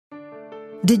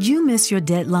Did you miss your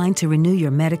deadline to renew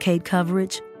your Medicaid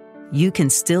coverage? You can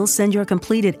still send your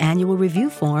completed annual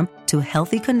review form to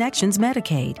Healthy Connections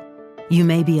Medicaid. You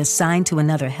may be assigned to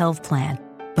another health plan,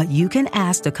 but you can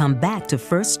ask to come back to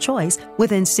First Choice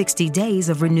within 60 days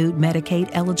of renewed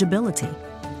Medicaid eligibility.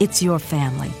 It's your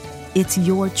family. It's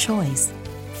your choice.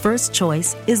 First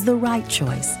Choice is the right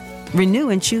choice. Renew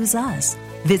and choose us.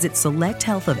 Visit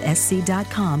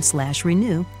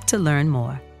selecthealthofsc.com/renew to learn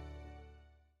more.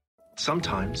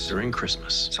 Sometimes during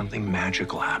Christmas, something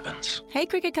magical happens. Hey,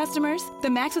 Cricket customers.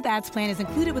 The Max with Ads plan is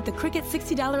included with the Cricket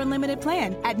 $60 unlimited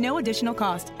plan at no additional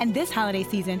cost. And this holiday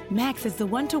season, Max is the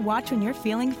one to watch when you're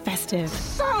feeling festive.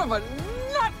 Son of a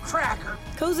nutcracker!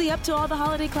 Cozy up to all the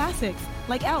holiday classics,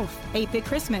 like Elf, 8-Bit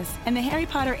Christmas, and the Harry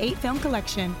Potter 8-film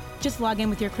collection. Just log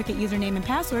in with your Cricket username and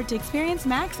password to experience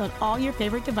Max on all your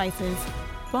favorite devices.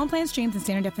 Phone plan streams and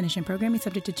standard definition programming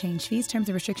subject to change. Fees, terms,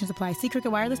 and restrictions apply. See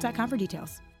cricketwireless.com for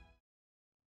details.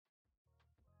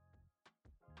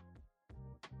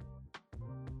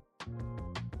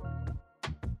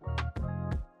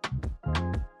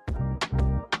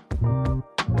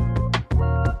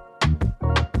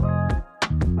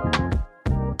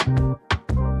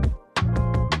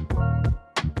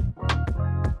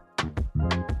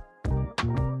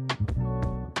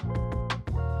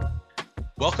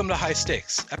 Welcome to High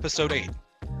Stakes, Episode 8.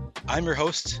 I'm your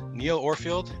host, Neil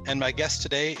Orfield, and my guest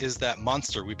today is that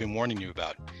monster we've been warning you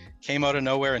about. Came out of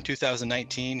nowhere in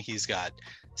 2019. He's got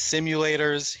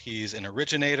simulators, he's an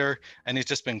originator, and he's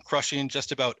just been crushing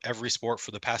just about every sport for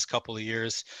the past couple of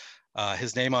years.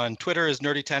 His name on Twitter is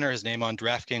Nerdy Tenor. His name on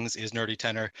DraftKings is Nerdy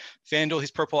Tenor. FanDuel, he's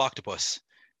Purple Octopus.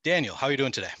 Daniel, how are you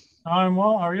doing today? I'm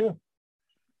well. How are you?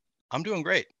 I'm doing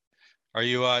great. Are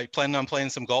you planning on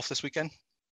playing some golf this weekend?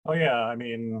 Oh yeah, I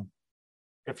mean,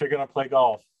 if you're gonna play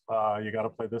golf, you got to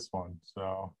play this one.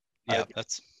 So yeah,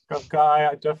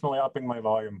 I definitely upping my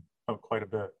volume quite a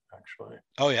bit, actually.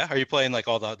 Oh yeah, are you playing like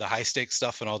all the high stakes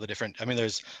stuff and all the different? I mean,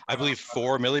 there's I believe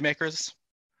 4 milli makers.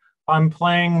 I'm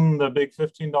playing the big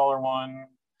 $15 one.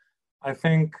 I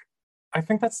think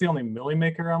that's the only milli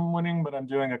maker I'm winning, but I'm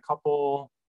doing a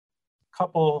couple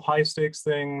high stakes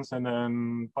things and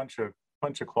then bunch of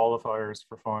qualifiers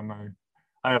for fun.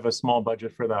 I have a small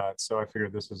budget for that, so I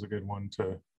figured this is a good one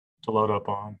to load up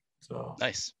on. So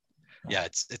nice. Yeah,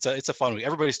 it's a fun week.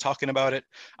 Everybody's talking about it.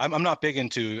 I'm not big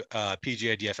into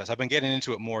PGA DFS. I've been getting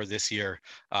into it more this year,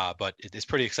 but it's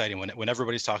pretty exciting when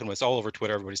everybody's talking about it. It's all over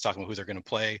Twitter. Everybody's talking about who they're going to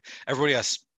play. Everybody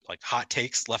has like hot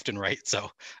takes left and right. So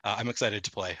I'm excited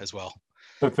to play as well.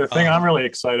 The thing I'm really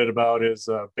excited about is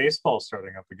baseball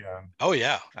starting up again. Oh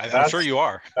yeah, I'm sure you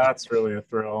are. That's really a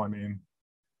thrill. I mean,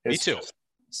 me too.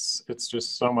 It's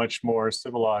just so much more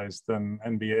civilized than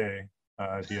NBA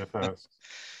DFS.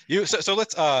 So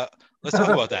let's talk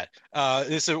about that.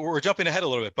 So we're jumping ahead a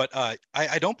little bit, but I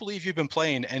don't believe you've been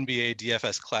playing NBA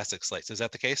DFS Classic slates. Is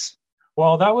that the case?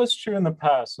 Well, that was true in the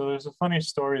past. So there's a funny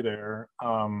story there.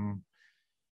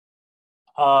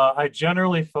 I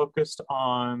generally focused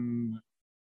on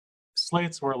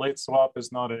slates where late swap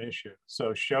is not an issue.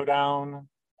 So Showdown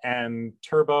and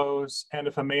Turbos, and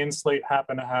if a main slate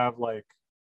happened to have like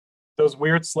those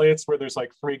weird slates where there's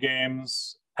like 3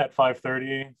 games at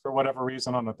 5:30 for whatever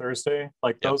reason on a Thursday,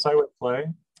 like those I would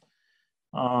play.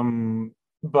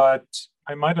 But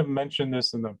I might have mentioned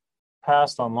this in the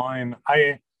past online.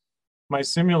 My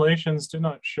simulations did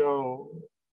not show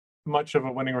much of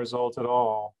a winning result at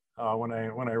all when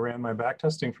I ran my back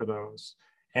testing for those.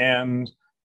 And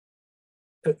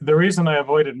the reason I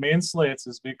avoided main slates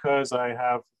is because I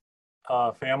have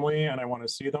family and I want to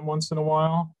see them once in a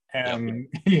while. And,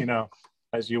 you know,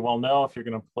 as you well know, if you're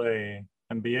going to play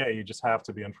NBA, you just have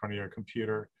to be in front of your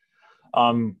computer.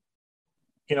 You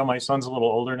know, my son's a little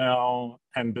older now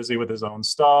and busy with his own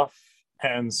stuff.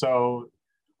 And so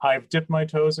I've dipped my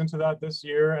toes into that this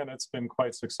year and it's been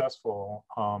quite successful.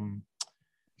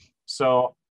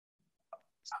 So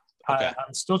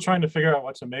I'm still trying to figure out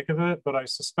what to make of it, but I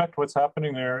suspect what's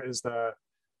happening there is that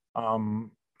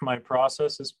my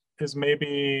process is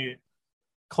maybe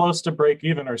close to break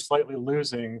even or slightly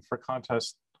losing for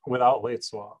contests without late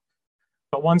swap.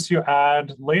 But once you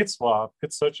add late swap,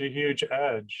 it's such a huge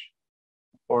edge.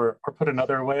 Or put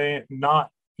another way,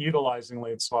 not utilizing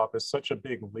late swap is such a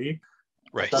big leap.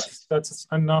 Right. That's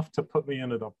enough to put me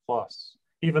into the plus.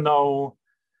 Even though,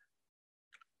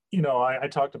 you know, I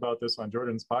talked about this on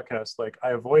Jordan's podcast. Like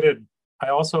I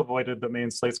also avoided the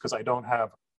main slates because I don't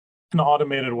have an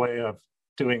automated way of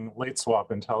doing late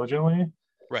swap intelligently.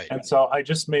 Right. And so I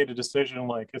just made a decision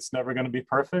like it's never going to be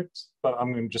perfect, but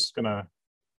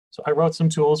so I wrote some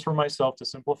tools for myself to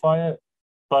simplify it,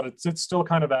 but it's still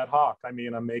kind of ad hoc. I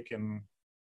mean, I'm making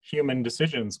human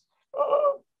decisions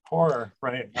horror,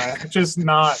 right? Just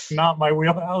not my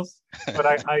wheelhouse. But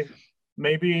I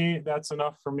maybe that's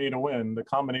enough for me to win. The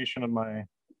combination of my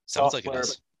Sounds like it software.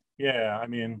 is. Yeah, I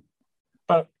mean,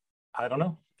 but I don't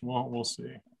know. We'll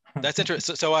see. That's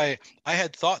interesting. So I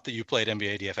had thought that you played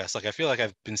NBA DFS. Like I feel like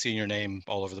I've been seeing your name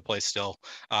all over the place still.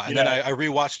 And then I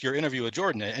rewatched your interview with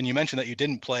Jordan, and you mentioned that you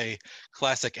didn't play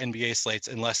classic NBA slates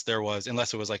unless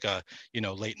it was like a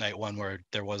late night one where you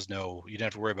didn't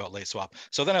have to worry about late swap.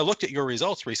 So then I looked at your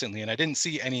results recently, and I didn't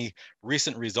see any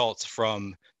recent results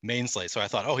from main slate. So I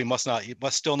thought, oh, he must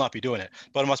still not be doing it,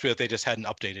 but it must be that they just hadn't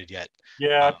updated yet.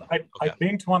 Yeah, Okay. I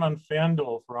banked one on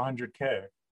FanDuel for 100K.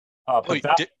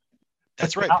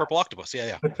 That's right, Purple Octopus.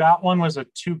 Yeah. But that one was a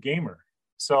 2-gamer,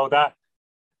 so that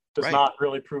does not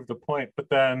really prove the point. But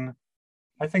then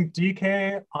I think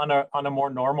DK on a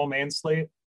more normal main slate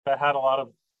that had a lot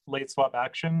of late swap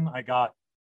action, I got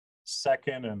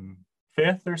 2nd and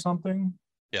 5th or something.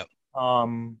 Yep.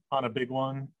 On a big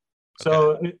one.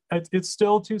 So it's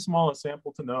still too small a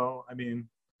sample to know. I mean,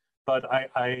 but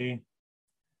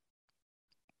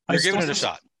You're giving it a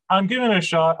shot. I'm giving it a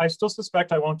shot. I still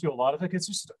suspect I won't do a lot of it. It's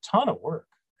just a ton of work,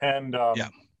 and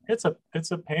it's a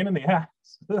pain in the ass.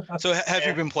 So have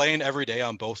you been playing every day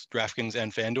on both DraftKings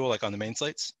and FanDuel, like on the main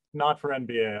slates? Not for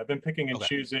NBA. I've been picking and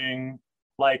choosing.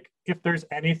 Like if there's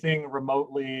anything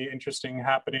remotely interesting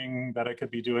happening that I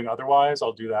could be doing otherwise,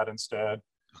 I'll do that instead.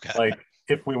 Okay. Like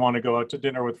if we want to go out to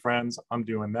dinner with friends, I'm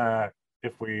doing that.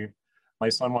 If my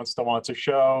son wants to watch a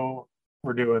show,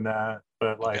 we're doing that.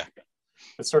 But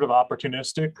it's sort of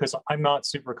opportunistic because I'm not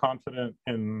super confident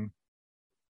in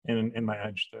my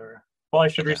edge there. Well, I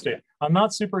should restate. I'm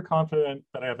not super confident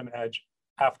that I have an edge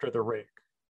after the rake.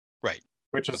 Right.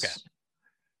 Which is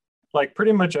like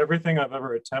pretty much everything I've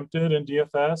ever attempted in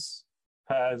DFS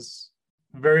has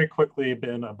very quickly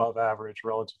been above average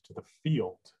relative to the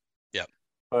field. Yep.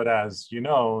 But as you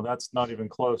know, that's not even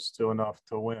close to enough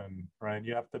to win, right?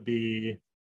 You have to be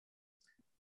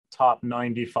top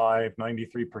 95,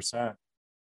 93%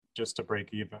 just to break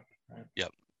even. Right?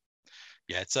 Yep.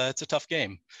 Yeah, it's a tough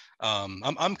game.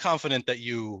 I'm confident that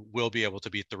you will be able to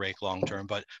beat the rake long term,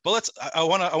 but I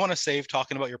want to save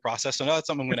talking about your process. So now that's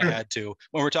something I'm going to add to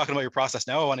when we're talking about your process.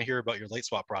 Now I want to hear about your late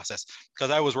swap process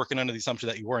because I was working under the assumption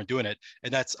that you weren't doing it,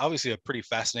 and that's obviously a pretty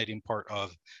fascinating part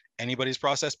of anybody's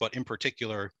process, but in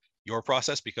particular your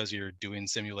process because you're doing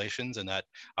simulations and that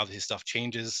obviously stuff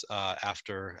changes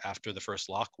after the first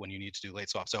lock when you need to do late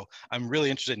swap. So I'm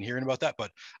really interested in hearing about that, but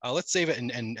let's save it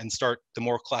and start the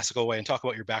more classical way and talk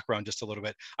about your background just a little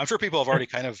bit. I'm sure people have already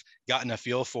kind of gotten a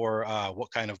feel for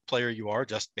what kind of player you are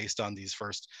just based on these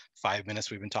first 5 minutes.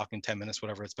 We've been talking 10 minutes,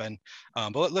 whatever it's been.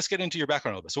 But let's get into your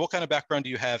background a little bit. So what kind of background do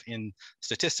you have in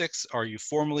statistics? Are you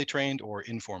formally trained or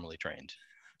informally trained?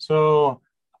 So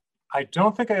I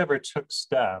don't think I ever took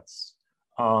stats,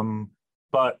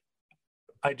 but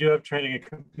I do have training in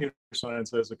computer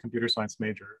science as a computer science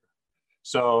major.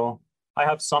 So I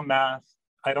have some math.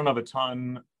 I don't have a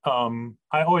ton.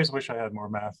 I always wish I had more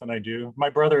math than I do. My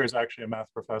brother is actually a math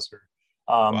professor.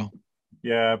 Wow.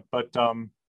 Yeah, but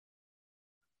I'm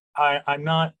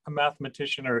not a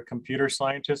mathematician or a computer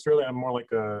scientist, really. I'm more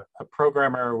like a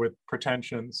programmer with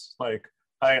pretensions. Like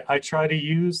I try to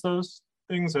use those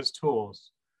things as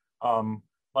tools.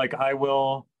 Like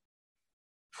I'm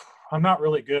not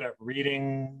really good at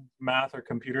reading math or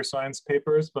computer science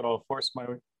papers, but I'll force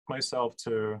myself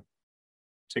to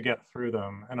get through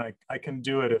them, and I can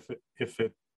do it if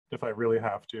I really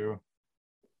have to.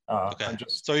 Okay.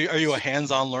 So are you a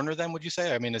hands-on learner then, would you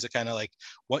say? I mean, is it kind of like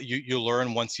what you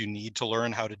learn once you need to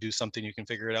learn how to do something, you can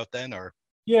figure it out then, or?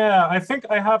 Yeah, I think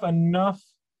I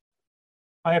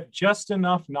have just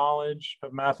enough knowledge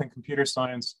of math and computer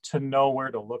science to know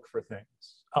where to look for things.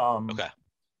 Okay.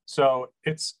 So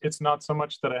it's not so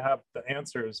much that I have the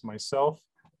answers myself,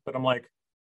 but I'm like,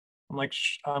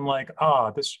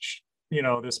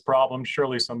 this problem,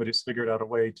 surely somebody's figured out a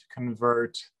way to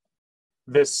convert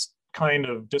this kind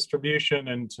of distribution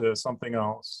into something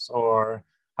else, or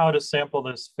how to sample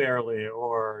this fairly,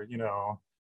 or,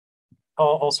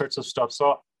 all sorts of stuff.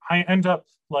 So I end up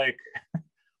like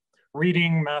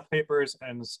reading math papers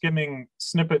and skimming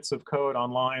snippets of code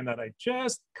online that I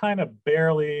just kind of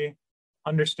barely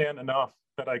understand enough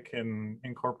that I can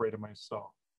incorporate it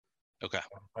myself. Okay.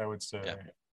 I would say. Yeah.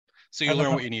 So you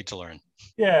learn what you need to learn.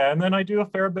 Yeah, and then I do a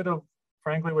fair bit of,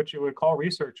 frankly, what you would call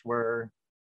research, where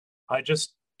I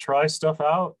just try stuff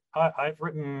out. I've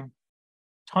written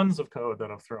tons of code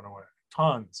that I've thrown away,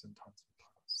 tons and tons and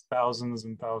tons, thousands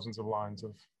and thousands of lines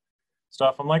of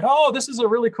stuff. I'm like, oh, this is a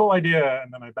really cool idea,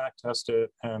 and then I back test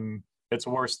it, and it's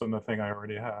worse than the thing I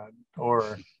already had,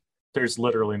 or there's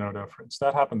literally no difference.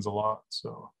 That happens a lot.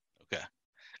 So okay.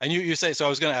 And you say, so I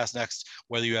was going to ask next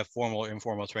whether you have formal or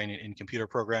informal training in computer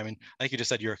programming. I think you just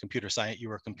said you were a computer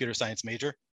science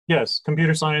major. Yes,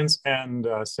 computer science and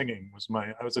singing was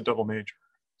I was a double major.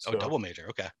 So, double major.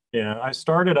 Okay. Yeah, I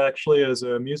started actually as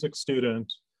a music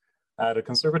student at a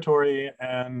conservatory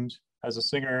and as a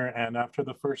singer. And after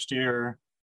the first year,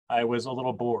 I was a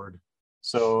little bored.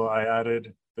 So I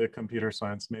added the computer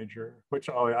science major, which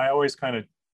I always kind of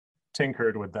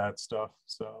tinkered with that stuff.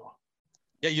 So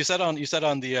yeah, you said on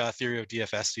the Theory of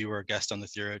DFS, you were a guest on the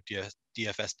Theory of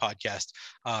DFS podcast,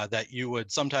 that you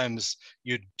would sometimes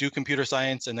you'd do computer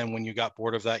science, and then when you got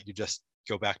bored of that, you just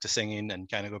go back to singing and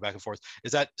kind of go back and forth.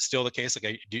 Is that still the case?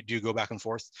 Like, do you go back and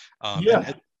forth?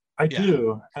 Yeah, I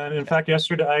do. And in fact,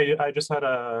 yesterday I just had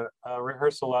a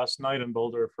rehearsal last night in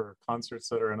Boulder for concerts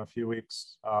that are in a few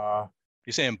weeks.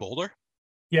 You say in Boulder?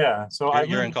 Yeah. So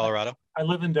you're in Colorado? I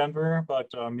live in Denver, but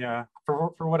yeah,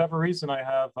 for whatever reason, I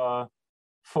have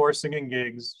 4 singing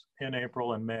gigs in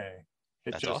April and May.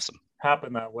 That's awesome.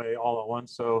 Happened that way all at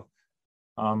once. So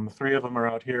 3 of them are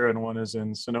out here and 1 is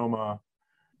in Sonoma.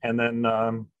 And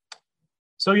then,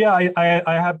 so yeah,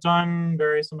 I have done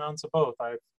various amounts of both.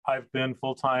 I've been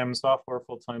full-time software,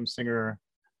 full-time singer.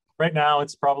 Right now,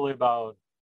 it's probably about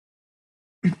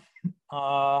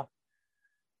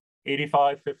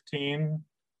 85-15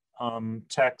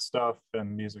 tech stuff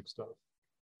and music stuff.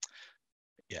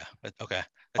 Yeah, okay.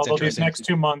 That's although these next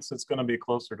 2 months, it's going to be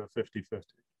closer to 50-50.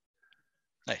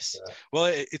 Nice. Yeah. Well,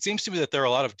 it seems to me that there are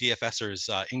a lot of DFSers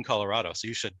in Colorado, so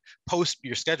you should post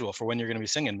your schedule for when you're going to be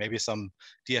singing. Maybe some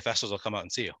DFSers will come out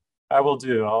and see you. I will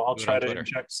do. I'll try to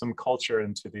inject some culture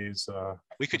into these.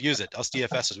 We could use it. Us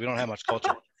DFSers, we don't have much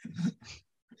culture.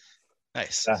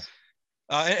 Nice. Yeah.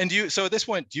 And so at this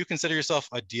point, do you consider yourself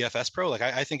a DFS pro? Like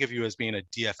I think of you as being a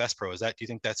DFS pro. Do you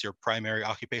think that's your primary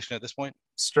occupation at this point?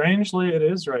 Strangely, it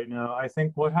is right now. I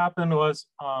think what happened was,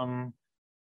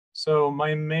 so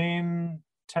my main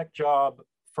tech job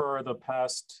for the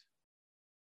past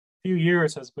few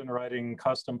years has been writing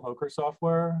custom poker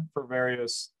software for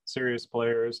various serious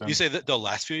players. And you say that the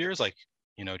last few years, like,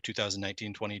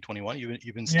 2019, 2021,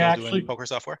 you've been still doing poker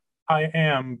software? I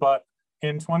am, but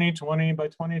in 2020, by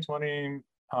 2020,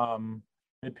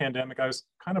 mid-pandemic, I was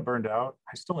kind of burned out.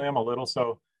 I still am a little.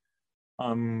 So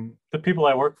the people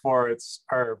I work for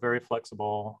are very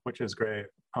flexible, which is great.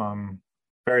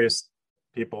 Various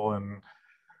people, and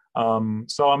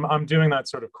so I'm doing that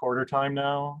sort of quarter time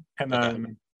now, and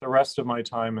then the rest of my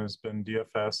time has been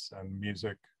DFS and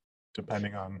music,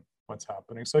 depending on what's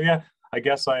happening. So yeah, I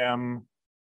guess I am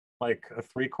like a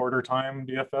 3/4 time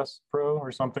DFS pro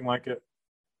or something like it.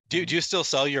 Do you still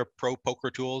sell your pro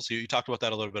poker tools? You talked about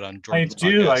that a little bit on Jordan's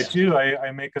podcast. I do.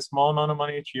 I make a small amount of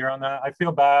money each year on that. I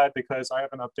feel bad because I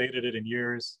haven't updated it in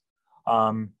years.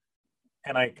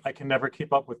 And I can never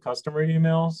keep up with customer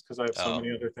emails because I have so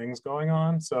many other things going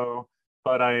on. So,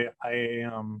 but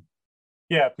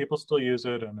yeah, people still use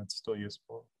it and it's still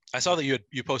useful. I saw that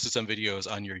you posted some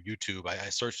videos on your YouTube. I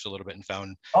searched a little bit and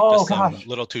found some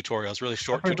little tutorials, really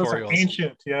short tutorials.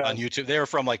 Ancient, yeah. On YouTube. They were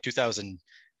from like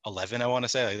 2011, I want to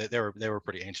say. They were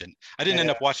pretty ancient. I didn't end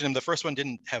up watching them. The first one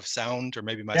didn't have sound, or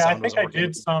maybe my sound wasn't working. I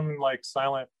did some like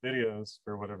silent videos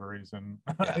for whatever reason.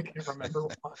 Yeah. I can't remember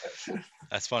why.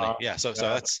 That's funny.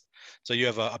 So you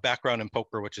have a background in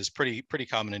poker, which is pretty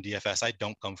common in DFS. I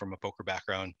don't come from a poker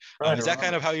background. Is that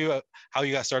kind of how you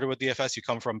got started with DFS? You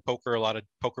come from poker. A lot of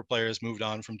poker players moved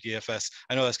on from DFS.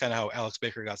 I know that's kind of how Alex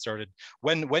Baker got started.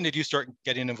 When did you start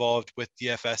getting involved with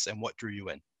DFS, and what drew you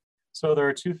in? So there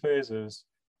are 2 phases.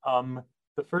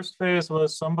 The first phase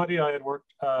was somebody I had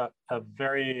worked, an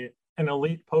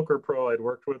elite poker pro I'd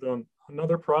worked with on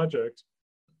another project,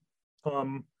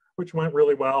 which went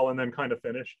really well and then kind of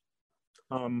finished.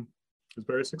 It was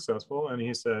very successful. And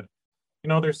he said,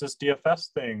 there's this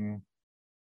DFS thing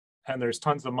and there's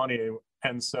tons of money.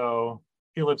 And so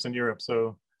he lives in Europe.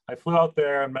 So I flew out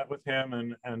there and met with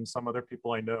him and some other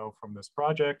people I know from this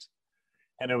project.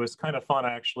 And it was kind of fun,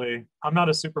 actually. I'm not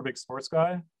a super big sports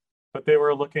guy, but they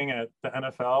were looking at the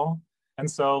NFL.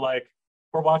 And so like,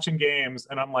 we're watching games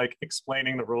and I'm like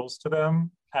explaining the rules to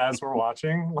them as we're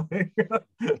watching.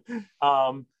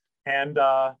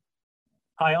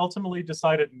 I ultimately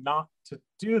decided not to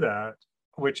do that,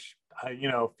 which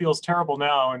feels terrible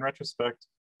now in retrospect.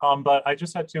 But I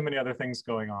just had too many other things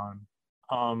going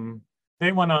on.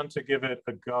 They went on to give it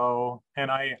a go and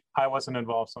I wasn't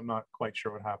involved, so I'm not quite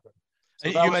sure what happened. So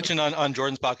you mentioned on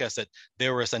Jordan's podcast that they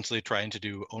were essentially trying to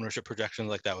do ownership projections.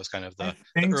 Like that was kind of the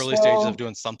early stages of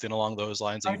doing something along those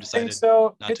lines. And you decided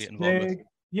not to get involved with.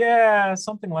 Yeah,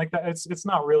 something like that. It's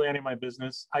not really any of my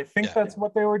business. I think that's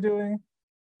what they were doing.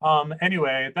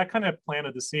 Anyway, that kind of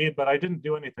planted the seed, but I didn't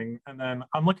do anything. And then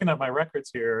I'm looking at my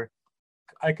records here.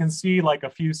 I can see like a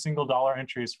few single dollar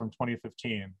entries from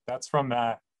 2015. That's from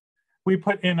that. We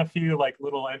put in a few like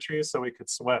little entries so we could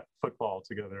sweat football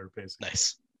together, basically.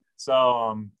 Nice.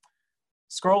 So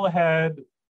scroll ahead.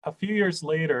 A few years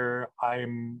later, I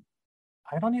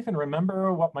don't even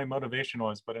remember what my motivation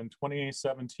was, but in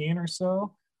 2017 or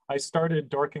so, I started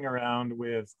dorking around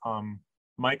with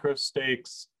micro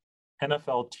stakes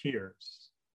NFL tiers.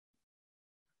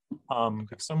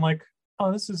 So I'm like,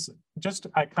 oh, this is just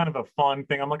kind of a fun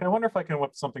thing. I'm like, I wonder if I can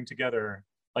whip something together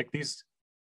like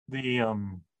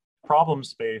the problem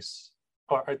space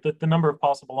or the number of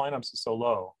possible lineups is so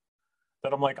low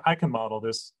that I'm like, I can model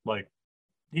this like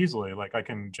easily. Like I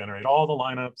can generate all the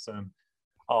lineups and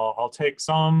I'll take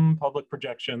some public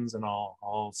projections and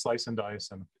I'll slice and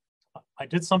dice. And I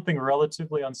did something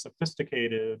relatively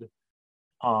unsophisticated.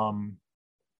 And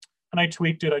I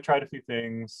tweaked it. I tried a few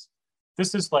things.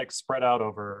 This is like spread out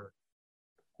over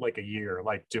like a year,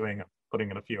 like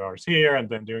putting in a few hours here and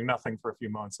then doing nothing for a few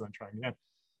months and then trying again.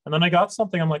 And then I got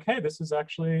something. I'm like, hey, this is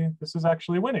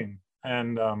actually winning.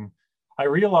 And I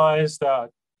realized that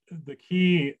the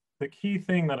key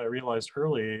thing that I realized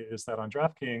early is that on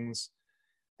DraftKings,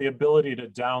 the ability to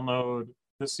download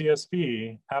the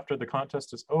CSV after the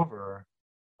contest is over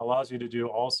allows you to do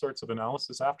all sorts of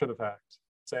analysis after the fact.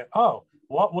 Say, oh,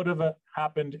 what would have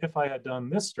happened if I had done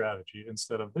this strategy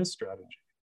instead of this strategy?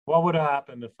 What would have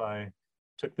happened if I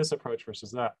took this approach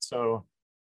versus that? So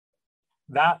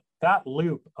that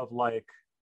loop of like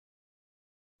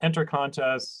enter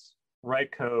contests,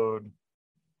 write code,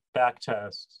 back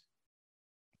test,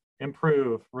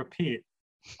 improve, repeat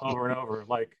over and over,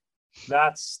 like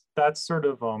that's sort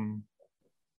of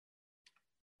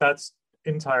that's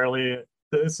entirely,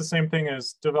 it's the same thing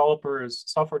as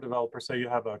software developers say you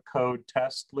have a code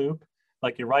test loop.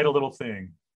 Like you write a little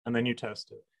thing and then you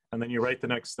test it and then you write the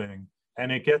next thing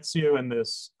and it gets you in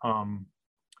this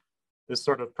this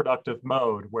sort of productive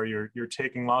mode where you're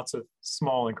taking lots of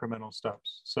small incremental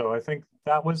steps. So I think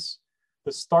that was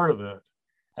the start of it.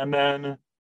 And then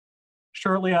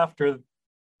shortly after,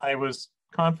 I was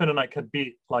confident I could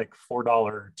beat like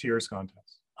 $4 tiers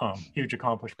contests. Huge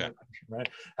accomplishment, right?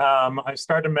 I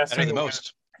started messing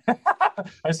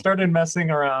I started messing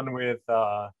around with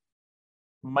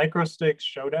micro stakes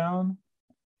showdown,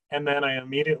 and then I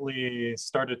immediately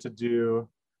started to do.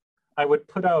 I would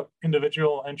put out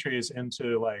individual entries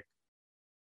into like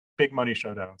big money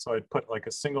showdown. So I'd put like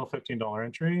a single $15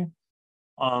 entry,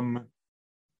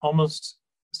 almost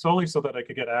solely so that I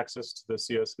could get access to the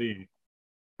CSV,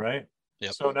 right?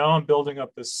 Yep. So now I'm building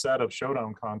up this set of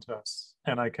showdown contests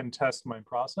and I can test my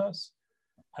process.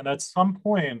 And at some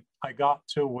point I got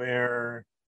to where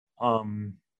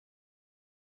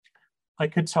I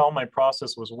could tell my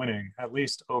process was winning, at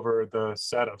least over the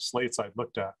set of slates I'd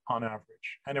looked at on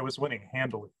average, and it was winning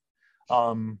handily.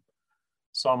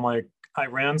 So I'm like, I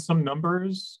ran some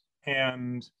numbers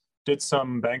and did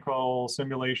some bankroll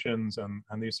simulations and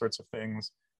these sorts of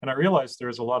things. And I realized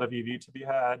there's a lot of EV to be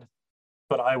had,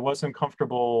 but I wasn't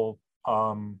comfortable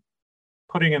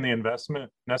putting in the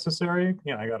investment necessary.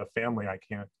 You know, I got a family. I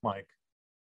can't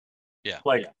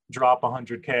drop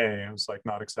 100K. It was like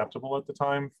not acceptable at the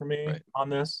time for me on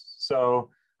this. So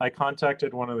I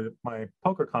contacted one of my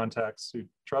poker contacts who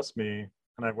trust me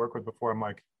and I've worked with before. I'm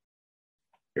like,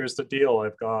 here's the deal.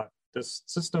 I've got this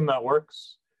system that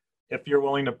works. If you're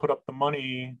willing to put up the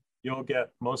money, you'll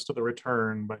get most of the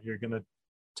return, but you're going to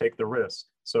take the risk.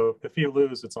 So if you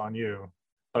lose, it's on you.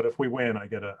 But if we win, I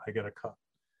get a cut.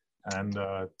 And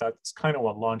that's kind of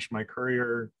what launched my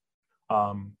career.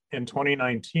 In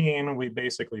 2019, we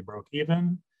basically broke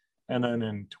even. And then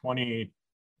in do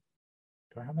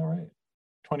I have that right?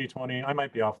 2020, I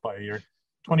might be off by a year.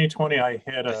 2020, I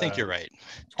hit I think you're right.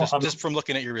 Just from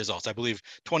looking at your results, I believe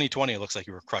 2020, it looks like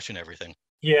you were crushing everything.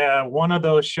 Yeah, one of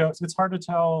those shows. It's hard to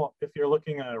tell if you're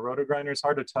looking at a Roto Grinder. It's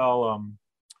hard to tell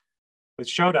with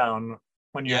Showdown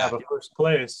when you have a first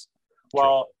place.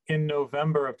 Well, in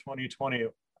November of 2020,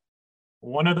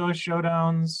 one of those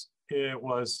showdowns, they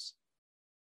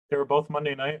were both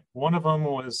Monday night. One of them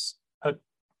was a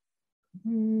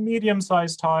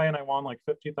medium-sized tie, and I won like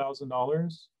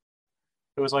 $50,000.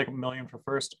 It was like $1 million for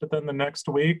first. But then the next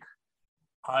week,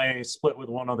 I split with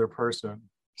one other person,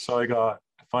 so I got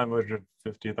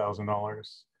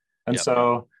 $550,000. And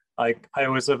so, like, it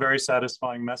was a very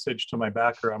satisfying message to my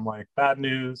backer. I'm like, bad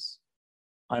news.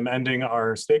 I'm ending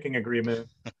our staking agreement.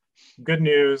 Good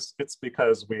news, it's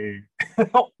because we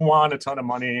won a ton of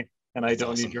money and I That's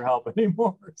don't awesome. need your help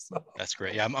anymore. So That's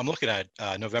great. Yeah, I'm looking at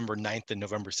November 9th and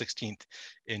November 16th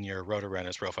in your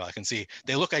Roto-Runners profile. I can see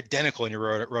they look identical in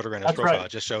your Roto-Runners That's profile. right.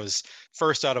 It just shows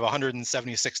first out of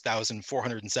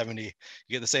 176,470. You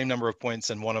get the same number of points,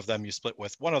 and one of them you split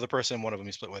with one other person, one of them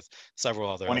you split with several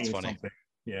other. That's 20 funny. something.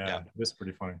 Yeah, this is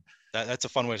pretty funny. That's a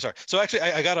fun way to start. So actually,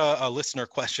 I got a listener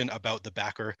question about the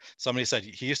backer. Somebody said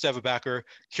he used to have a backer.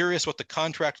 Curious what the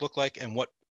contract looked like and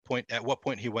at what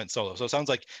point he went solo. So it sounds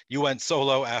like you went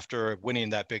solo after winning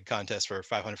that big contest for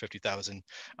 550,000.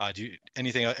 Do you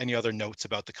any other notes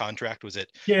about the contract? Was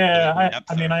it? Yeah,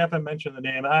 I mean, I haven't mentioned the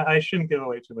name. I shouldn't give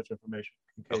away too much information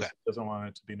in case it doesn't want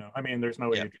it to be known. I mean, there's no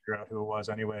way you'd figure out who it was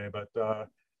anyway. But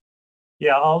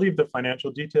yeah, I'll leave the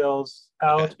financial details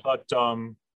out. But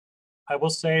I will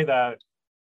say that.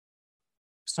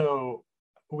 So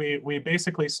we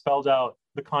basically spelled out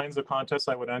the kinds of contests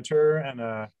I would enter and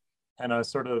a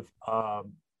sort of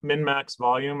min-max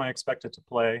volume I expected to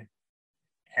play,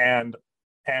 and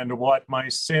what my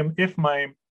if my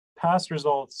past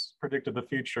results predicted the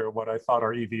future, what I thought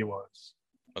our EV was.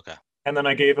 Okay. And then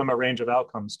I gave him a range of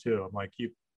outcomes too. I'm like,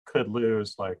 you could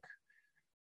lose like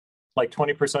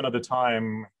 20% of the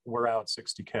time we're out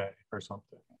 60K or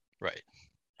something. Right.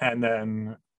 And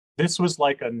then this was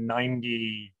like a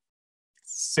 96th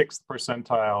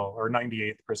percentile or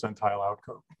 98th percentile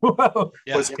outcome.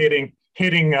 Was hitting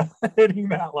that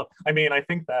level. I mean, I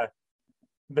think that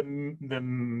the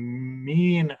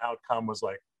mean outcome was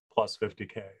like plus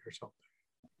 50K or something,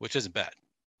 which isn't bad.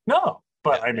 No,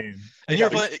 but I mean, and you're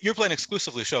playing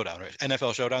exclusively Showdown, right?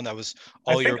 NFL Showdown. That was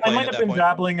all you were playing. I might have been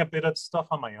dabbling a bit of stuff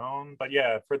on my own, but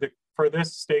yeah, for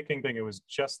this staking thing, it was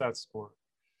just that sport.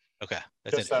 Okay,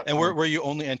 that's it. And were you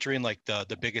only entering like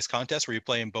the biggest contests? Were you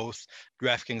playing both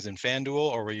DraftKings and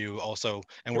FanDuel, or were you also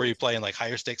were you playing like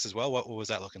higher stakes as well? What was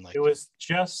that looking like? It was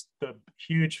just the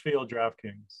huge field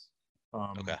DraftKings.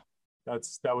 Okay,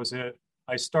 that was it.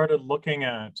 I started looking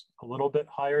at a little bit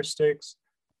higher stakes,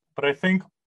 but I think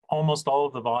almost all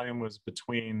of the volume was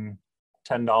between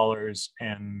 $10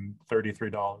 and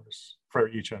 $33 for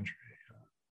each entry.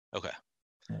 Okay.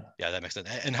 Yeah, that makes sense.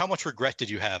 And how much regret did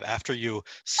you have after you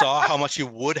saw how much you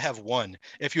would have won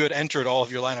if you had entered all of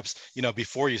your lineups,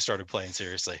 before you started playing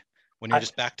seriously, when you're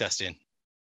just back testing?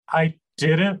 I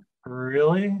didn't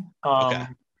really. Okay.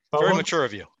 Very mature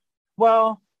of you.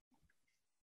 Well,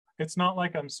 it's not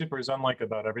like I'm super zen-like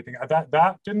about everything.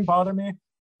 That didn't bother me.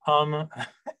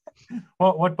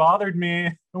 What bothered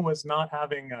me was not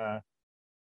having a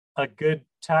good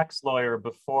tax lawyer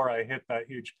before I hit that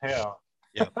huge payout.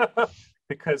 Yeah.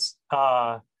 Because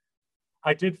I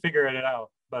did figure it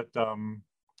out, but the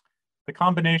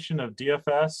combination of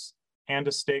DFS and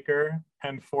a staker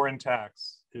and foreign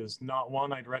tax is not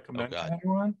one I'd recommend to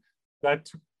anyone. That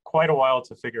took quite a while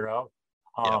to figure out.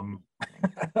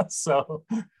 So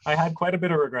I had quite a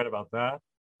bit of regret about that.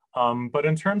 But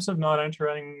in terms of not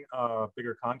entering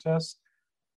bigger contests,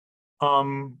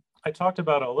 I talked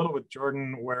about it a little with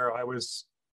Jordan, where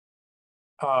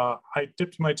I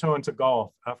dipped my toe into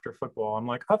golf after football. I'm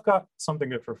like, I've got something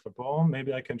good for football.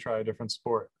 Maybe I can try a different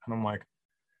sport. And I'm like,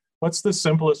 what's the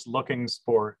simplest looking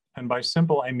sport? And by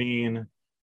simple, I mean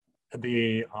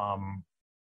the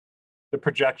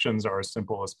projections are as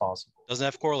simple as possible. Doesn't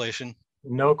have correlation.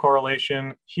 No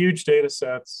correlation, huge data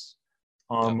sets,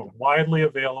 widely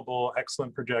available,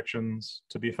 excellent projections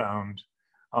to be found.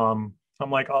 I'm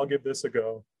like, I'll give this a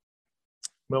go.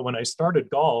 But when I started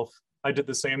golf, I did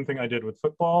the same thing I did with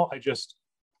football. I just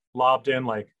lobbed in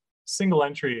like single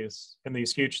entries in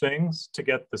these huge things to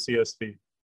get the CSV.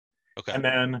 Okay. And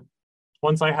then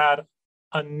once I had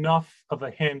enough of a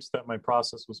hint that my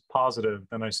process was positive,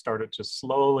 then I started to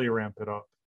slowly ramp it up.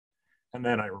 And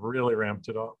then I really ramped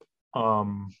it up.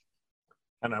 And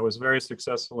I was very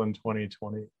successful in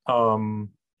 2020.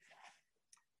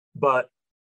 But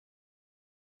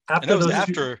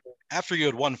after you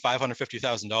had won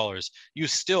 $550,000, you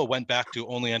still went back to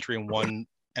only entering one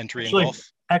entry in golf?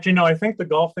 Actually, no, I think the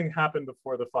golf thing happened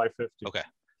before the 550. Okay.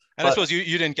 And I suppose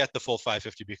you didn't get the full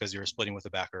 550 because you were splitting with the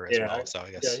backer as well. So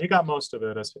I guess. Yeah, he got most of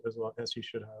it as well as he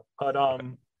should have. But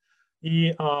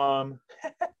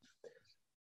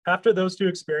after those two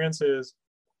experiences,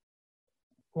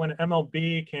 when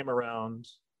MLB came around,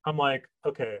 I'm like,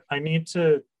 okay, I need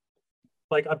to,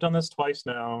 I've done this twice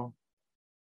now.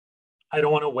 I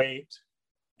don't want to wait.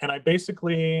 And I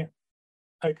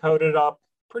coded up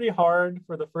pretty hard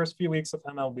for the first few weeks of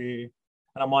MLB.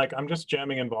 And I'm like, I'm just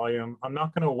jamming in volume. I'm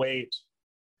not going to wait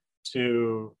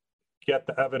to get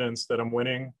the evidence that I'm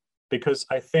winning, because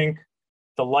I think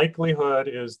the likelihood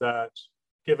is that,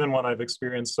 given what I've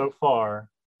experienced so far,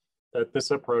 that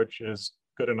this approach is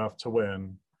good enough to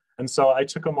win. And so I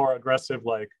took a more aggressive,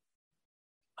 like,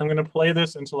 I'm going to play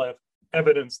this until I have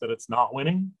evidence that it's not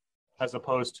winning, as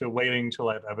opposed to waiting till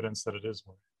I have evidence that it is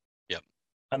winning. Yep.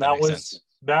 And that makes sense.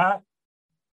 that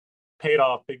paid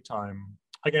off big time.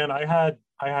 Again, I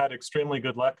had extremely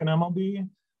good luck in MLB,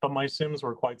 but my sims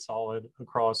were quite solid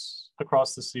across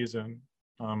the season.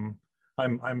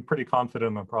 I'm pretty confident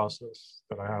in the process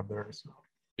that I have there. So.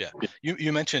 Yeah,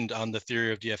 you mentioned on the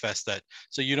theory of DFS that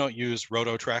so you don't use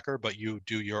Roto Tracker, but you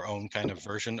do your own kind of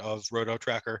version of Roto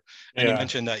Tracker. And you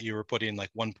mentioned that you were putting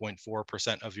like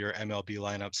 1.4% of your MLB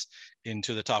lineups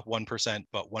into the top 1%,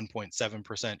 but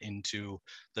 1.7% into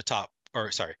the top, or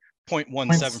sorry,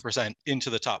 0.17% into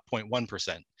the top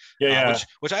 0.1%.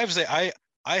 Which I have to say,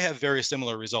 I have very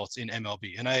similar results in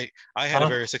MLB, and I had a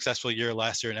very successful year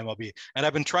last year in MLB, and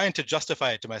I've been trying to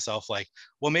justify it to myself, like,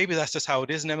 well, maybe that's just how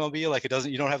it is in MLB. Like,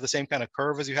 you don't have the same kind of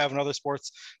curve as you have in other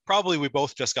sports. Probably we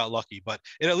both just got lucky, but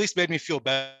it at least made me feel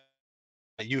better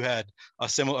that you had a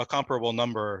comparable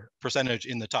percentage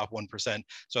in the top 1%,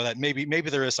 so that maybe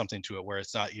there is something to it where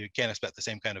it's not, you can't expect the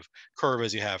same kind of curve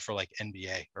as you have for like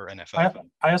NBA or NFL.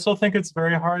 I also think it's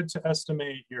very hard to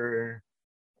estimate your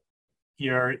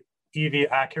EV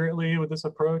accurately with this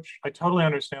approach. I totally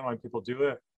understand why people do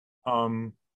it.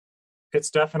 It's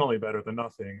definitely better than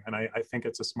nothing, and I think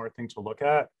it's a smart thing to look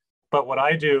at. But what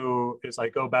I do is I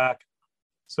go back.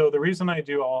 So the reason I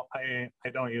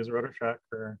don't use Roto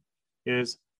Tracker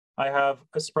is I have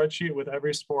a spreadsheet with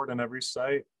every sport and every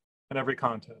site and every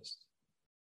contest.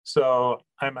 So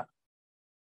I'm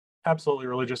absolutely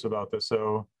religious about this.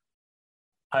 So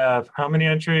I have how many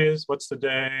entries, what's the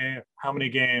day, how many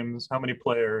games, how many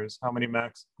players, how many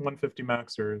 150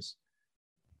 maxers,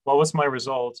 what was my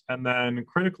result? And then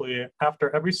critically,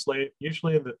 after every slate,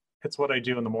 usually it's what I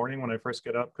do in the morning when I first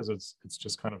get up, because it's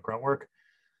just kind of grunt work.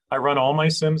 I run all my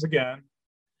sims again,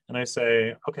 and I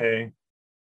say, okay,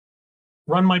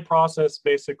 run my process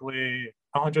basically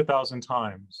 100,000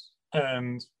 times.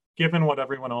 And given what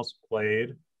everyone else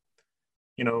played,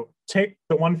 take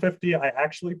the 150 I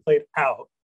actually played out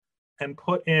and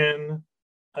put in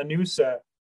a new set,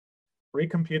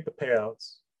 recompute the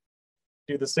payouts,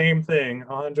 do the same thing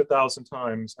 100,000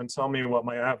 times, and tell me what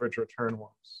my average return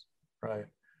was, right?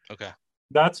 Okay.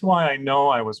 That's why I know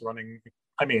I was running.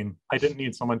 I mean, I didn't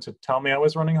need someone to tell me I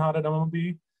was running hot at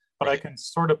MLB, but right. I can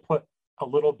sort of put a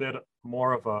little bit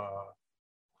more of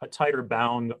a tighter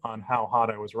bound on how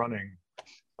hot I was running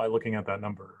by looking at that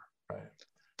number, right?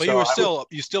 But so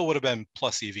you still would have been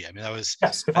plus EV. I mean, that was,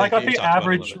 yes. If I got the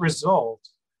average result,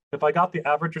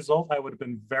 I would have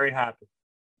been very happy.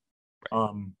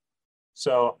 Right.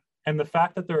 So, and the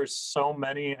fact that there are so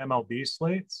many MLB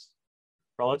slates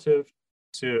relative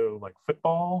to like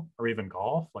football or even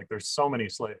golf, like there's so many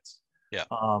slates. Yeah.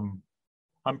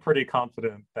 I'm pretty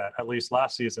confident that at least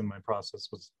last season my process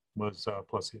was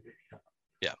plus EV.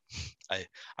 Yeah.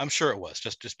 I'm sure it was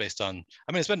just based on.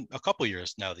 I mean, it's been a couple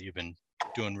years now that you've been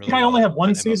doing really. I only have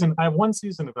one season. I have one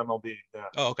season of MLB. Yeah.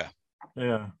 Oh, okay.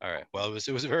 Yeah. All right. Well, it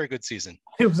was a very good season.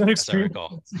 It was an extreme.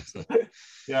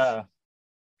 Yeah.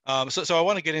 So I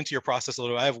want to get into your process a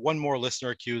little. I have one more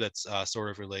listener queue that's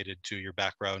sort of related to your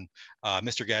background.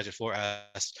 Mr. Gadget Floor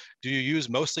asks, do you use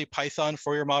mostly Python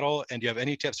for your model? And do you have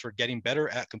any tips for getting better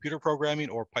at computer programming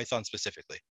or Python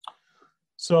specifically?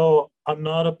 So I'm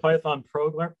not a Python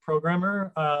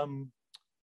programmer,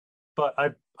 but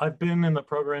I've been in the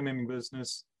programming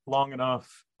business long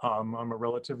enough. I'm a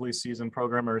relatively seasoned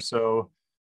programmer, so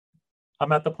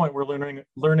I'm at the point where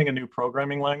learning a new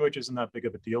programming language isn't that big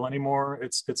of a deal anymore.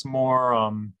 It's more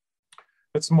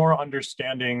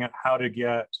understanding how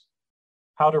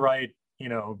to write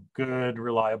good,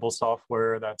 reliable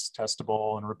software that's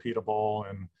testable and repeatable,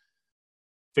 and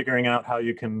figuring out how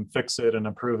you can fix it and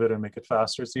improve it and make it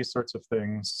faster. It's these sorts of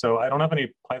things. So I don't have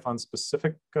any Python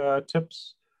specific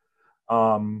tips.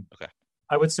 Okay.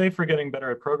 I would say for getting better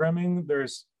at programming,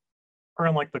 we're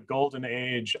in like the golden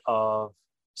age of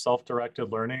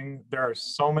self-directed learning. There are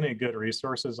so many good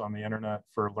resources on the internet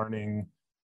for learning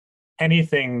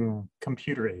anything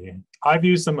computer-y. I've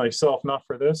used them myself, not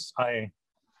for this. I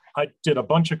did a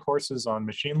bunch of courses on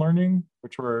machine learning,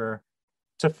 which were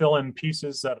to fill in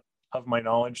pieces of my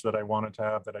knowledge that I wanted to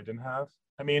have that I didn't have.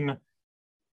 I mean,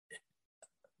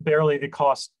 barely, it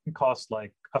cost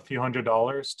like a few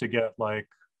 $100s to get like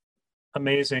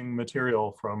amazing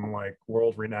material from like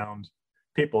world-renowned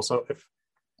people. So if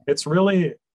it's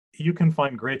really, you can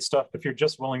find great stuff if you're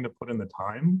just willing to put in the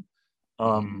time.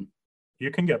 You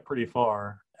can get pretty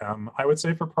far. I would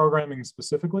say for programming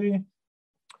specifically,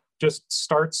 just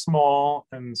start small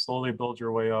and slowly build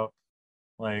your way up.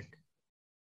 Like,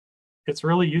 it's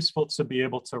really useful to be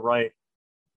able to write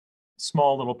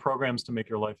small little programs to make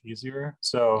your life easier.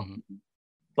 So Mhm.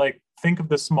 like think of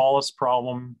the smallest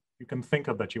problem you can think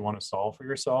of that you want to solve for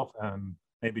yourself and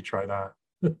maybe try that.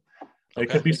 It Okay.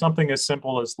 could be something as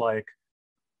simple as like,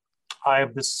 I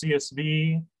have this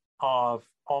CSV of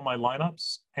all my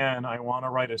lineups and I want to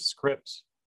write a script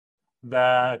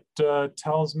that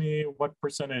tells me what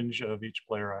percentage of each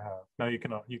player I have. Now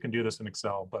you can do this in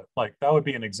Excel, but like that would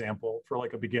be an example for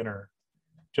like a beginner,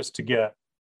 just to get.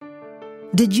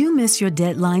 Did you miss your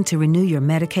deadline to renew your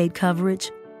Medicaid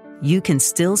coverage? You can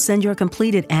still send your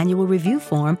completed annual review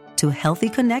form to Healthy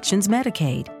Connections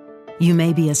Medicaid. You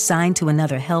may be assigned to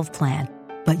another health plan,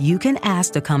 but you can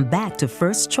ask to come back to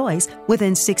First Choice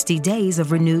within 60 days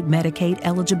of renewed Medicaid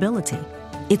eligibility.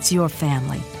 It's your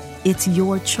family. It's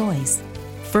your choice.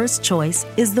 First Choice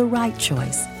is the right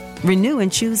choice. Renew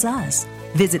and choose us.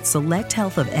 Visit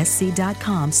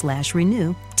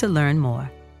selecthealthofsc.com/renew to learn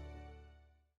more.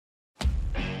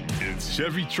 It's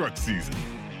Chevy truck season.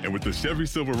 And with the Chevy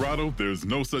Silverado, there's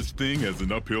no such thing as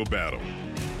an uphill battle.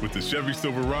 With the Chevy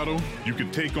Silverado, you can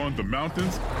take on the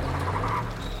mountains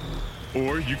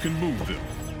or you can move them.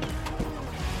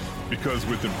 Because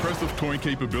with impressive towing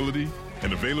capability,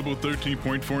 an available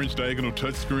 13.4-inch diagonal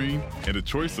touchscreen, and a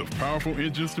choice of powerful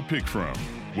engines to pick from,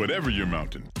 whatever your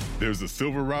mountain, there's a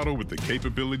Silverado with the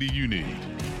capability you need.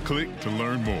 Click to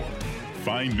learn more.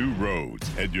 Find new roads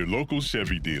at your local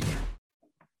Chevy dealer.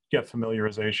 Get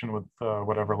familiarization with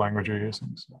whatever language you're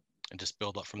using. So. And just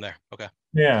build up from there. Okay.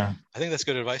 Yeah. I think that's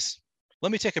good advice.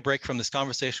 Let me take a break from this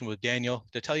conversation with Daniel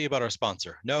to tell you about our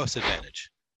sponsor, NOAS Advantage.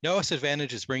 NOAS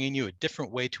Advantage is bringing you a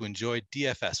different way to enjoy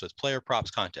DFS with player props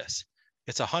contests.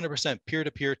 It's 100%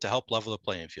 peer-to-peer to help level the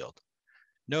playing field.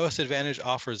 NOAS Advantage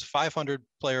offers 500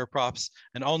 player props,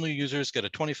 and all new users get a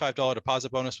 $25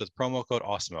 deposit bonus with promo code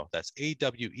AWESEMO. That's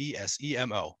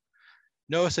AWESEMO.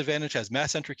 NOAS Advantage has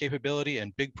mass entry capability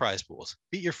and big prize pools.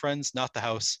 Beat your friends, not the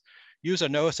house. Use our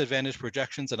NOAS Advantage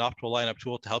projections and optimal lineup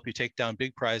tool to help you take down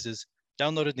big prizes.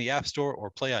 Download it in the App Store or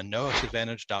play on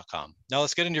noasadvantage.com. Now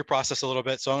let's get into your process a little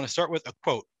bit. So I'm going to start with a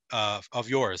quote of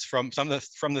yours from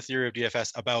the theory of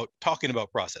DFS about talking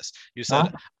about process. You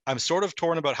said, I'm sort of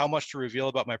torn about how much to reveal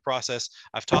about my process.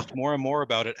 I've talked more and more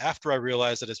about it after I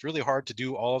realized that it's really hard to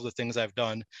do all of the things I've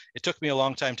done. It took me a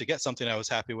long time to get something I was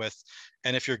happy with.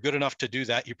 And if you're good enough to do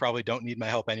that, you probably don't need my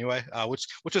help anyway,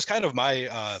 which was kind of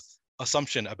my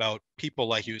assumption about people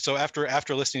like you. So after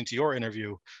listening to your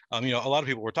interview, a lot of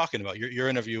people were talking about your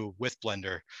interview with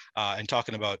Blender and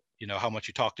talking about, how much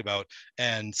you talked about.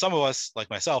 And some of us, like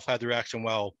myself, had the reaction,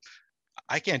 well,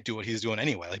 I can't do what he's doing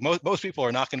anyway. Like most people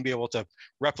are not going to be able to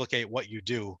replicate what you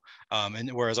do.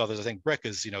 And whereas others, I think Brick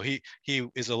is, he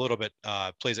is a little bit,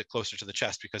 plays it closer to the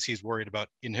chest because he's worried about,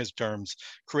 in his terms,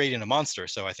 creating a monster.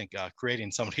 So I think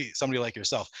creating somebody like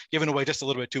yourself, giving away just a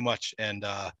little bit too much and,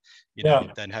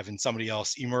 then having somebody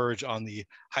else emerge on the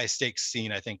high stakes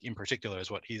scene, I think in particular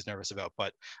is what he's nervous about.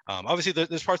 But obviously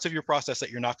there's parts of your process that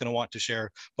you're not going to want to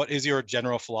share, but is your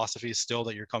general philosophy still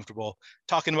that you're comfortable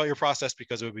talking about your process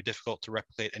because it would be difficult to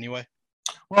replicate anyway?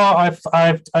 Well,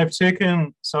 I've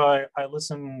taken, so I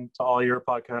listened to all your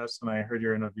podcasts and I heard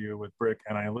your interview with Brick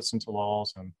and I listened to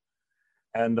Lawl's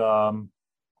and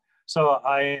so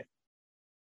I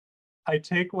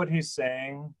take what he's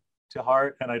saying to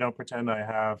heart and I don't pretend I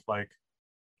have like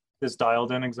this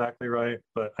dialed in exactly right.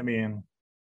 But I mean,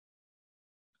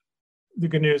 the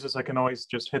good news is I can always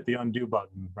just hit the undo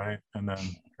button, right? And then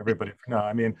everybody, no,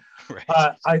 I mean,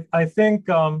 right. I think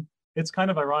it's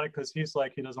kind of ironic because he's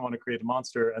like, he doesn't want to create a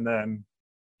monster. And then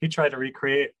he tried to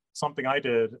recreate something I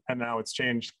did and now it's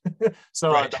changed.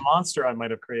 So right. The monster I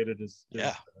might have created is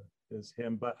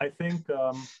him. But I think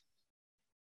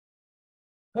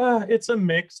it's a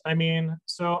mix. I mean,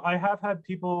 so I have had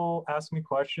people ask me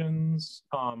questions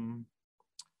on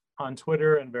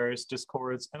Twitter and various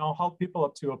Discords, and I'll help people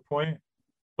up to a point.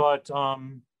 But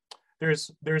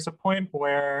there's a point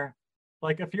where,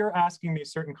 like, if you're asking me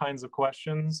certain kinds of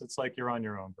questions, it's like you're on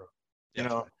your own, bro. You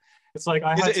know, it's like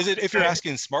is it if you're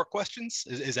asking smart questions?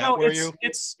 Is that where you?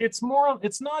 It's more.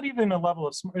 It's not even a level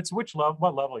of smart. It's what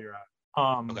level you're at.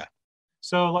 Okay.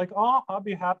 So like, I'll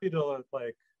be happy to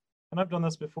like. And I've done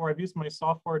this before. I've used my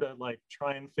software to like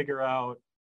try and figure out.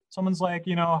 Someone's like,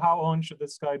 how owned should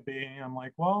this guy be? I'm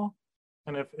like, well,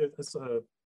 and if it's a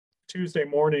Tuesday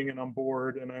morning and I'm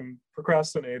bored and I'm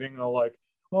procrastinating,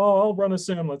 I'll run a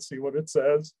sim. Let's see what it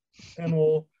says, and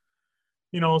we'll,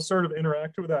 sort of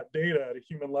interact with that data at a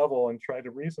human level and try to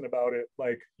reason about it.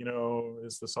 Like,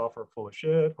 is the software full of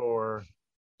shit, or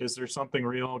is there something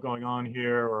real going on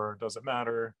here, or does it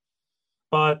matter?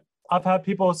 But I've had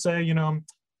people say,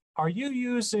 are you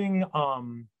using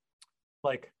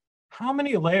like how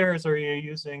many layers are you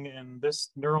using in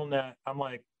this neural net? I'm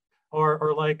like,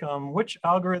 or like, which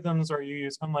algorithms are you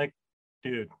using? I'm like,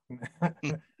 dude,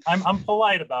 I'm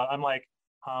polite about it. I'm like,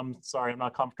 sorry, I'm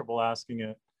not comfortable answering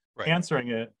it.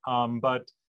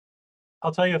 But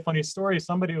I'll tell you a funny story.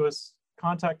 Somebody was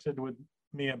contacted with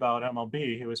me about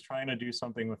MLB. He was trying to do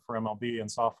something for MLB and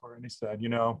software. And he said,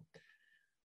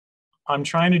 I'm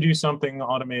trying to do something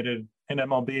automated in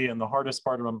MLB. And the hardest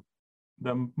part of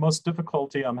the most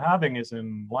difficulty I'm having is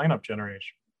in lineup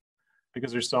generation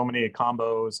because there's so many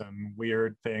combos and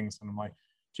weird things. And I'm like,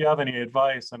 do you have any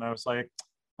advice? And I was like,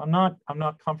 I'm not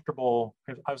comfortable.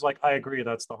 I was like, I agree.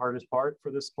 That's the hardest part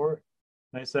for this sport.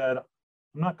 And I said,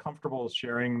 I'm not comfortable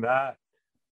sharing that,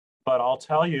 but I'll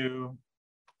tell you,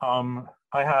 I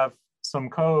have some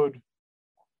code.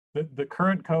 The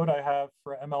current code I have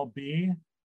for MLB,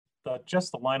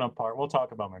 just the lineup part, we'll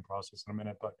talk about my process in a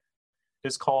minute, but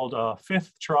it's called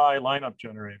fifth try lineup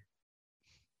generator.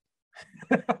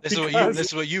 This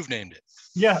is what you've named it.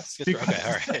 Yes. Okay,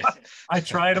 all right. I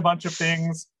tried a bunch of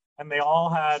things and they all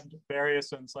had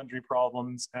various and sundry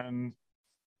problems, and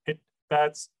yep.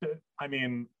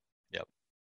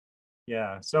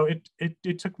 Yeah. So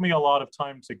it took me a lot of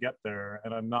time to get there,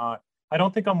 and I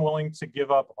don't think I'm willing to give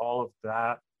up all of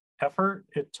that effort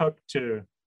it took to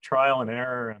trial and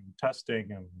error and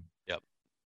testing, and yep.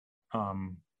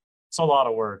 It's a lot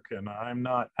of work, and I'm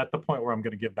not at the point where I'm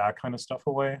going to give that kind of stuff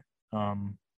away. Yeah.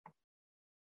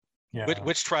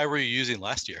 Which try were you using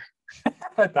last year?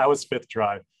 That was fifth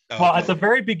try. Oh, well, okay. at the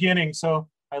very beginning, so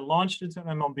I launched into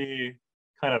MLB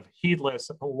kind of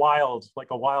heedless, like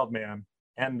a wild man,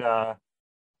 and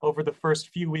over the first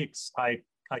few weeks, I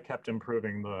kept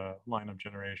improving the lineup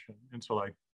generation until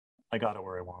I got it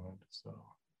where I wanted. So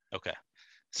okay,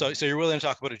 so you're willing to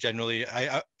talk about it generally.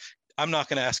 I'm not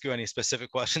going to ask you any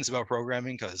specific questions about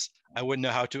programming because I wouldn't know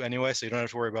how to anyway, so you don't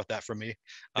have to worry about that from me.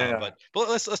 Yeah. But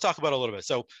let's talk about it a little bit.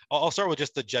 So I'll start with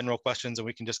just the general questions, and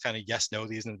we can just kind of yes/no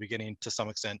these in the beginning to some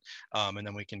extent, and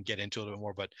then we can get into it a little bit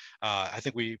more. But I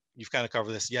think you've kind of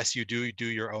covered this. Yes, you do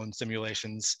your own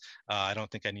simulations. I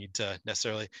don't think I need to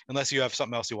necessarily, unless you have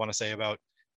something else you want to say about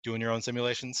doing your own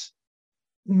simulations.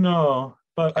 No,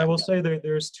 but Okay. I will say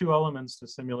there's two elements to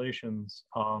simulations.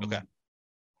 Okay.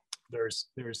 There's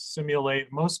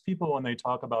simulate. Most people, when they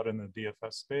talk about in the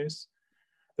DFS space,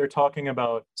 they're talking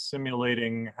about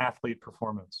simulating athlete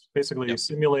performance, basically Yep.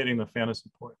 simulating the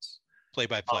fantasy points. Play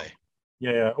by play.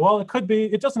 Yeah. Well, it could be.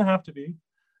 It doesn't have to be.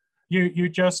 You're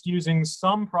just using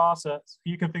some process.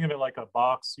 You can think of it like a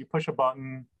box. You push a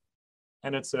button,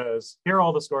 and it says, "Here are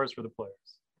all the scores for the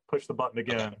players." Push the button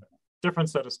again. Okay. Different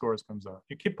set of scores comes up.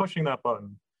 You keep pushing that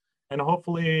button, and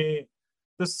hopefully,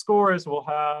 the scores will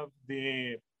have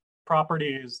the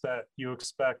properties that you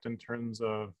expect in terms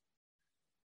of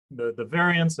the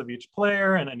variance of each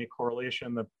player and any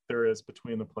correlation that there is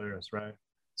between the players, right?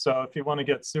 So if you want to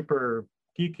get super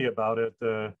geeky about it,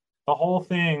 the whole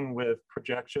thing with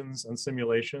projections and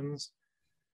simulations,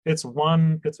 it's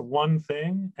one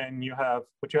thing, and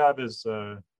what you have is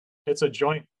it's a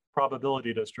joint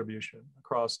probability distribution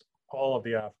across all of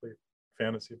the athlete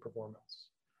fantasy performance.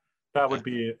 That would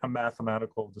be a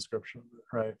mathematical description,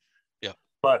 right? Yeah.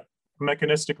 But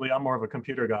mechanistically, I'm more of a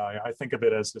computer guy. I think of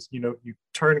it as this, you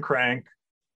turn crank,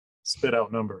 spit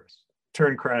out numbers.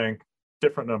 Turn crank,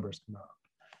 different numbers come out.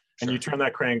 And you turn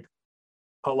that crank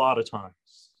a lot of times,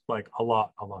 like a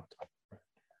lot of times. Right?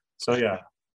 So yeah.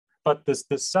 But this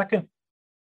second,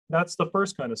 that's the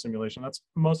first kind of simulation. That's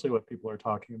mostly what people are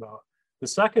talking about. The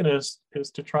second is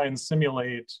to try and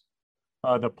simulate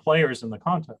the players in the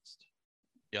contest.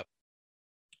 Yep.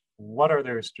 What are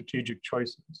their strategic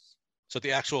choices? So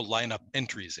the actual lineup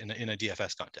entries in a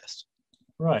DFS contest.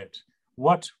 Right.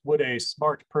 What would a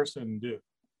smart person do?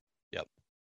 Yep.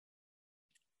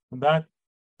 And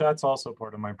that's also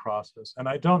part of my process. And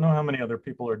I don't know how many other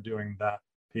people are doing that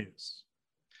piece.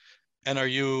 And are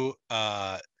you,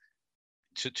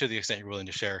 to the extent you're willing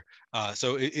to share,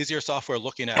 so is your software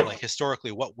looking at like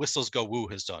historically what Whistles Go Woo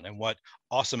has done and what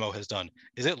Awesemo has done?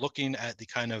 Is it looking at the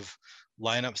kind of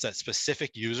lineups that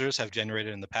specific users have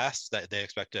generated in the past that they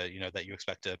expect to, that you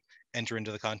expect to enter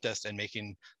into the contest and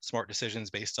making smart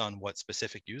decisions based on what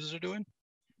specific users are doing?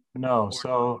 No.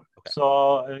 So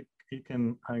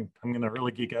I'm going to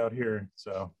really geek out here.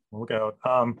 So look out.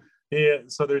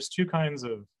 So there's two kinds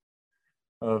of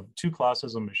two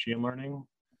classes of machine learning.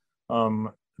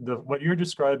 What you're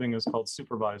describing is called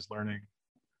supervised learning.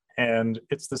 And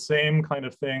it's the same kind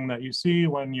of thing that you see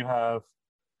when you have,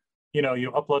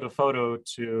 you upload a photo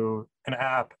to an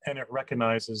app and it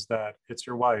recognizes that it's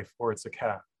your wife or it's a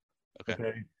cat.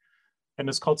 Okay. And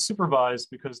it's called supervised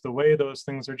because the way those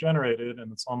things are generated,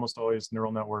 and it's almost always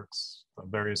neural networks of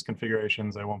various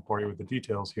configurations, I won't bore you with the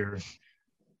details here.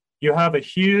 You have a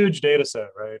huge data set,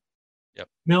 right? Yep.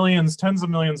 Millions, tens of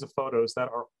millions of photos that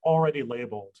are already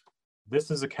labeled.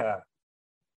 This is a cat.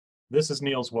 This is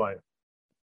Neil's wife.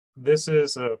 This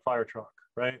is a fire truck,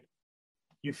 right?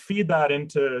 You feed that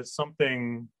into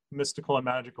something mystical and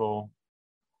magical,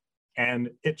 and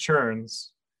it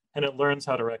churns and it learns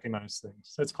how to recognize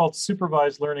things. It's called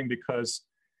supervised learning because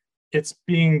it's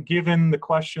being given the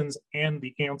questions and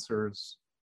the answers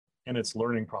in its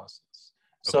learning process.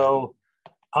 Okay. So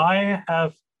I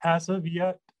have, as of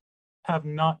yet, have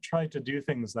not tried to do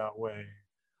things that way.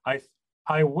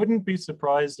 I wouldn't be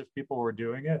surprised if people were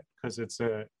doing it because it's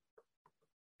a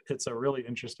really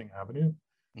interesting avenue.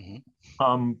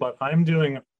 Mm-hmm. But I'm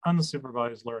doing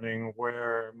unsupervised learning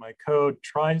where my code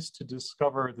tries to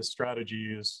discover the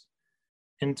strategies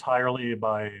entirely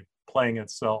by playing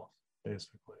itself,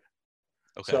 basically.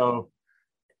 Okay. So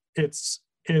it's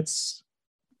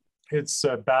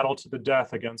a battle to the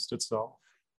death against itself,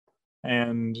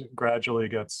 and gradually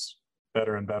gets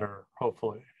better and better,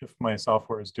 hopefully, if my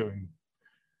software is doing.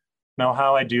 Now,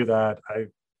 how I do that,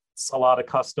 it's a lot of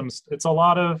customs. There's a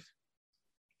lot of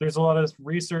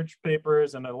research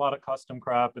papers and a lot of custom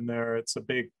crap in there. It's a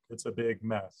big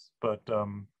mess, but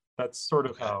that's sort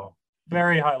of how,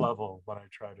 very high level, what I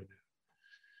try to do.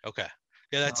 Okay.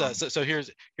 Yeah, that's so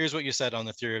here's what you said on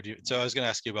the theory of. So I was going to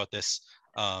ask you about this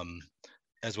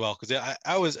as well,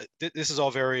 because this is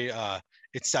all very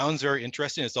it sounds very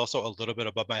interesting. It's also a little bit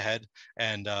above my head,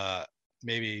 and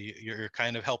maybe you're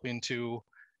kind of helping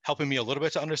me a little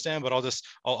bit to understand, but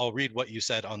I'll read what you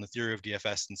said on the theory of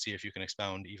DFS and see if you can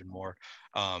expound even more.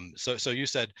 So you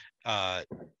said,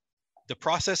 the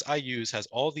process I use has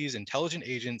all these intelligent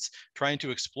agents trying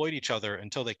to exploit each other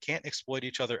until they can't exploit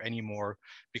each other anymore.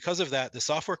 Because of that, the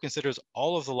software considers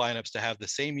all of the lineups to have the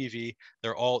same EV.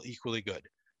 They're all equally good.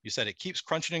 You said it keeps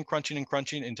crunching and crunching and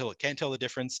crunching until it can't tell the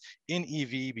difference in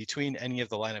EV between any of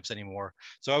the lineups anymore.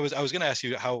 So I was going to ask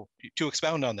you how to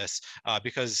expound on this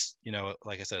because,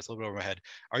 like I said, it's a little bit over my head.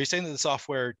 Are you saying that the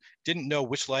software didn't know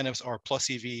which lineups are plus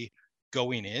EV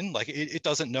going in? Like it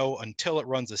doesn't know until it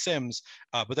runs the sims,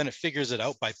 but then it figures it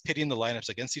out by pitting the lineups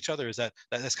against each other? Is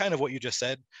that's kind of what you just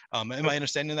said? Am I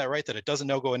understanding that right? That it doesn't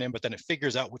know going in, but then it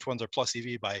figures out which ones are plus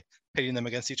EV by pitting them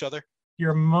against each other?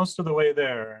 You're most of the way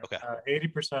there. Okay.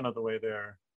 80% of the way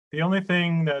there. The only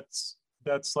thing that's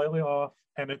slightly off,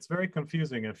 and it's very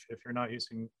confusing if you're not used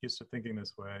to thinking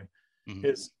this way, mm-hmm.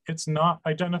 is it's not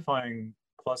identifying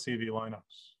plus EV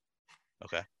lineups.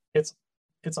 Okay. It's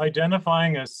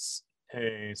identifying a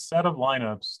set of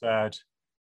lineups that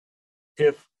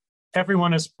if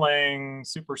everyone is playing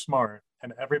super smart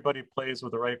and everybody plays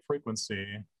with the right frequency,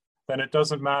 then it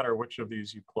doesn't matter which of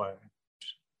these you play,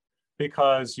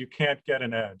 because you can't get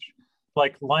an edge.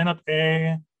 Like lineup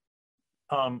A,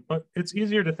 but it's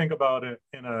easier to think about it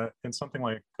in something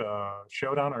like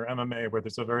Showdown or MMA, where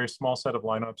there's a very small set of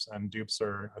lineups and dupes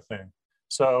are a thing.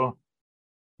 So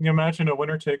you imagine a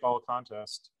winner-take-all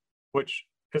contest, which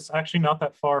is actually not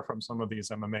that far from some of these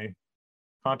MMA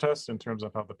contests in terms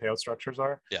of how the payout structures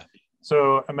are. Yeah.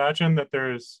 So imagine that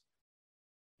there's,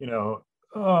 it's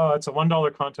a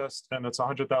 $1 contest and it's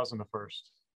 100,000 the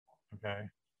first. Okay.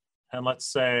 And let's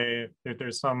say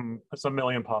there's a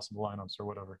million possible lineups or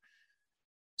whatever.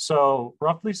 So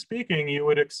roughly speaking, you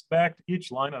would expect each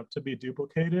lineup to be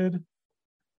duplicated.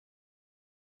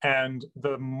 And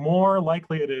the more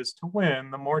likely it is to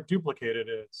win, the more duplicated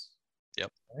it is.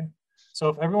 Yep. Okay? So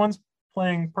if everyone's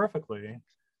playing perfectly,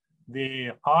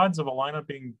 the odds of a lineup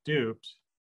being duped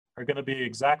are going to be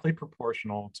exactly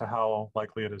proportional to how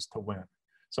likely it is to win.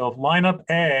 So if lineup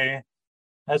A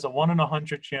has a 1 in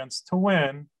 100 chance to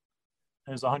win,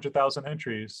 there's 100,000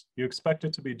 entries, you expect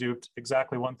it to be duped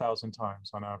exactly 1,000 times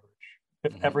on average,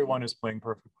 if mm-hmm. everyone is playing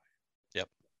perfectly. Yep.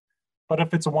 But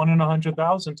if it's a 1 in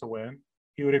 100,000 to win,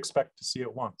 you would expect to see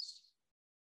it once.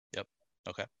 Yep.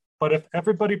 Okay. But if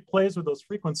everybody plays with those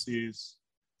frequencies,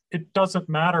 it doesn't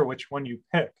matter which one you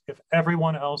pick. If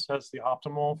everyone else has the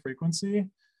optimal frequency,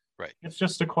 right, it's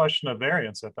just a question of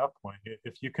variance at that point.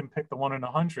 If you can pick the 1 in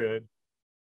 100,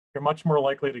 you're much more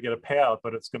likely to get a payout,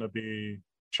 but it's going to be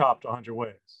chopped 100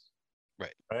 ways.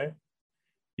 Right.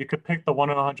 You could pick the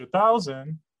 1 in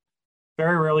 100,000,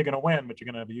 very rarely going to win, but you're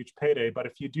going to have a huge payday. But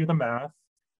if you do the math,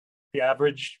 the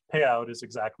average payout is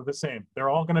exactly the same. They're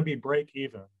all going to be break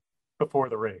even before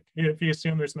the rake. If you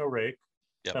assume there's no rake,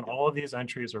 yep, then all of these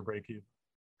entries are break even,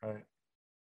 right?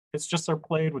 It's just they're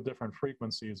played with different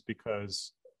frequencies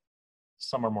because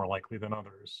some are more likely than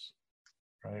others,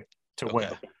 right, to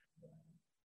win.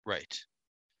 Right.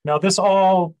 Now this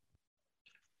all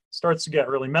starts to get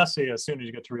really messy as soon as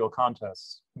you get to real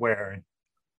contests where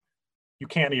you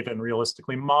can't even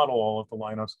realistically model all of the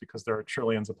lineups because there are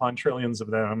trillions upon trillions of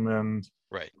them, and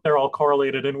they're all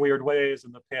correlated in weird ways,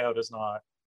 and the payout is not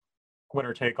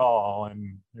winner take all,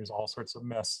 and there's all sorts of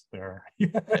mess there.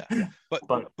 But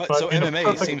so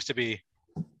MMA seems to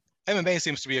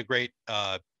be a great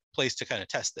place to kind of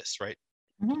test this, right?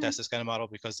 To test this kind of model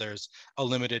because there's a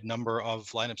limited number of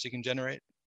lineups you can generate.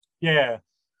 Yeah.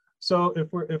 So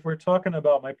if we're talking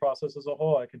about my process as a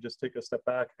whole, I can just take a step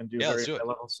back and do very high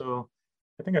level. So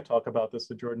I think I talk about this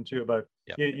to Jordan too, but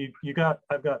I've got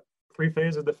 3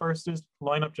 phases. The first is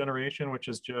lineup generation, which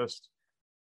is just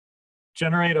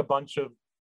generate a bunch of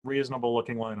reasonable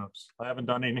looking lineups. I haven't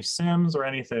done any sims or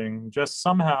anything, just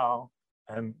somehow,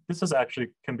 and this is actually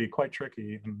can be quite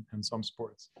tricky in some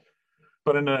sports.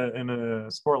 But in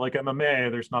a sport like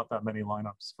MMA, there's not that many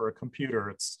lineups. For a computer,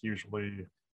 it's usually a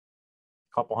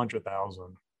couple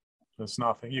 100,000. It's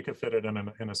nothing. You could fit it in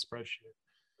a spreadsheet.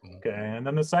 Okay, and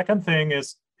then the second thing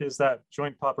is that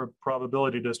joint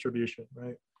probability distribution,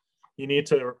 right? You need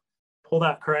to pull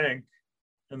that crank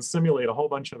and simulate a whole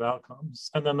bunch of outcomes.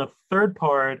 And then the third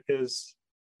part is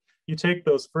you take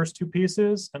those first 2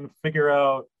 pieces and figure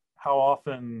out how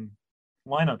often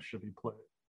lineups should be played,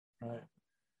 right?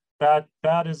 That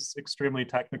is extremely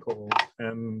technical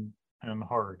and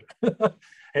hard.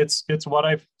 It's what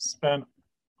I've spent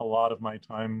a lot of my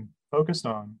time focused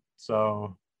on.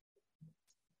 So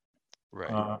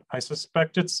I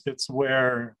suspect it's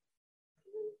where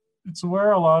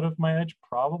a lot of my edge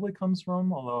probably comes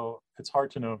from, although it's hard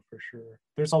to know for sure.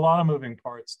 There's a lot of moving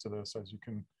parts to this, as you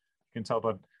can tell,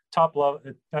 but top level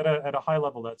at a high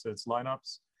level, it's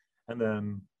lineups, and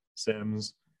then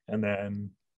sims, and then.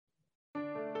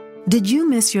 Did you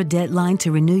miss your deadline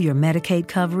to renew your Medicaid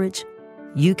coverage?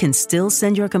 You can still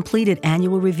send your completed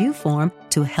annual review form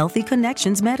to Healthy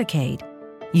Connections Medicaid.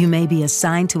 You may be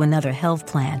assigned to another health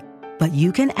plan, but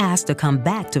you can ask to come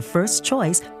back to First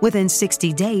Choice within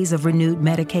 60 days of renewed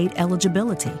Medicaid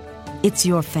eligibility. It's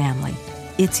your family.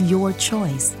 It's your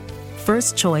choice.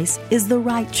 First Choice is the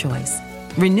right choice.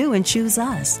 Renew and choose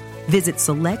us. Visit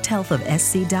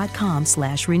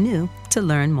selecthealthofsc.com/renew to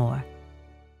learn more.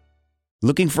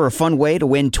 Looking for a fun way to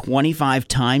win 25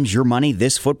 times your money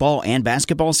this football and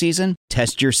basketball season?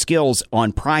 Test your skills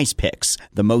on Prize Picks,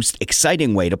 the most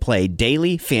exciting way to play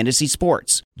daily fantasy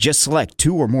sports. Just select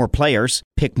 2 or more players,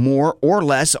 pick more or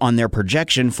less on their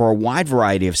projection for a wide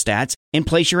variety of stats, and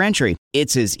place your entry.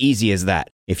 It's as easy as that.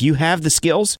 If you have the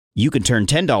skills, you can turn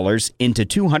 $10 into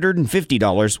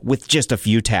 $250 with just a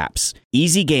few taps.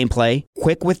 Easy gameplay,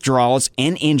 quick withdrawals,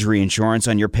 and injury insurance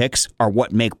on your picks are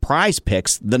what make Prize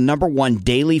Picks the #1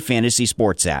 daily fantasy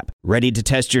sports app. Ready to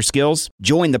test your skills?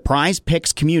 Join the Prize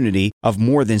Picks community of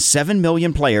more than 7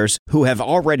 million players who have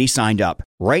already signed up.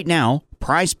 Right now,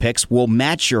 Prize Picks will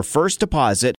match your first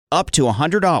deposit up to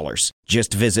 $100.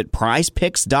 Just visit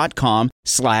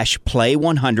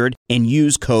prizepicks.com/play100 and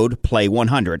use code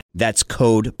play100. That's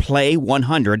code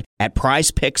play100 at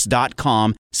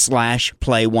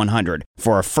prizepicks.com/play100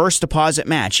 for a first deposit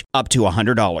match up to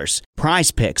 $100. Prize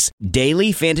Picks,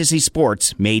 daily fantasy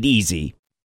sports made easy.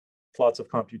 Lots of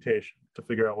computation to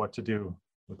figure out what to do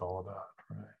with all of that.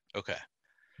 Right? Okay.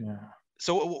 Yeah.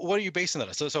 So what are you basing that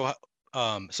on?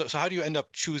 So how do you end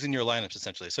up choosing your lineups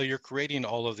essentially? So you're creating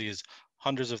all of these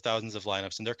hundreds of thousands of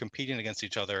lineups and they're competing against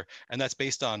each other, and that's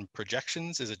based on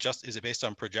projections? Is it based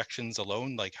on projections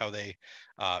alone, like how they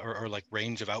or like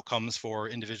range of outcomes for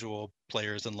individual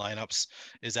players and lineups?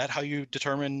 Is that how you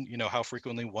determine, how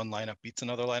frequently one lineup beats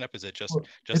another lineup? Is it just like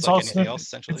anything else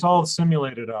essentially? It's all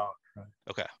simulated out, right?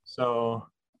 Okay. So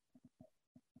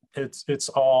it's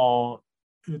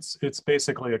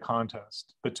basically a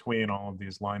contest between all of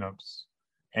these lineups,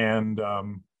 and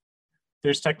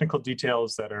there's technical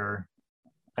details that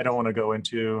I don't want to go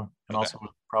into, and also would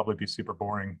probably be super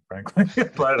boring, frankly.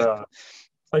 but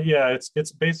yeah, it's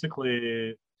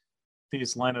basically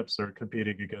these lineups are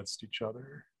competing against each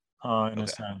other in a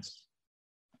sense.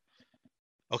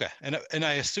 Okay, and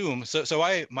I assume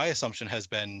my assumption has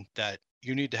been that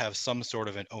you need to have some sort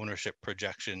of an ownership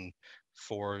projection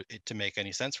for it to make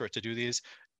any sense for it to do these.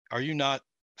 Are you not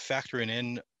factoring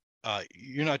in,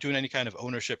 you're not doing any kind of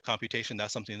ownership computation?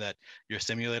 That's something that your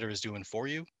simulator is doing for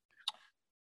you?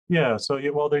 Yeah, so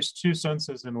there's 2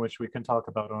 senses in which we can talk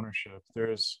about ownership.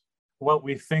 There's what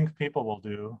we think people will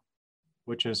do,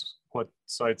 which is what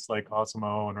sites like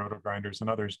Osmo and RotoGrinders and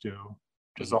others do,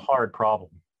 which is a hard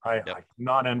problem. I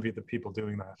not envy the people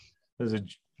doing that. This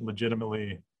is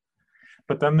legitimately,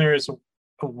 but then there's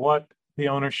what the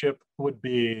ownership would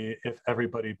be if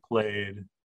everybody played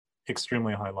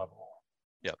extremely high level.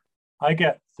 Yep. I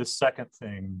get the second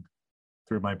thing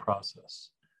through my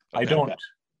process. Okay. I don't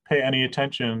pay any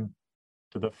attention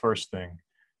to the first thing.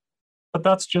 But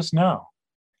that's just now.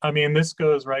 I mean, this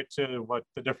goes right to what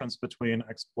the difference between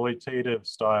exploitative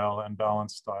style and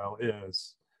balanced style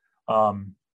is.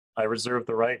 I reserve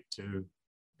the right to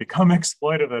become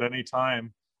exploitive at any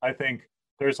time. I think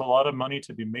there's a lot of money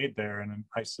to be made there, and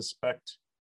I suspect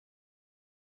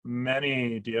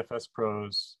many DFS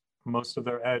pros, most of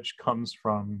their edge comes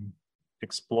from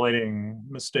exploiting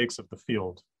mistakes of the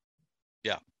field.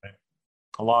 Yeah. Right?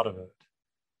 A lot of it.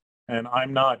 And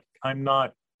I'm not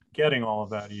getting all of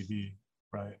that EV,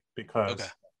 right? Because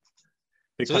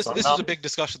so this is a big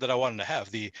discussion that I wanted to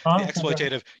have. The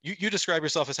exploitative, you describe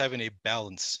yourself as having a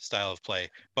balanced style of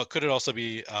play, but could it also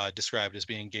be described as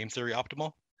being game theory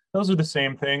optimal? Those are the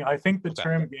same thing. I think the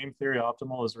term game theory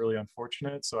optimal is really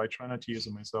unfortunate, so I try not to use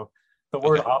it myself. The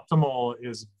word optimal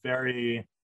is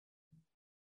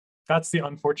that's the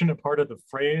unfortunate part of the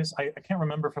phrase. I can't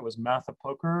remember if it was Math of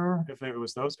Poker, if it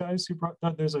was those guys who brought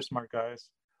that. Those are smart guys.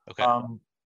 Okay.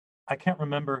 I can't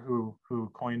remember who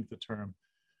coined the term,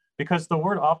 because the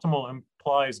word optimal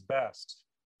implies best,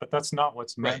 but that's not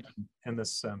what's meant in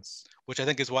this sense. Which I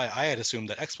think is why I had assumed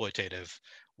that exploitative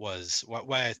was,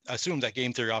 why I assumed that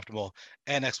game theory optimal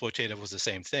and exploitative was the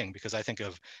same thing, because I think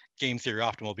of game theory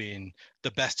optimal being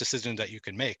the best decision that you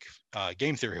can make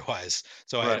game theory wise.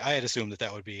 So I had assumed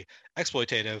that would be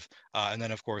exploitative. And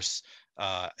then of course,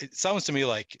 it sounds to me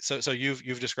like, so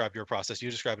you've described your process,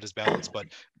 you describe it as balanced, but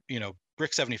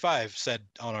Brick75 said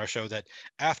on our show that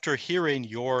after hearing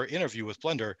your interview with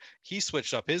Blender, he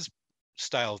switched up his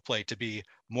style of play to be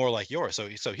more like yours.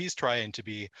 So he's trying to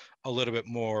be a little bit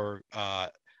more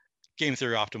game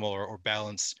theory optimal or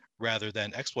balanced rather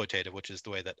than exploitative, which is the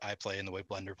way that I play and the way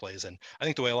Blender plays, and I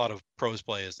think the way a lot of pros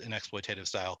play is an exploitative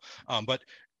style. But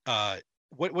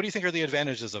what do you think are the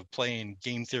advantages of playing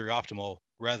game theory optimal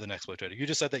rather than exploitative? You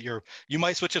just said that you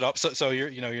might switch it up, so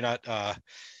you're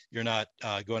not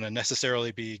going to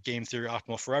necessarily be game theory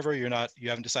optimal forever. You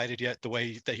haven't decided yet the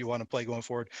way that you want to play going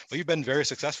forward, but you've been very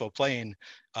successful playing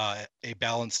a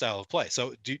balanced style of play.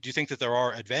 So do you think that there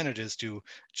are advantages to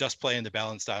just playing the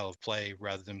balanced style of play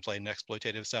rather than playing an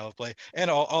exploitative style of play?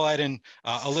 And I'll add in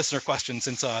a listener question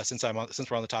since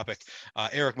we're on the topic.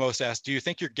 Eric Most asked, do you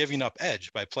think you're giving up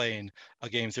edge by playing a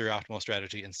game theory optimal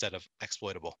strategy instead of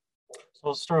exploitable? So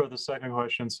I'll start with the second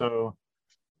question. So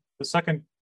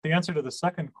the answer to the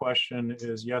second question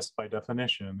is yes, by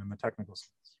definition, in the technical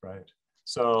sense, right?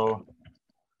 So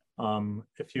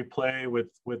if you play with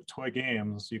toy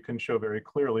games, you can show very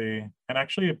clearly, and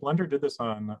actually Blender did this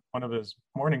on one of his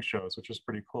morning shows, which was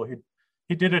pretty cool.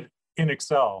 He did it in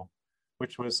Excel,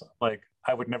 which was like,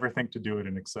 I would never think to do it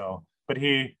in Excel, but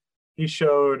he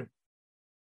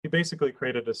basically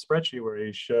created a spreadsheet where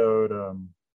he showed a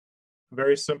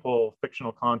very simple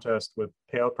fictional contest with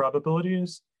payout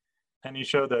probabilities. And he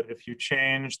showed that if you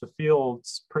change the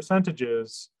field's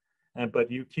percentages,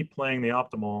 but you keep playing the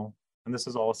optimal, and this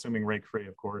is all assuming rake free,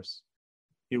 of course,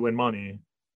 you win money.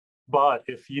 But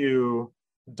if you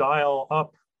dial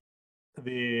up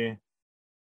the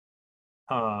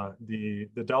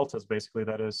deltas, basically,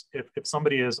 that is, if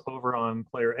somebody is over on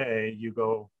player A, you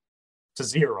go to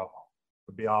 0,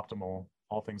 would be optimal,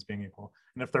 all things being equal.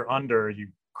 And if they're under, you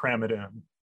cram it in,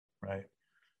 right?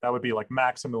 That would be like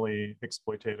maximally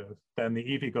exploitative. Then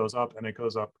the EV goes up, and it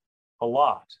goes up a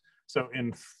lot. So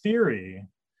in theory,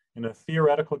 in a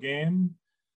theoretical game,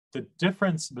 the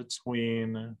difference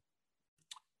between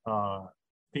the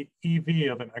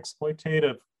EV of an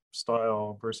exploitative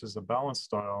style versus a balanced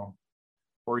style,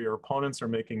 where your opponents are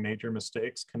making major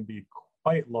mistakes, can be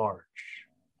quite large.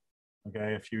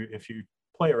 Okay, if you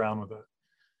play around with it.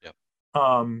 Yep.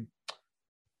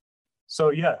 So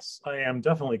yes, I am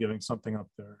definitely giving something up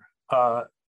there.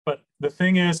 But the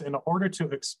thing is, in order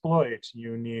to exploit,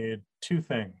 you need two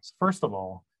things. First of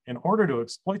all, in order to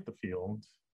exploit the field,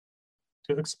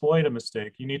 to exploit a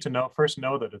mistake, you need to first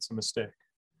know that it's a mistake.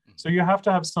 Mm-hmm. So you have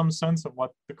to have some sense of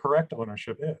what the correct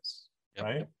ownership is,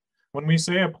 right? When we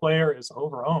say a player is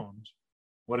overowned,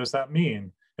 what does that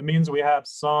mean? It means we have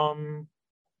some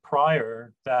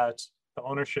prior that the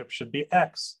ownership should be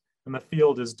X, and the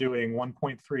field is doing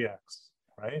 1.3x,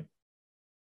 right?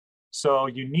 So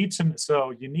you need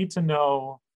to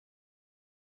know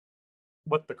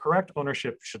what the correct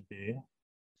ownership should be,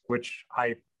 which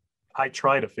I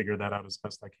try to figure that out as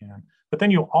best I can. But then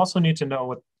you also need to know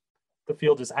what the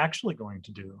field is actually going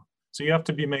to do. So you have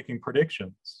to be making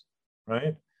predictions,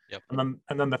 right? Yep. And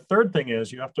then the third thing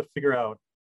is you have to figure out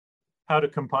how to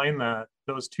combine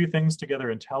those two things together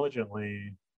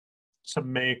intelligently to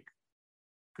make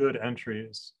good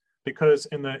entries. because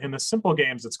in the simple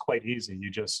games it's quite easy. You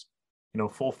just,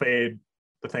 full fade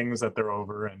the things that they're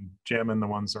over and jam in the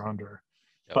ones they're under.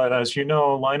 Yep. But as you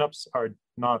know, lineups are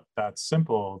not that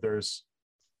simple. There's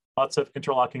lots of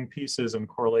interlocking pieces and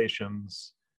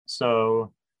correlations.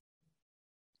 So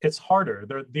it's harder.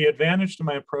 The advantage to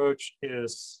my approach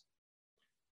is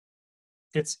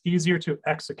it's easier to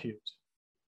execute,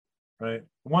 right?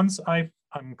 Once I'm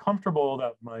comfortable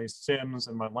that my sims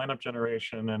and my lineup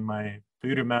generation and my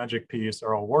voodoo magic piece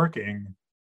are all working,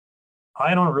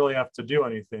 I don't really have to do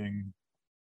anything.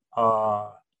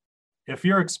 If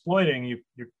you're exploiting,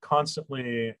 you're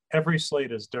constantly, every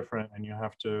slate is different and you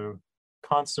have to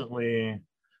constantly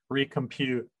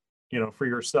recompute, for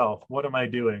yourself. What am I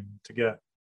doing to get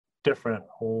different?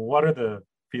 What are the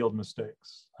field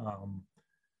mistakes?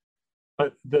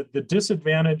 But the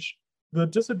disadvantage to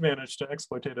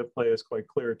exploitative play is quite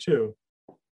clear too.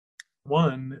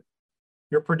 One,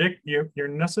 you're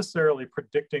necessarily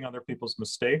predicting other people's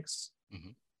mistakes,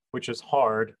 which is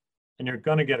hard, and you're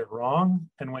going to get it wrong.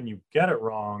 And when you get it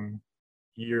wrong,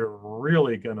 you're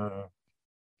really going to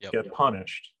get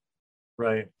punished,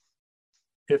 right?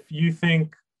 If you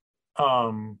think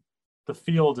the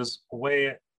field is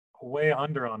way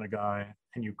under on a guy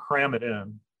and you cram it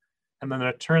in, and then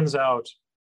it turns out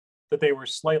that they were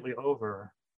slightly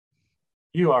over,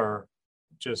 you are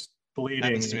just bleeding.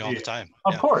 Happens to me all the time.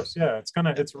 Of course, yeah.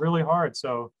 It's really hard.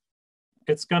 So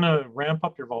it's gonna ramp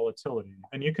up your volatility.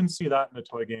 And you can see that in a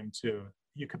toy game too.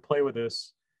 You could play with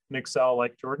this in Excel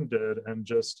like Jordan did and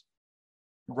just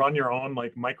run your own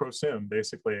like micro sim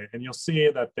basically. And you'll see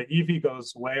that the EV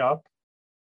goes way up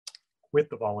with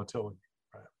the volatility.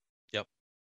 Right? Yep.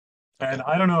 Okay. And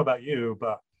I don't know about you,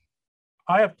 but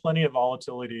I have plenty of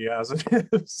volatility as it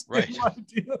is. Right.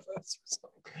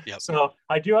 Yep. So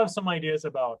I do have some ideas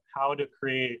about how to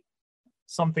create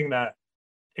something that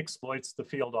exploits the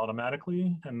field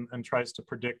automatically and tries to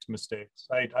predict mistakes.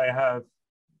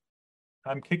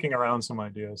 I'm kicking around some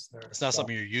ideas there. It's not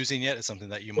something you're using yet. It's something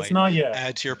that you might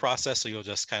add to your process. So you'll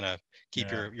just kind of keep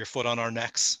your foot on our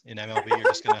necks in MLB. You're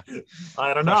just gonna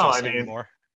I don't know. I mean,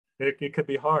 it could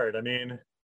be hard. I mean,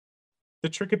 the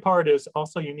tricky part is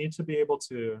also you need to be able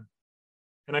to,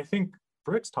 and I think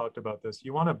Bricks talked about this,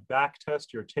 you want to back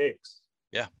test your takes.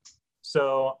 Yeah.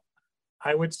 So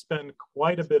I would spend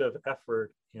quite a bit of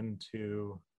effort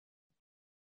into,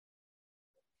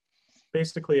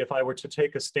 basically, if I were to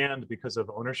take a stand because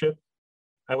of ownership,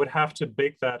 I would have to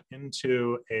bake that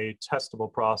into a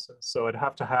testable process. So I'd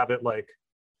have to have it like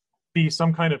be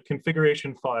some kind of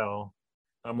configuration file.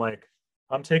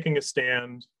 I'm taking a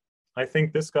stand. I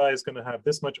think this guy is going to have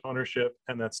this much ownership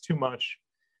and that's too much.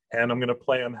 And I'm going to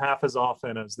play him half as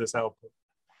often as this output.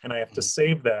 And I have to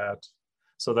save that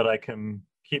so that I can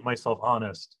keep myself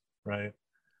honest, right?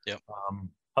 Yep.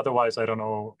 Otherwise, I don't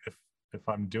know if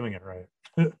I'm doing it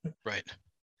right. Right.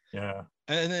 Yeah.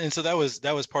 And so that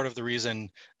was part of the reason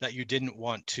that you didn't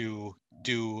want to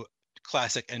do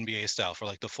classic NBA style for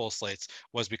like the full slates,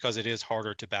 was because it is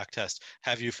harder to backtest.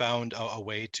 Have you found a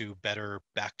way to better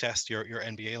backtest your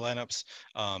NBA lineups?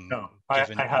 No, I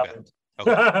haven't.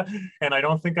 Okay. And I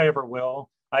don't think I ever will.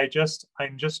 I'm just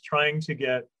trying to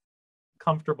get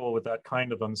comfortable with that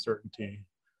kind of uncertainty,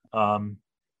 and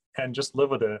just live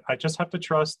with it. I just have to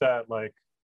trust that, like,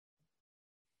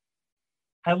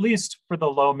 at least for the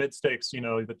low mid stakes,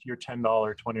 that your $10,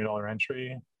 $20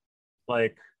 entry,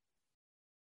 like,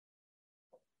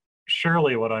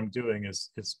 surely what I'm doing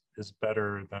is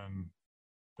better than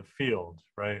the field,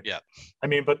 right? Yeah. I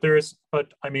mean, but the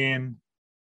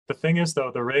thing is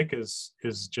though, the rake is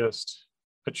just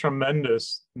a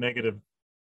tremendous negative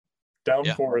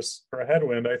downforce for a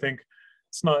headwind. I think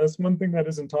it's one thing that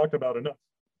isn't talked about enough.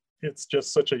 It's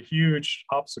just such a huge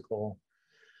obstacle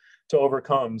to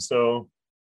overcome. So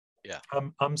yeah,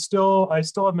 I still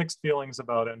have mixed feelings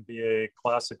about NBA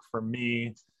Classic for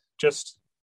me. Just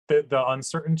the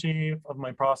uncertainty of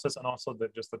my process, and also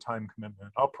just the time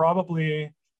commitment. I'll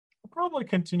probably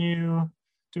continue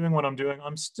doing what I'm doing.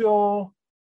 I'm still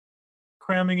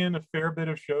cramming in a fair bit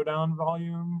of showdown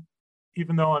volume,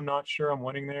 even though I'm not sure I'm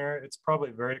winning there. It's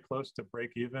probably very close to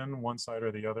break even, one side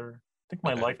or the other. I think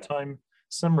my lifetime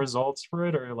sim results for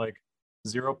it are like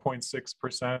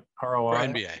 0.6%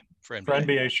 ROI for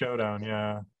NBA showdown.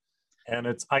 Yeah.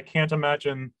 And I can't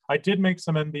imagine. I did make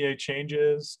some NBA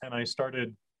changes, and I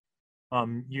started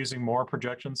using more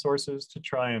projection sources to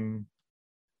try and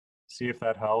see if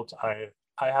that helped. I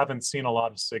haven't seen a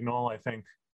lot of signal. I think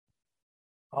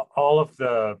all of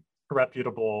the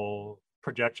reputable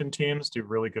projection teams do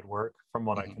really good work from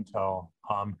what I can tell.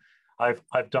 I've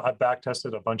back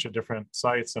tested a bunch of different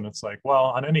sites, and it's like, well,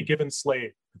 on any given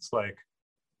slate, it's like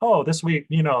oh, this week,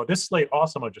 this slate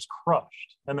Awesemo just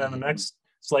crushed. And then the next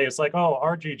slate, it's like, oh,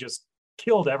 RG just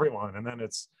killed everyone. And then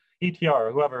it's ETR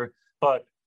or whoever. But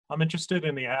I'm interested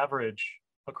in the average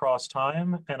across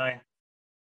time. And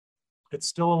it's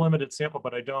still a limited sample,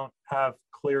 but I don't have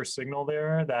clear signal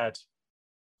there that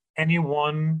any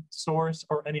one source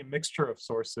or any mixture of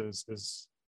sources is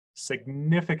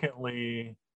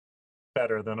significantly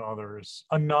better than others,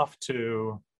 enough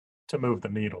to move the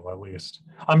needle, at least.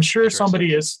 I'm sure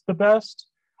somebody is the best.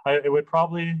 It would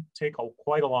probably take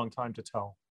quite a long time to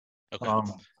tell.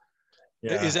 Okay.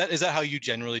 Yeah. Is that how you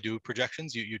generally do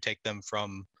projections? You take them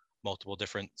from multiple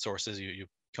different sources, you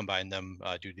combine them,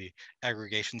 do the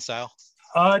aggregation style?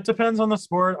 It depends on the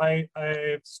sport. I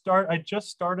just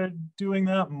started doing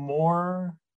that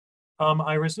more.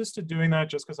 I resisted doing that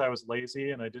just because I was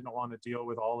lazy and I didn't want to deal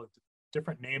with all of the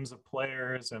different names of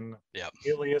players and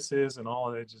aliases and all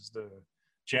of it, just the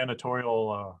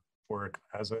janitorial work,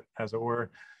 as it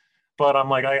were. But I'm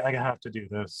like, I have to do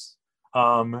this.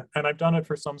 And I've done it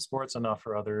for some sports, enough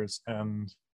for others.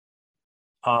 And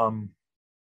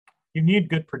you need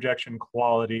good projection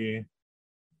quality,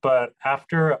 but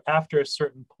after a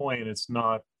certain point, it's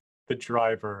not the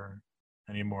driver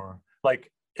anymore.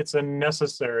 Like, it's a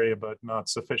necessary but not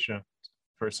sufficient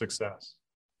for success.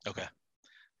 Okay,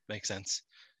 makes sense.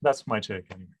 That's my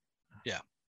take anyway. Yeah.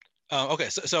 Okay,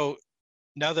 so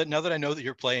now that I know that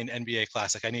you're playing NBA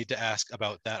Classic, I need to ask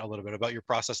about that a little bit, about your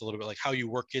process a little bit, like how you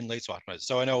work in late swap.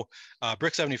 So I know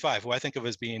Brick 75, who I think of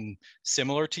as being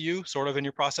similar to you sort of in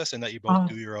your process, and that you both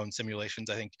do your own simulations.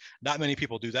 I think not many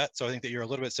people do that. So I think that you're a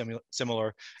little bit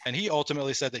similar. And he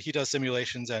ultimately said that he does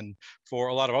simulations, and for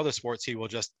a lot of other sports, he will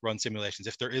just run simulations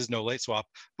if there is no late swap.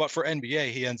 But for NBA,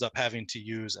 he ends up having to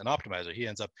use an optimizer. He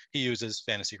uses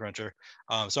Fantasy Cruncher.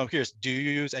 So I'm curious, do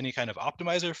you use any kind of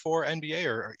optimizer for NBA,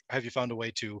 or have you found a way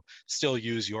to still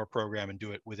use your program and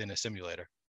do it within a simulator?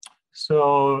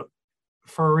 So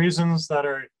for reasons that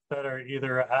are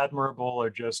either admirable or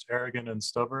just arrogant and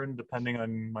stubborn, depending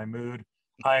on my mood,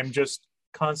 I'm just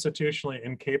constitutionally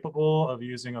incapable of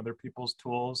using other people's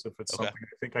tools if it's something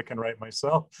I think I can write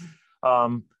myself.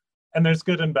 And there's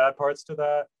good and bad parts to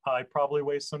that. I probably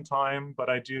waste some time, but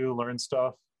I do learn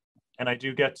stuff, and I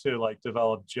do get to like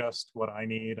develop just what I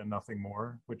need and nothing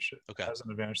more, which has an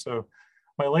advantage. So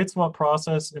my late swap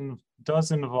process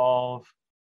does involve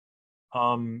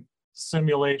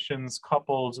simulations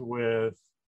coupled with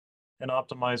an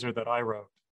optimizer that I wrote.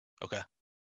 Okay.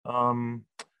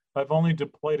 I've only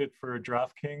deployed it for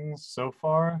DraftKings so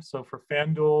far. So for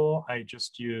FanDuel, I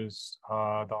just use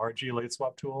the RG late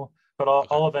swap tool, but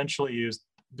I'll eventually use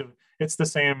it's the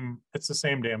same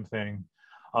damn thing.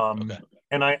 And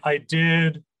I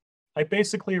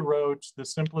basically wrote the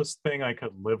simplest thing I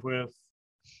could live with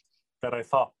that I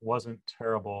thought wasn't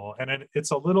terrible. And it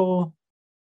feels a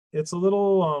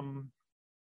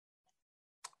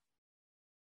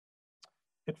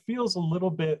little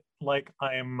bit like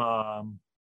I'm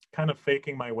kind of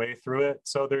faking my way through it.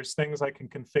 So there's things I can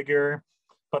configure,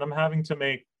 but I'm having to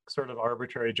make sort of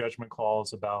arbitrary judgment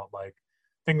calls about like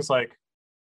things like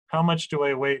how much do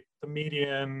I weight the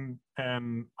median,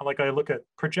 and like I look at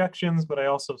projections, but I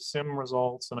also sim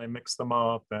results and I mix them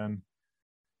up, and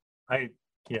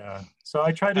so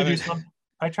I try to do some.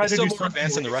 I try to do more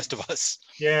advanced than the rest of us.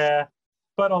 Yeah,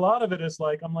 but a lot of it is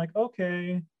like I'm like,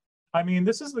 okay. I mean,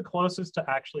 this is the closest to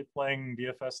actually playing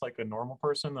DFS like a normal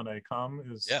person that I come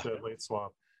is the late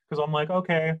swap, because I'm like,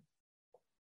 okay,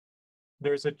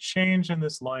 there's a change in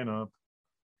this lineup.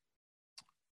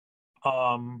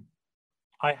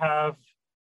 I have.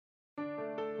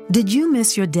 Did you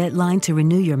miss your deadline to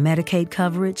renew your Medicaid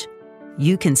coverage?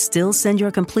 You can still send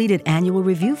your completed annual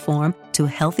review form to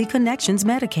Healthy Connections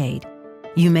Medicaid.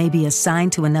 You may be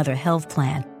assigned to another health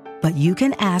plan, but you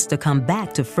can ask to come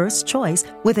back to First Choice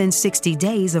within 60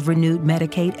 days of renewed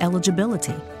Medicaid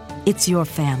eligibility. It's your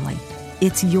family.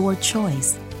 It's your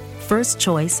choice. First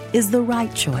Choice is the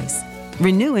right choice.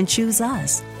 Renew and choose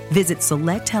us. Visit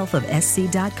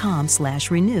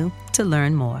selecthealthofsc.com/renew to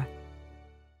learn more.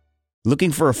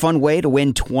 Looking for a fun way to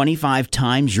win 25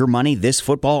 times your money this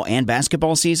football and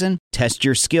basketball season? Test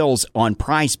your skills on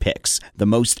Prize Picks, the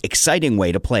most exciting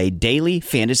way to play daily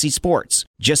fantasy sports.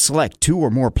 Just select 2 or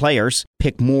more players,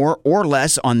 pick more or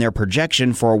less on their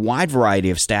projection for a wide variety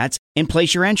of stats, and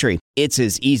place your entry. It's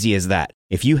as easy as that.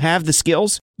 If you have the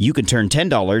skills, you can turn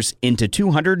 $10 into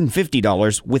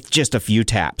 $250 with just a few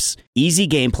taps. Easy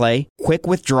gameplay, quick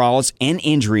withdrawals, and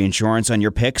injury insurance on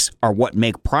your picks are what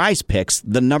make Prize Picks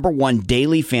the #1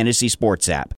 daily fantasy sports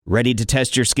app. Ready to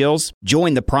test your skills?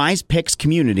 Join the Prize Picks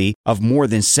community of more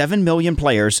than 7 million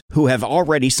players who have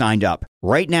already signed up.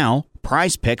 Right now,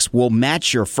 Prize Picks will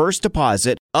match your first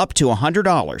deposit up to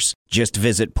 $100. Just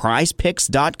visit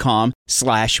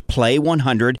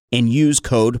prizepicks.com/play100 and use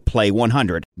code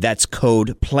play100. That's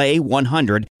code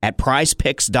play100 at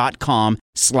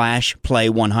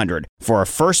prizepicks.com/play100 for a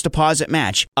first deposit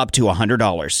match up to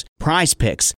 $100. Prize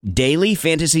Picks, daily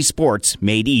fantasy sports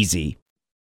made easy.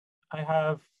 I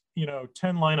have,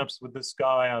 10 lineups with this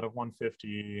guy out of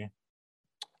 150,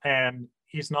 and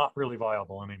he's not really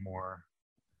viable anymore.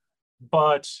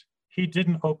 But he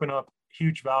didn't open up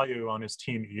huge value on his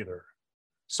team either.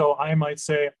 So I might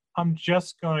say, I'm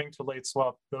just going to late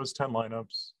swap those 10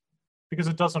 lineups because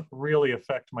it doesn't really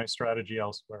affect my strategy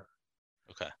elsewhere.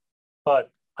 Okay.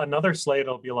 But another slate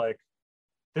will be like,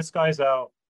 this guy's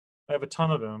out. I have a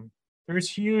ton of him. There's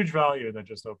huge value that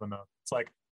just opened up. It's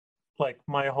like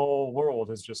my whole world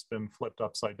has just been flipped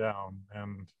upside down,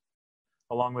 and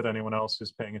along with anyone else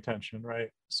who's paying attention,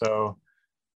 right? So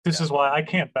this is why I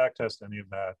can't backtest any of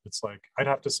that. It's like I'd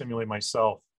have to simulate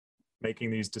myself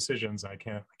making these decisions. I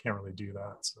can't really do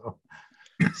that.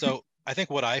 So I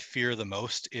think what I fear the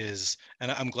most is,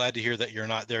 and I'm glad to hear that you're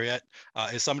not there yet,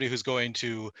 is somebody who's going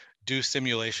to do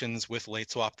simulations with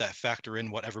late swap that factor in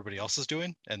what everybody else is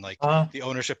doing, and like the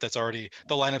ownership that's already,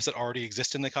 the lineups that already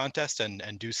exist in the contest,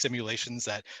 and do simulations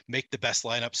that make the best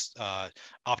lineups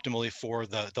optimally for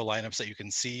the lineups that you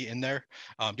can see in there.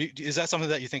 Is that something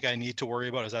that you think I need to worry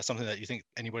about? Is that something that you think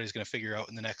anybody's going to figure out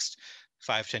in the next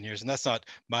 5-10 years? And that's not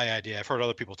my idea. I've heard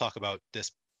other people talk about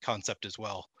this concept as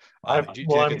well. Do you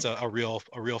think it's a real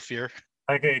fear?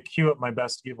 I can cue up my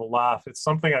best evil laugh. It's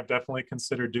something I've definitely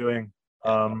considered doing.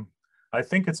 I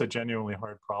think it's a genuinely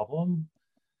hard problem.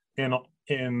 There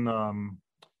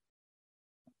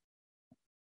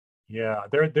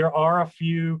are a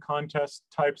few contest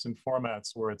types and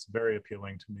formats where it's very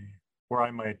appealing to me, where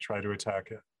I might try to attack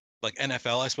it. Like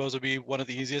NFL, I suppose, would be one of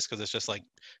the easiest because it's just like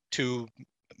 2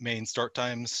 main start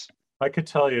times. I could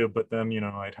tell you, but then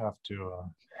I'd have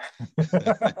to.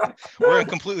 We're in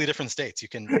completely different states. You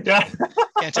can't take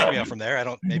me out from there.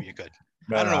 Maybe you could.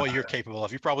 I don't know what you're capable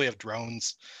of. You probably have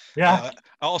drones. Yeah.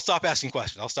 I'll stop asking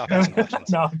questions. No,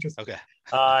 I'm just okay.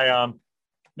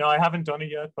 No, I haven't done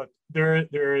it yet, but there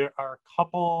are a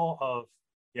couple of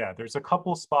there's a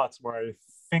couple spots where I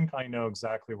think I know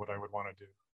exactly what I would want to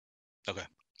do. Okay.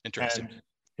 Interesting. And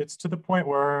it's to the point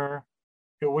where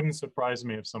it wouldn't surprise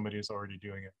me if somebody is already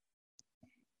doing it.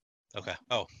 Okay.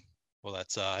 Oh, well,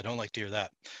 that's I don't like to hear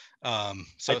that.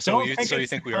 So you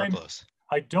think we are close?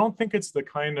 I don't think it's the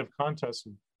kind of contest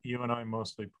you and I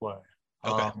mostly play.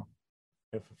 Okay.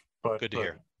 Good to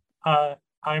hear.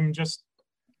 I'm just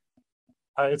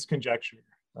it's conjecture.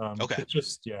 Okay. It's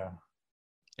just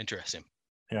Interesting.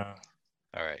 Yeah.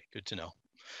 All right. Good to know.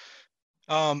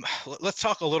 Let's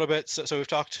talk a little bit. So we've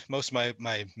talked most of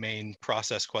my main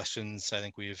process questions. I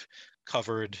think we've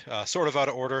covered sort of out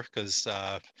of order because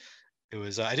it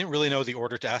was I didn't really know the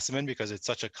order to ask them in because it's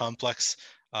such a complex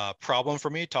problem for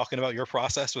me. Talking about your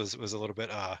process was a little bit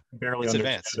barely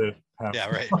advanced. Yeah,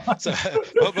 right. So,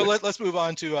 but let's move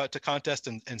on to contest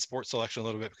and sports selection a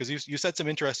little bit because you said some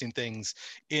interesting things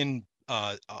in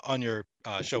on your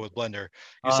show with Blender.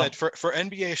 You said for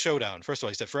NBA Showdown. First of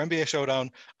all, you said for NBA Showdown,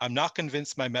 I'm not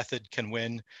convinced my method can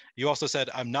win. You also said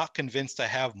I'm not convinced I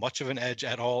have much of an edge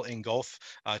at all in golf.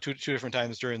 Two different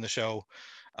times during the show.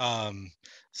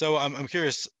 So I'm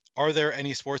curious, are there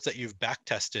any sports that you've back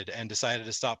tested and decided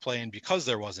to stop playing because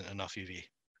there wasn't enough EV?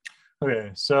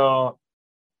 Okay, so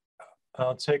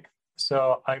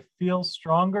I feel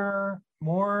stronger,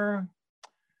 more.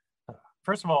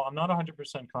 First of all, I'm not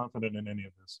 100% confident in any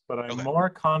of this, but I'm more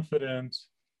confident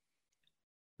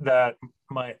that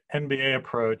my NBA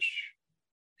approach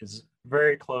is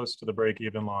very close to the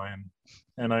break-even line,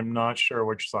 and I'm not sure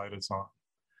which side it's on.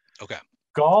 Okay.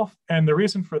 Golf, and the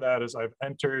reason for that is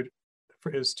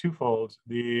is twofold.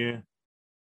 The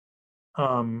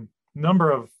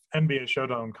number of NBA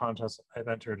Showdown contests I've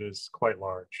entered is quite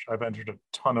large. I've entered a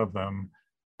ton of them,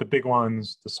 the big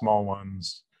ones, the small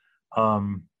ones.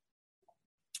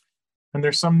 And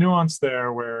there's some nuance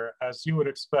there where, as you would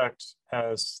expect,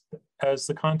 as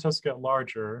the contests get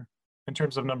larger, in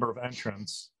terms of number of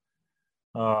entrants,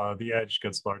 the edge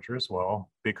gets larger as well,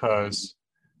 because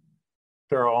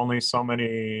there are only so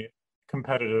many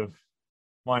competitive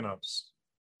lineups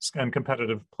and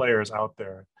competitive players out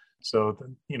there. So,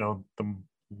 the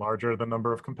larger the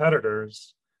number of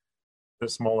competitors, the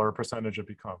smaller percentage it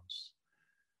becomes.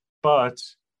 But,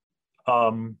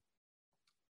 and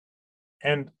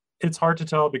it's hard to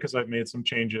tell because I've made some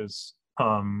changes,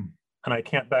 and I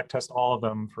can't backtest all of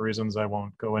them for reasons I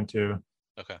won't go into.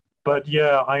 Okay. But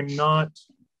yeah, I'm not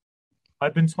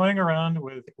I've been toying around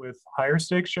with higher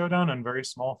stakes showdown and very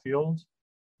small field,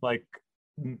 like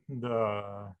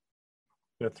the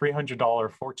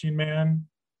 $300 14 man.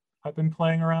 I've been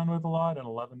playing around with a lot, and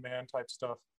 11 man type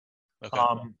stuff. Okay.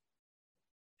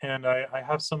 And I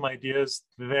have some ideas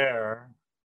there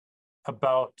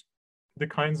about the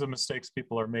kinds of mistakes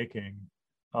people are making.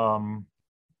 And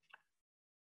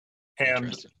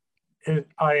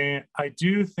I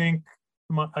do think,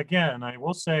 again, I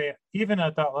will say, even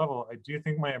at that level, I do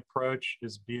think my approach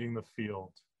is beating the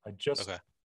field. I just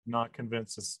not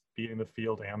convinced it's beating the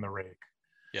field and the rake.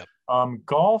 Yep.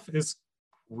 Golf is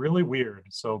really weird.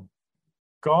 So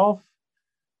golf,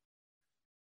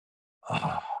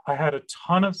 I had a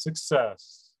ton of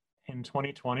success in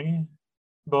 2020,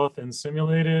 both in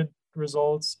simulated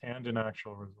results and in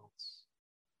actual results.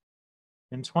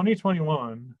 In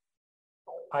 2021,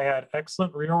 I had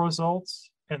excellent real results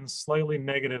and slightly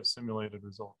negative simulated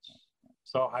results.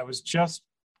 So I was just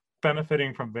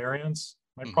benefiting from variance.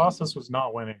 My process was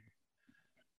not winning.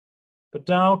 But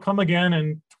now, come again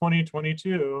in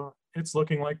 2022, it's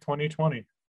looking like 2020.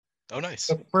 Oh, nice.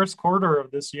 The first quarter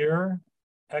of this year,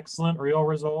 excellent real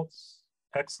results,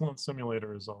 excellent simulator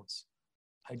results.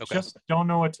 I just don't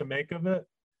know what to make of it.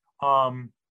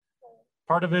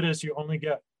 Part of it is you only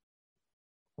get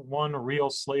one real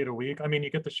slate a week. I mean, you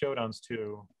get the showdowns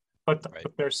too, but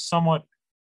they're somewhat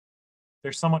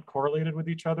correlated with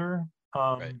each other.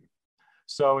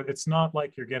 So it's not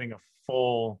like you're getting a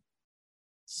full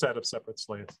set of separate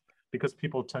slates because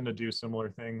people tend to do similar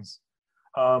things.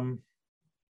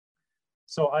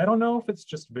 So I don't know if it's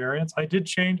just variance. I did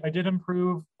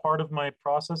improve part of my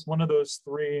process. One of those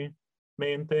three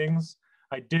main things,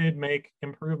 I did make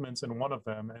improvements in one of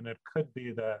them, and it could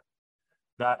be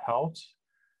that helped.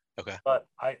 Okay. But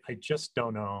I just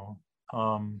don't know.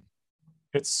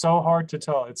 It's so hard to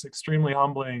tell. It's extremely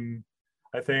humbling.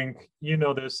 I think you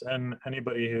know this, and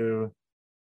anybody who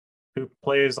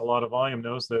plays a lot of volume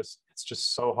knows this. It's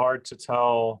just so hard to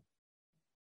tell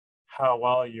how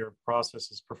well your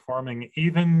process is performing,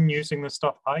 even using the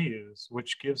stuff I use,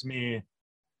 which gives me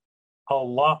a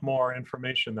lot more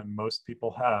information than most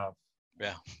people have.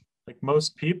 Yeah. Like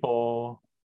most people,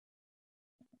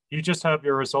 you just have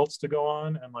your results to go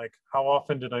on, and like, how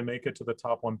often did I make it to the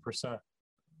top 1%?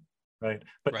 Right.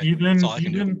 But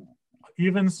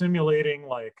even simulating,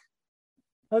 like,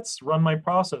 let's run my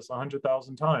process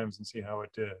 100,000 times and see how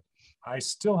it did. I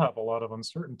still have a lot of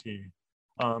uncertainty.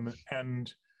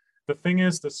 And the thing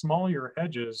is, the smaller your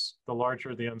edges, the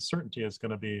larger the uncertainty is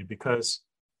going to be, because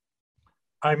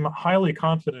I'm highly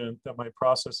confident that my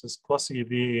process is plus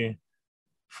EV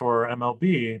for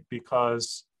MLB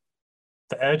because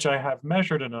the edge I have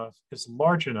measured enough is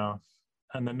large enough,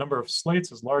 and the number of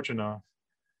slates is large enough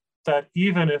that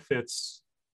even if it's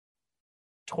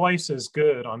twice as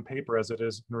good on paper as it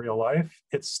is in real life,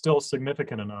 it's still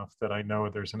significant enough that I know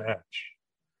there's an edge.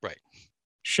 Right.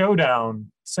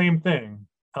 Showdown, same thing.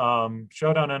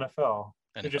 Showdown NFL.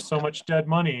 There's just so much dead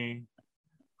money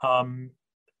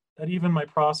that even my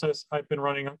process, I've been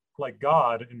running like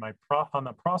God in my on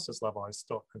the process level. I'm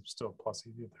still plus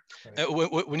EV there.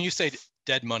 Right? When you say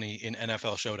dead money in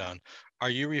NFL Showdown, are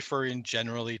you referring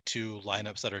generally to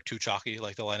lineups that are too chalky,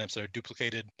 like the lineups that are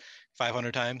duplicated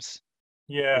 500 times?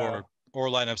 Yeah. Or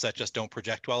lineups that just don't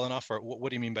project well enough? Or what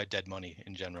do you mean by dead money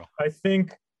in general? I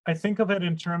think of it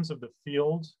in terms of the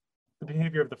field, the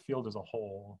behavior of the field as a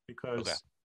whole, because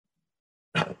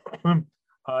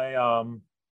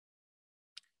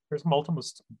there's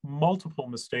multiple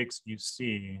mistakes you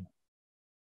see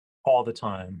all the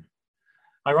time.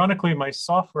 Ironically, my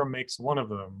software makes one of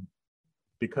them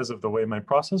because of the way my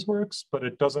process works, but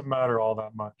it doesn't matter all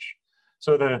that much.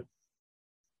 So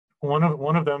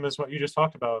one of them is what you just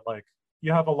talked about. Like,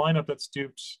 you have a lineup that's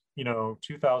duped,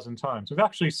 2,000 times. We've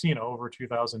actually seen over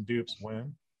 2,000 dupes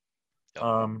win.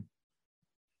 Yep.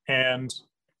 And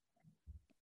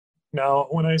now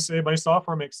when I say my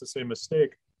software makes the same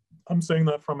mistake, I'm saying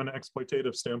that from an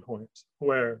exploitative standpoint,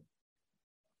 where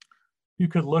you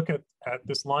could look at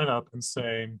this lineup and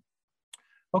say,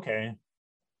 okay,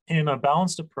 in a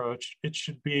balanced approach, it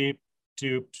should be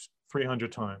duped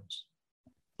 300 times.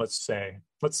 Let's say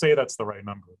that's the right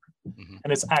number. Mm-hmm.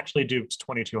 And it's actually duped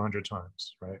 2,200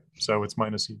 times, right? So it's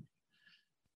minus EV.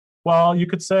 Well, you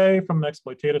could say from an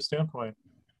exploitative standpoint,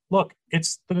 look,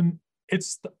 it's the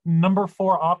number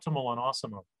 4 optimal on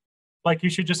Awesome. Like,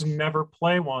 you should just never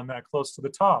play one that close to the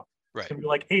top. Right. It's gonna be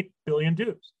like 8 billion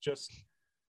dupes. Just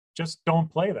don't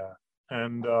play that.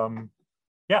 And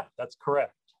yeah, that's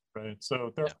correct, right?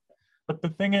 So but the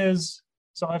thing is,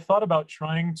 so I've thought about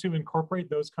trying to incorporate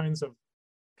those kind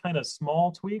of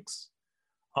small tweaks.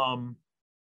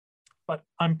 but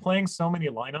I'm playing so many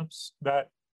lineups that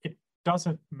it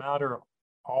doesn't matter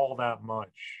all that much.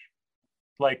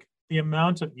 Like the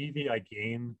amount of EV I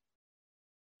gain,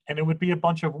 and it would be a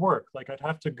bunch of work. Like I'd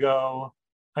have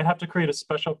to create a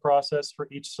special process for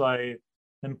each site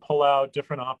and pull out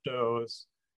different optos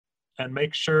and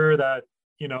make sure that,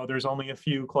 there's only a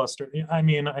few clusters. I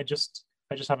mean, I just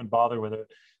haven't bothered with it.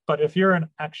 But if you're an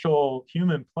actual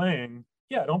human playing,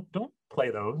 yeah, don't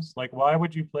play those. Like, why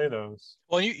would you play those?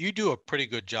 Well, you do a pretty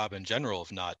good job in general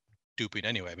of not duping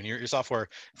anyway. I mean, your software,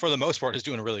 for the most part, is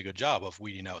doing a really good job of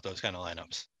weeding out those kind of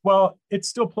lineups. Well, it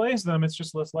still plays them. It's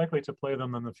just less likely to play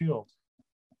them in the field.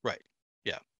 Right.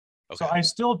 Yeah. Okay. So I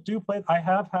still do play.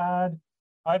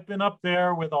 I've been up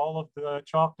there with all of the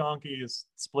chalk donkeys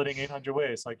splitting 800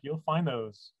 ways. Like you'll find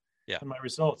those in my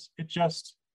results. It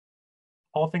just,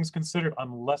 all things considered,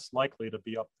 I'm less likely to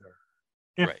be up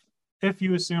there. If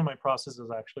you assume my process is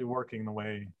actually working the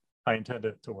way I intend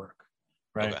it to work.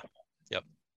 Right. Okay. Yep.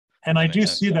 And I do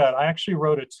see that. I actually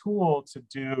wrote a tool to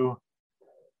do,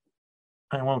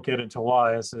 I won't get into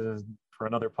why, this is for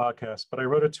another podcast, but I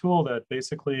wrote a tool that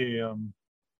basically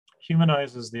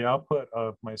humanizes the output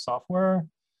of my software.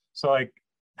 So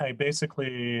I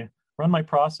basically run my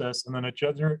process, and then it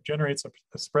generates a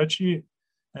spreadsheet,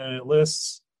 and it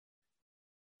lists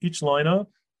each lineup,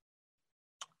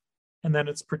 and then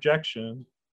its projection,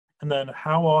 and then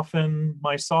how often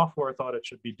my software thought it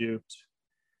should be duped,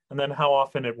 and then how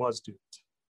often it was duped.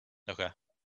 Okay.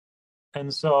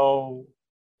 And so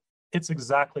it's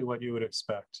exactly what you would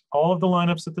expect. All of the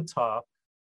lineups at the top,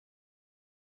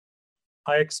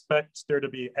 I expect there to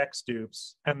be X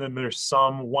dupes, and then there's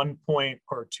some 1 point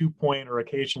or 2 point or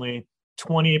occasionally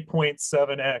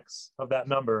 20.7X of that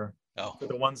number for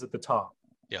the ones at the top.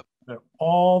 Yep.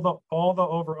 All the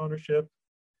over ownership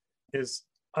is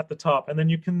at the top, and then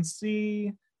you can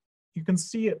see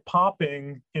it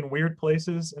popping in weird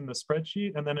places in the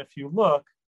spreadsheet, and then if you look,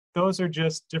 those are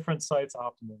just different sites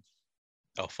optimals.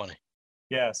 Oh, funny.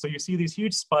 Yeah, so you see these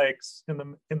huge spikes in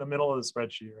the middle of the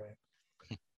spreadsheet, right?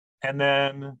 And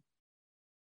then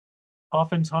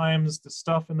oftentimes the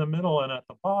stuff in the middle and at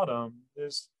the bottom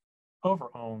is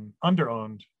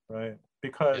under-owned, right?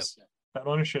 Because that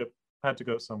ownership had to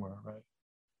go somewhere, right?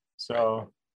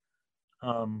 So,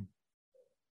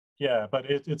 yeah, but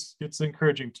it's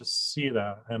encouraging to see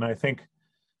that. And I think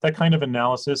that kind of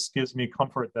analysis gives me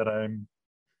comfort that I'm,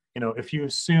 if you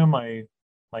assume my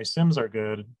sims are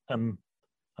good, and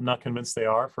I'm not convinced they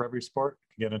are for every sport, I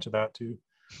can get into that too.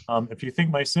 If you think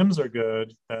my sims are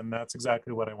good, then that's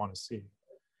exactly what I want to see.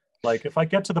 Like if I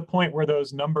get to the point where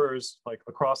those numbers like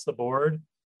across the board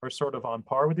are sort of on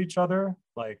par with each other,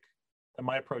 like then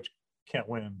my approach can't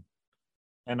win.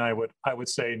 And I would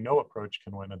say no approach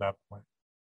can win at that point.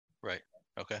 Right.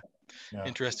 Okay. Yeah.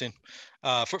 Interesting.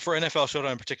 For NFL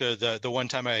Showdown in particular, the one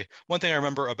thing I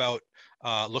remember about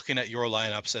looking at your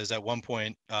lineups is at one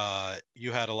point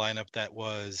you had a lineup that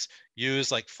was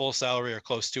used like full salary or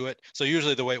close to it. So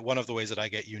usually one of the ways that I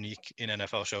get unique in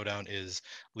NFL Showdown is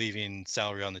leaving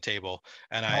salary on the table.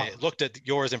 And I looked at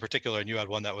yours in particular, and you had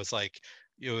one that was like,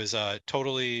 it was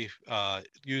totally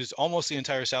used almost the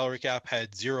entire salary cap,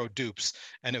 had 0 dupes,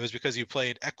 and it was because you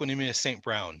played Equanimous St.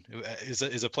 Brown, who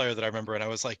is a player that I remember, and I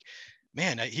was like,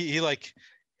 man, he like,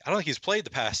 I don't think he's played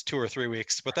the past 2 or 3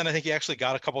 weeks, but then I think he actually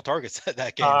got a couple targets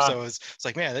that game. So it's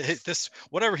like, man, this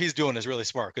whatever he's doing is really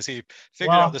smart, because he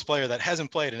figured out this player that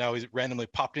hasn't played, and now he's randomly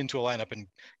popped into a lineup and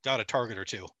got a target or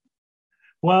 2.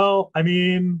 Well, I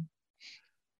mean,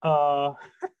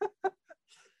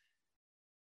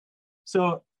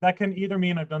 so that can either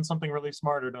mean I've done something really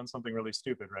smart or done something really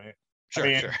stupid, right?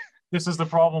 Sure. This is the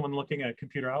problem when looking at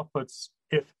computer outputs.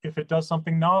 If it does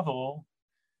something novel,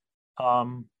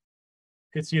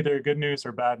 it's either good news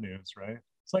or bad news, right?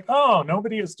 It's like, oh,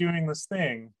 nobody is doing this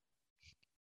thing.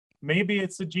 Maybe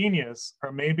it's a genius,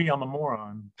 or maybe I'm a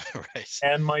moron. Right.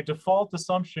 And my default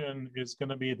assumption is going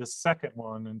to be the second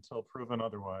one until proven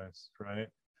otherwise, right?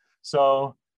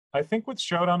 So I think with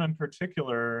Showdown in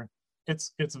particular,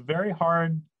 it's very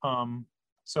hard.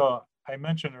 So I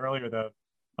mentioned earlier that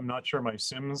I'm not sure my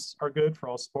sims are good for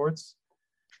all sports.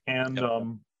 And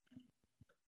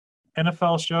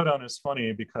NFL Showdown is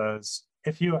funny because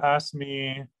if you ask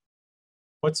me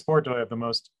what sport do I have the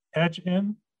most edge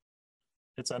in,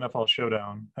 it's NFL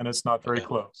Showdown, and it's not very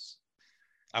close.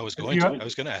 I was going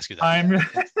to ask you that. I'm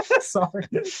sorry,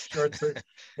 short term.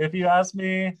 If you ask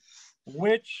me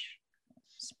which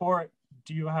sport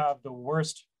do you have the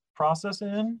worst process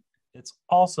in, it's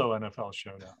also NFL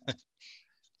Showdown.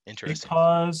 Interesting.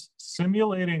 Because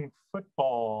simulating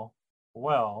football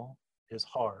well is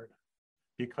hard,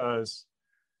 because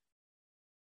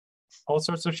All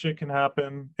sorts of shit can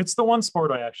happen. It's the one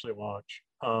sport I actually watch.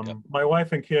 Yep. My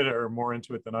wife and kid are more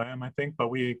into it than I am, I think, but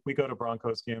we go to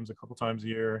Broncos games a couple times a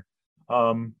year.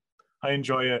 I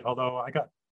enjoy it, although I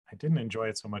didn't enjoy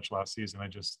it so much last season. I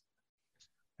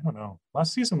don't know.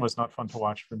 Last season was not fun to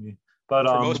watch for me. But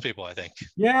for most people, I think.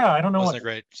 Yeah, I don't know. It wasn't a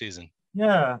great season.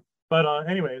 Yeah, but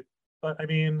anyway, I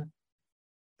mean,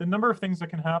 the number of things that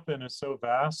can happen is so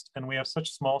vast, and we have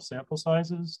such small sample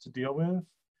sizes to deal with.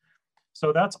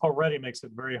 So that's already makes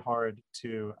it very hard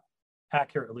to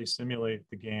accurately simulate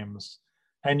the games.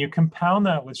 And you compound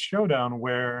that with Showdown,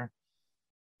 where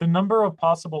the number of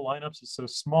possible lineups is so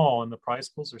small and the prize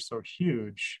pools are so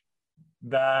huge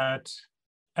that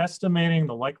estimating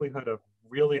the likelihood of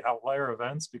really outlier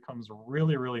events becomes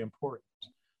really, really important.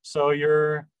 So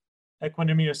your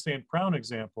Equinimia St. Brown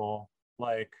example,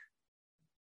 like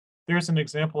there's an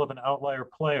example of an outlier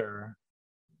player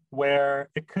where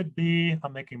it could be,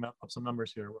 I'm making up some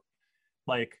numbers here,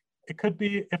 like it could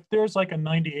be if there's like a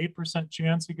 98%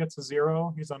 chance he gets a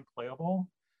 0, he's unplayable.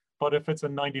 But if it's a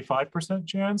 95%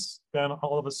 chance, then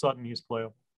all of a sudden he's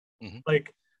playable. Mm-hmm.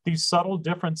 Like these subtle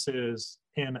differences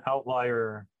in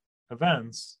outlier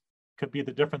events could be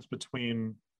the difference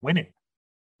between winning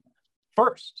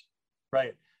first,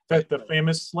 right? That the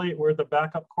famous slate where the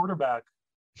backup quarterback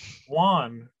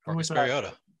won. Who was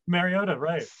Mariota. Mariota,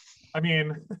 right? I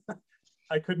mean,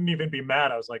 I couldn't even be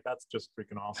mad. I was like, that's just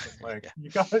freaking awesome. Like, you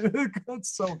got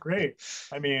that's so great.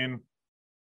 I mean,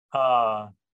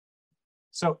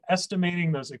 so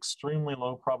estimating those extremely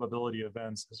low probability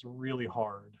events is really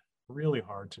hard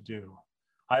to do.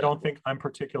 I don't think I'm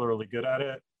particularly good at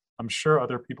it. I'm sure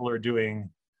other people are doing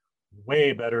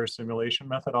way better simulation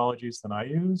methodologies than I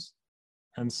use.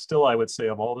 And still, I would say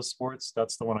of all the sports,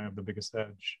 that's the one I have the biggest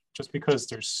edge, just because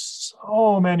there's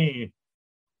so many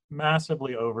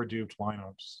massively overduped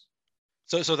lineups.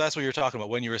 So that's what you're talking about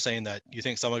when you were saying that you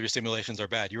think some of your simulations are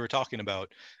bad. You were talking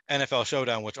about NFL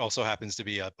Showdown, which also happens to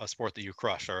be a sport that you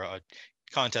crush, or a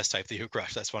contest type that you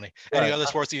crush. That's funny. Right. Any other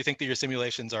sports that you think that your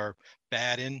simulations are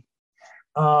bad in?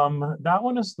 That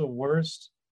one is the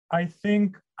worst. I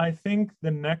think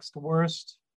the next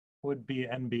worst would be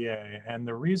NBA. And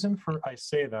the reason for I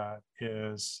say that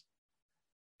is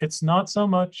it's not so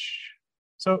much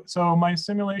so my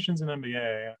simulations in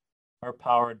NBA are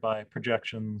powered by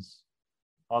projections,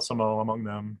 Osmo among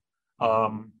them.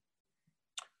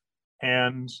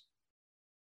 And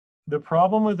the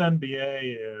problem with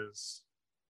NBA is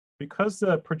because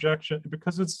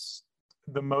it's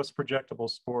the most projectable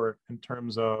sport in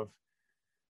terms of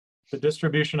the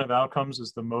distribution of outcomes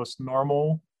is the most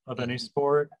normal of any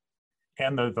sport,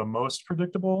 and they're the most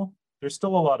predictable, there's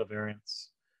still a lot of variance.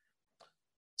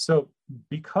 So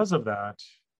because of that,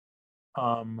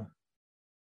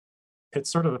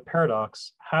 it's sort of a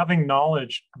paradox. Having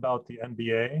knowledge about the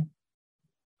NBA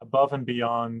above and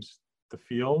beyond the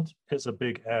field is a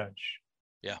big edge.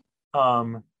 Yeah.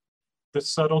 The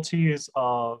subtleties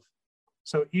of,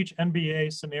 so each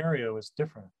NBA scenario is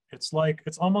different. It's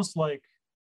almost like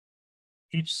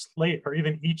each slate or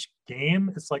even each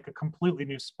game, it's like a completely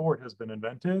new sport has been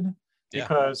invented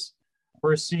because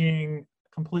we're seeing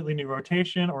completely new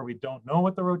rotation, or we don't know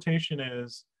what the rotation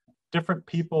is. Different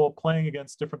people playing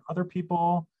against different other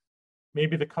people.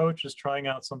 Maybe the coach is trying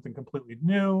out something completely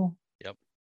new. Yep.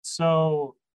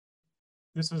 So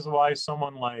this is why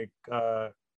someone like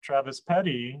Travis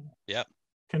Petty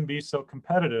can be so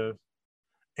competitive,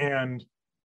 and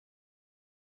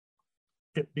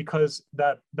because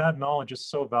that knowledge is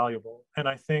so valuable. And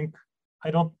I think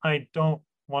I don't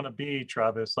want to be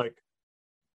Travis. Like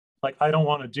I don't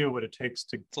want to do what it takes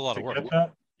to. It's a lot of work. Get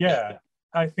that. Yeah.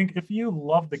 I think if you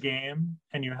love the game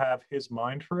and you have his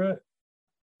mind for it,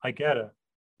 I get it.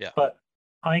 Yeah. But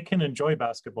I can enjoy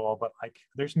basketball, but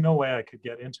there's no way I could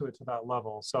get into it to that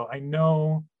level. So I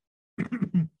know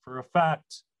for a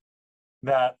fact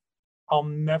that I'll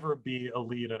never be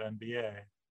elite at NBA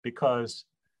because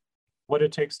what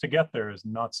it takes to get there is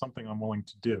not something I'm willing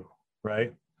to do.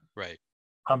 Right. Right.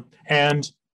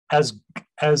 And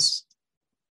as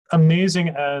amazing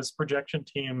as projection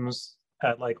teams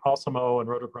at like Osmo and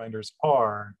RotoGrinders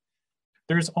are,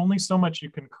 there's only so much you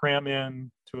can cram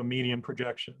in to a median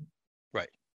projection. Right.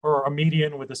 Or a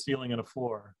median with a ceiling and a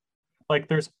floor. Like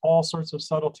there's all sorts of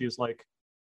subtleties, like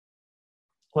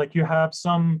you have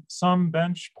some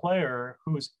bench player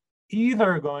who's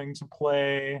either going to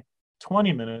play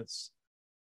 20 minutes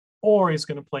or he's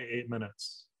going to play 8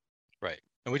 minutes. Right.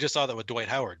 And we just saw that with Dwight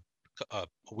Howard a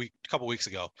couple weeks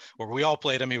ago, where we all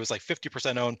played him. He was like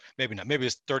 50% owned, maybe not, maybe it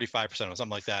was 35% or something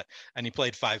like that. And he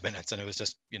played 5 minutes, and it was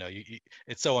just,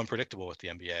 it's so unpredictable with the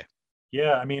NBA.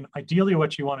 Yeah, I mean, ideally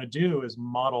what you want to do is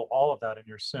model all of that in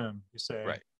your sim. You say,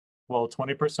 Right. well,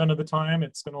 20% of the time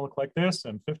it's going to look like this,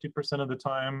 and 50% of the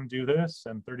time do this,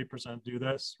 and 30% do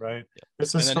this, right? Yeah.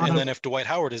 This is And then if Dwight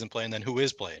Howard isn't playing, then who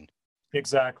is playing?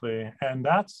 Exactly. And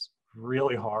that's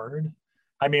really hard.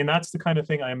 I mean, that's the kind of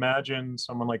thing I imagine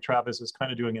someone like Travis is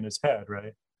kind of doing in his head,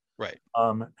 right? Right.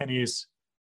 And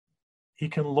he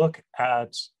can look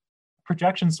at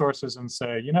projection sources and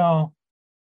say,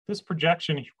 this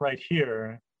projection right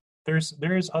here,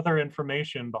 there's other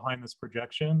information behind this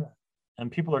projection,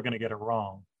 and people are going to get it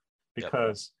wrong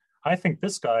because I think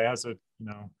this guy has a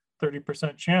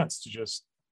 30% chance to just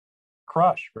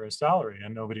crush for his salary,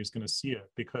 and nobody's going to see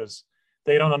it because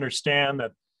they don't understand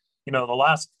that the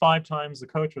last 5 times the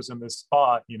coach was in this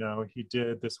spot, he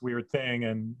did this weird thing,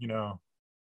 and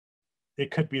it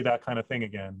could be that kind of thing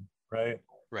again, right?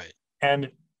 Right.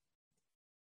 And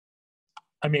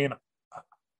I mean,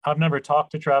 I've never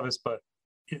talked to Travis, but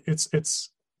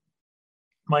it's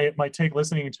my take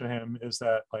listening to him is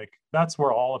that like that's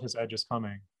where all of his edge is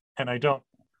coming. And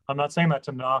I'm not saying that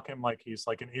to knock him like he's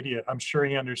like an idiot. I'm sure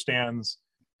he understands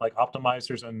like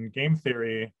optimizers and game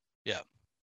theory,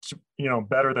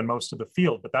 better than most of the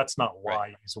field, but that's not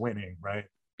why he's winning, right?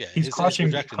 Yeah, he's crushing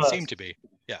his projections seem to be.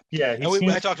 Yeah.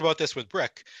 And I talked about this with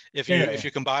Brick. If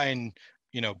you combine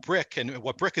Brick and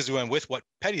what Brick is doing with what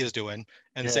Petty is doing,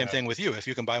 and the same thing with you. If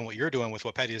you combine what you're doing with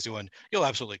what Petty is doing, you'll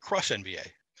absolutely crush NBA.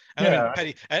 And I mean,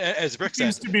 Petty, as Brick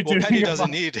said, Petty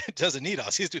doesn't need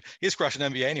us. He's crushing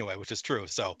NBA anyway, which is true.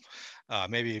 So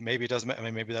maybe it doesn't. I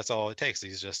mean, maybe that's all it takes.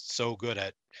 He's just so good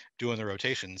at doing the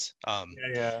rotations.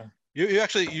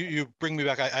 You bring me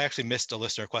back. I actually missed a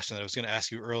listener question that I was going to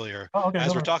ask you earlier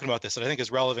as we're talking about this, that I think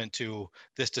is relevant to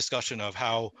this discussion of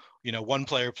how, one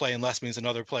player playing less means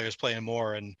another player is playing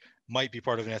more and might be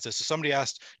part of an answer. So somebody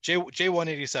asked,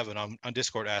 J187 on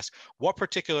Discord asked, what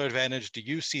particular advantage do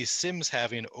you see Sims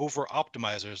having over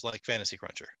optimizers like Fantasy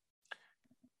Cruncher?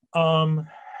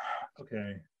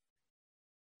 Okay.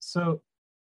 So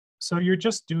you're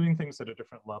just doing things at a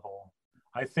different level.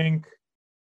 I think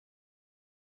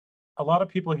a lot of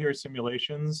people hear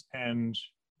simulations and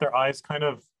their eyes kind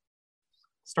of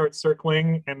start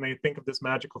circling and they think of this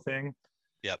magical thing.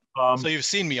 Yep. So you've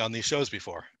seen me on these shows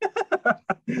before.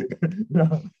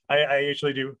 No, I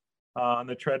usually do on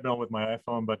the treadmill with my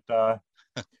iPhone,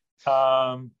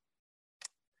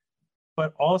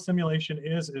 but all simulation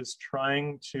is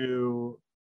trying to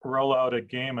roll out a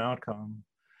game outcome.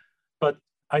 But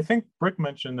I think Brick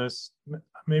mentioned this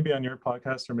maybe on your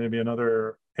podcast or maybe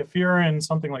another. If you're in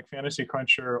something like Fantasy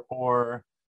Cruncher or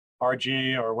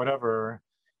RG or whatever,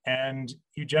 and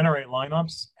you generate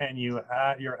lineups and you're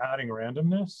adding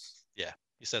randomness. Yeah,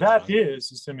 you said that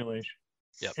is a simulation.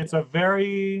 Yep. It's a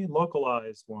very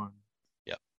localized one.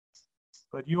 Yep.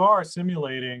 But you are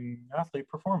simulating athlete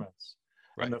performance.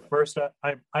 Right. And the first,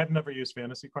 I've never used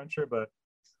Fantasy Cruncher, but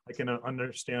I can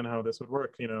understand how this would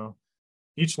work.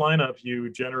 Each lineup,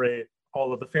 you generate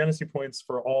all of the fantasy points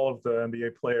for all of the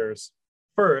NBA players.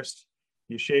 First,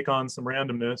 you shake on some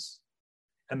randomness,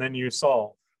 and then you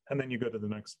solve, and then you go to the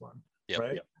next one. Yep.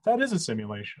 Right? Yep. That is a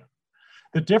simulation.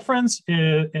 The difference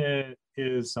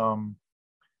is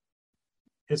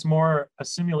more a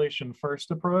simulation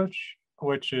first approach,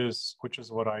 which is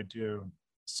what I do.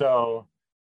 So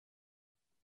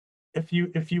if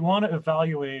you want to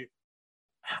evaluate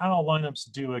how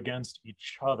lineups do against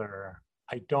each other,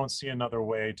 I don't see another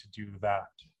way to do that.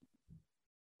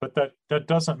 But that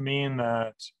doesn't mean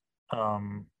that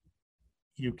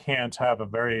you can't have a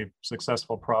very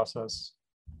successful process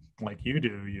like you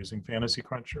do using Fantasy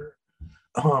Cruncher.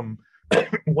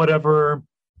 Whatever,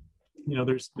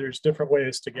 there's different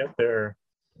ways to get there.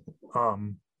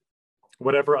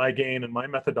 Whatever I gain in my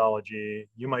methodology,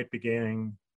 you might be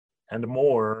gaining and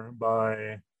more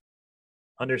by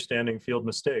understanding field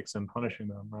mistakes and punishing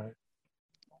them, right?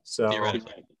 So,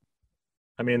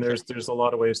 I mean, there's a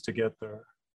lot of ways to get there.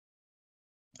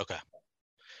 Okay.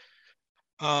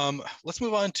 Let's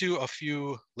move on to a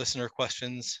few listener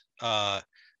questions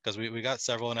because we got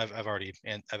several, and I've already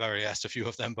asked a few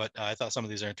of them, but I thought some of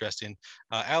these are interesting.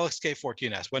 Alex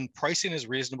K14 asked, when pricing is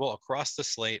reasonable across the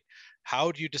slate,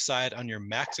 how do you decide on your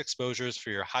max exposures for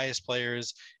your highest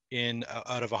players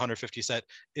out of 150 set?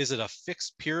 Is it a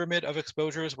fixed pyramid of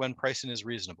exposures when pricing is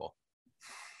reasonable?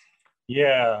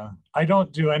 Yeah, I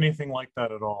don't do anything like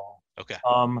that at all. Okay.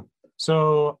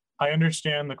 So I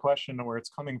understand the question and where it's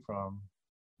coming from,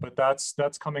 but that's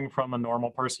coming from a normal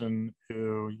person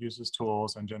who uses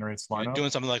tools and generates lineups. You're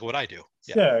doing something like what I do.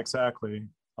 Yeah, exactly.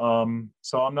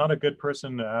 So I'm not a good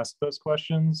person to ask those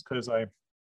questions because I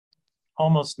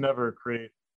almost never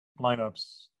create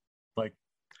lineups like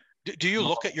Do you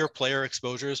look at your player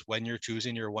exposures when you're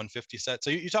choosing your 150 set?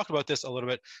 So you talked about this a little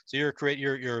bit. So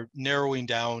you're narrowing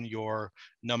down your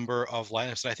number of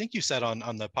lineups. And I think you said on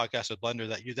the podcast with Blender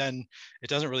that it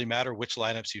doesn't really matter which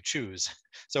lineups you choose.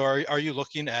 So are you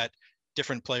looking at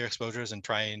different player exposures and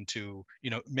trying to,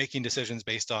 making decisions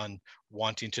based on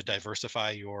wanting to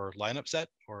diversify your lineup set,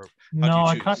 or how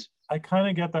do you choose? I kind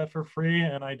of get that for free,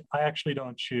 and I actually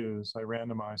don't choose. I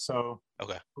randomize. So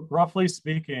okay, roughly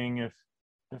speaking, if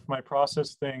my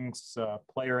process thinks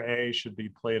player A should be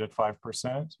played at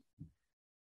 5%,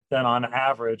 then on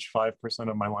average 5%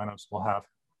 of my lineups will have.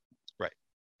 Right.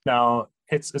 Now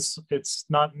it's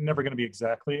not never going to be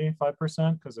exactly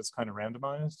 5% because it's kind of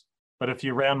randomized. But if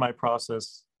you ran my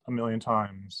process a million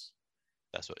times,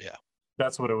 that's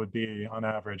what it would be on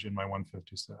average in my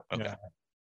 150 set. Okay. Yeah.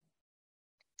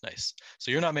 Nice.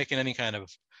 So you're not making any kind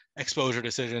of exposure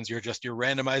decisions. You're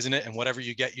randomizing it, and whatever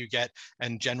you get,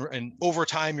 and over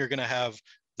time you're going to have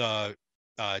the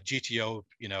GTO,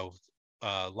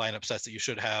 lineup sets that you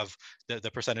should have,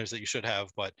 the percentage that you should have,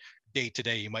 but day to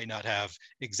day you might not have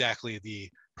exactly the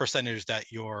percentage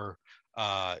that your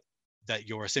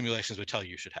simulations would tell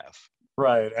you should have.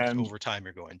 Right. And over time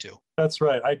you're going to. That's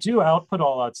right. I do output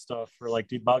all that stuff for like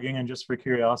debugging and just for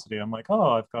curiosity. I'm like,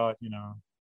 oh, I've got,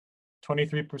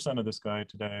 23% of this guy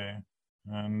today,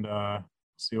 and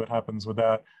see what happens with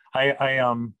that.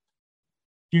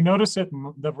 You notice it,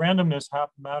 the randomness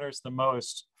matters the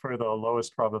most for the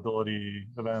lowest probability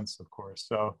events, of course.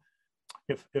 So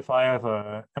if I have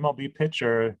a MLB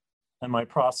pitcher and my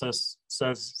process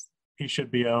says he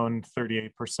should be owned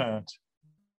 38%,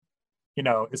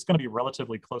 it's going to be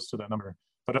relatively close to that number.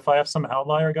 But if I have some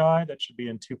outlier guy that should be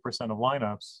in 2% of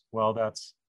lineups, well,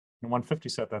 that's in 150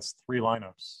 set, that's 3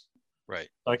 lineups. Right.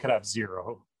 I could have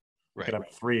 0. Right. I could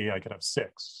have 3. I could have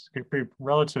 6. It could be,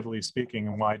 relatively speaking,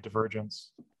 a wide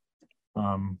divergence.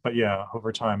 But yeah,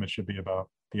 over time, it should be about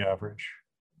the average.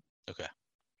 Okay.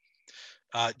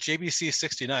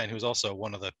 JBC69, who's also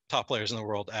one of the top players in the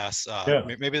world, asks,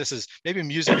 maybe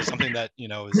music is something that, you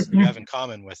have in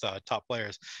common with top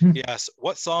players. He asks,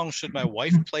 what song should my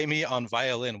wife play me on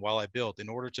violin while I build in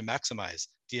order to maximize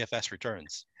DFS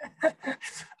returns?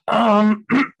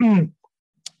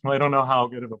 Well, I don't know how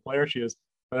good of a player she is,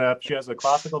 but if she has a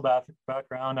classical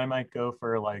background, I might go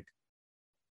for like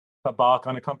a Bach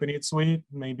unaccompanied suite,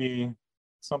 maybe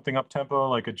something up tempo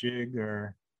like a jig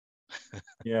or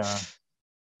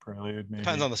prelude. Maybe.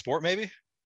 Depends on the sport, maybe.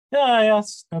 Yeah,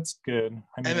 yes, that's good.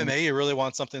 MMA, you really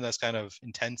want something that's kind of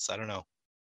intense. I don't know.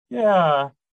 Yeah,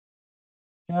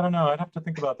 I don't know. I'd have to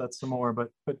think about that some more, but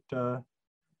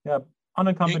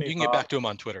unaccompanied. You can get back to him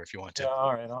on Twitter if you want to. Yeah,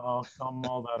 all right. I'll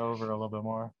mull that over a little bit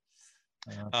more.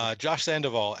 Josh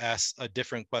Sandoval asks a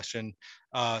different question.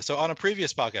 So on a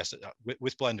previous podcast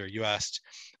with Blender, you asked,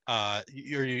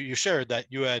 you shared that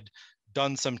you had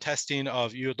done some testing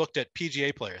you had looked at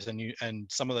PGA players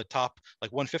and some of the top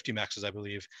like 150 maxes, I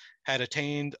believe, had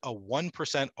attained a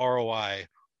 1% ROI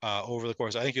over the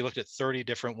course. I think you looked at 30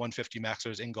 different 150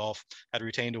 maxers in golf, had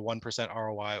retained a 1%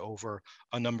 ROI over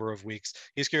a number of weeks.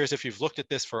 He's curious if you've looked at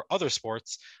this for other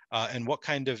sports and what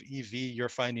kind of EV you're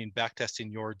finding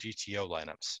backtesting your GTO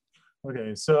lineups.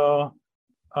 Okay, so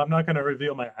I'm not going to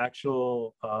reveal my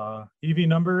actual EV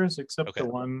numbers except the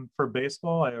one for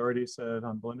baseball. I already said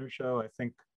on Blender Show, I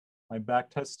think my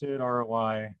backtested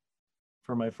ROI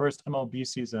for my first MLB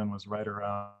season was right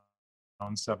around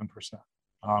 7%.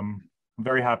 I'm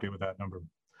very happy with that number.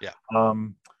 Yeah.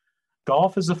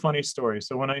 Golf is a funny story.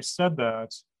 So when I said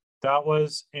that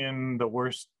was in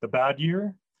the bad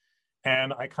year.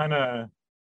 And I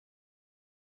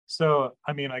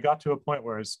got to a point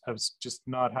where I was just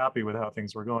not happy with how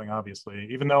things were going, obviously,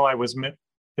 even though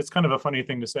it's kind of a funny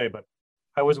thing to say, but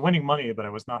I was winning money, but I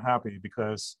was not happy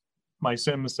because my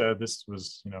sim said this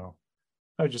was,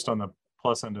 I was just on the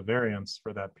plus end of variance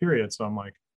for that period. So I'm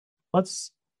like,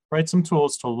 let's write some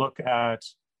tools to look at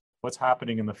what's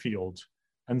happening in the field.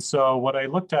 And so what I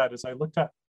looked at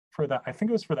for that, I think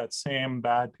it was for that same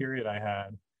bad period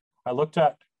I looked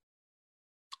at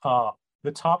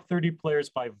the top 30 players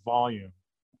by volume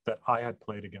that I had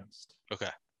played against. Okay.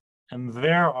 And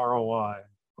their ROI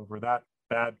over that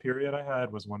bad period I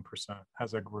had was 1%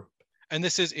 as a group. And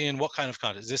this is in what kind of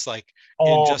contest? Is this like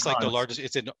all in just contests. Like the largest?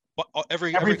 It's in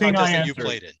every Everything contest I that you entered.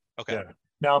 played in. Okay. Yeah.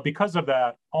 Now, because of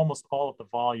that, almost all of the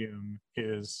volume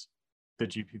is the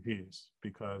GPPs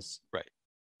because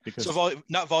so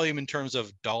not volume in terms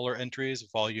of dollar entries,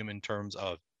 volume in terms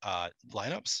of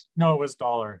lineups. No, it was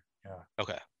dollar. Yeah.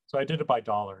 Okay. So I did it by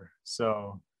dollar.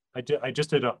 So I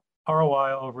just did a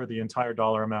ROI over the entire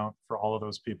dollar amount for all of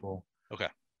those people. Okay.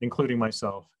 Including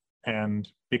myself. And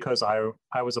because I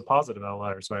was a positive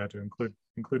outlier, so I had to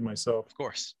include myself, Of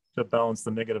course. to balance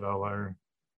the negative outlier.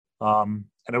 And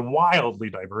a wildly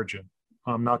divergent.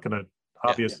 I'm not going to,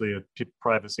 obviously,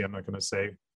 privacy, I'm not going to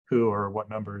say who or what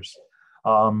numbers.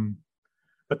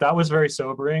 But that was very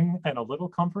sobering and a little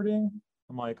comforting.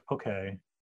 I'm like, okay,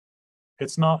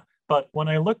 it's not. But when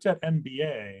I looked at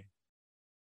NBA,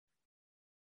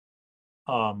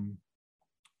 the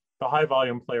high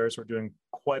volume players were doing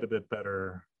quite a bit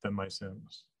better than my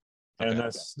Sims. And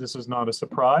this was not a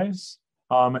surprise.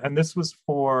 And this was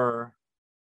for...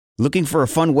 Looking for a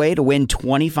fun way to win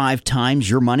 25 times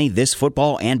your money this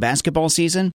football and basketball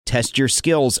season? Test your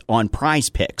skills on Prize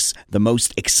Picks, the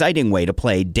most exciting way to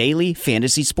play daily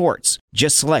fantasy sports.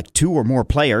 Just select 2 or more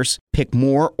players, pick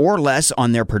more or less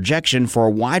on their projection for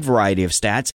a wide variety of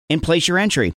stats, and place your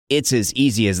entry. It's as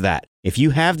easy as that. If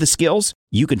you have the skills,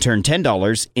 you can turn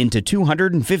 $10 into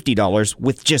 $250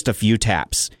 with just a few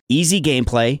taps. Easy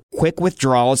gameplay, quick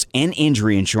withdrawals, and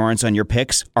injury insurance on your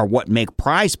picks are what make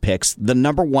Prize Picks the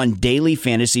 #1 daily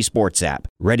fantasy sports app.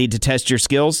 Ready to test your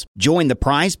skills? Join the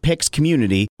Prize Picks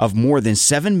community of more than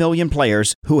 7 million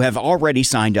players who have already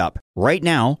signed up. Right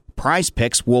now, Prize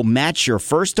Picks will match your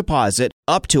first deposit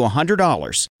up to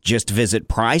 $100. Just visit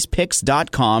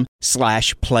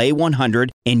prizepicks.com/play100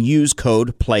 and use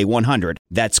code play100.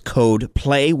 That's code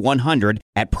play100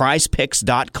 at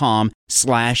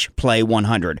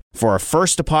prizepicks.com/play100 for a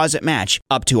first deposit match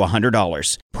up to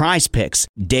 $100. Prize Picks,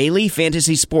 daily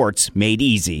fantasy sports made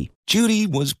easy. Judy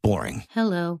was boring.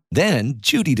 Hello. Then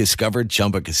Judy discovered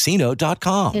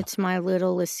ChumbaCasino.com. It's my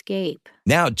little escape.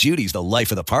 Now Judy's the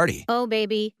life of the party. Oh,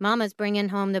 baby, mama's bringing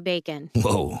home the bacon.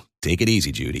 Whoa, take it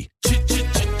easy, Judy.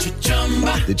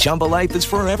 The Chumba life is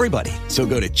for everybody. So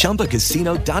go to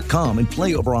ChumbaCasino.com and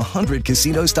play over 100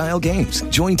 casino-style games.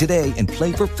 Join today and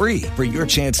play for free for your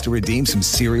chance to redeem some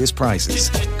serious prizes.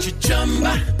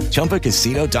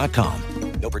 ChumbaCasino.com.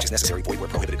 No purchase necessary. Void where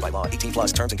prohibited by law.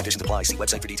 18+ terms and conditions apply. See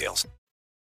website for details. I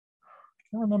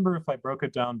can't remember if I broke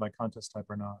it down by contest type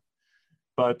or not,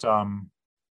 but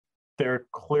they're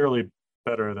clearly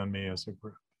better than me as a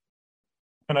group.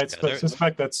 And I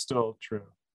suspect that's still true.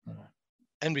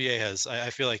 NBA has, I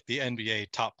feel like the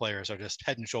NBA top players are just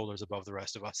head and shoulders above the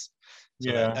rest of us. So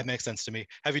yeah. That makes sense to me.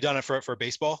 Have you done it for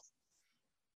baseball?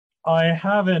 I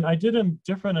haven't. I did a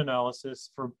different analysis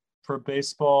for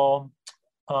baseball,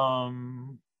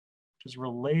 which is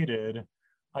related.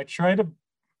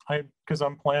 Because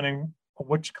I'm planning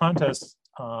which contests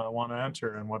I want to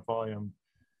enter and what volume.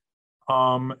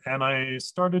 And I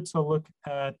started to look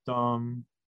at, so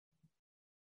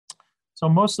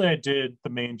mostly I did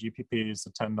the main GPPs, the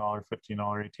 $10, $15,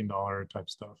 $18 type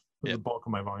stuff, the bulk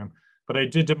of my volume. But I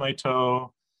did dip my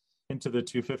toe into the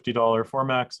 $250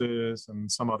 Formaxes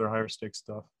and some other higher stakes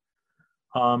stuff.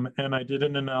 And I did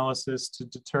an analysis to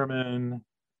determine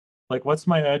like what's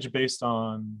my edge based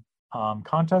on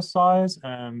contest size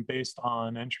and based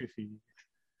on entry fee.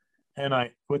 And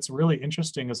what's really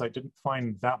interesting is I didn't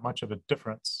find that much of a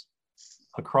difference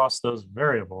across those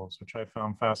variables, which I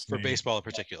found fascinating. For baseball in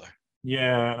particular.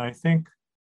 Yeah, and I think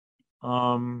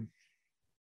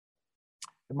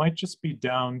it might just be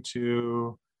down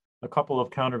to a couple of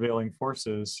countervailing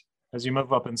forces. As you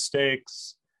move up in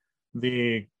stakes,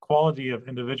 the quality of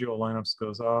individual lineups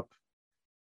goes up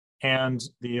and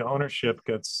the ownership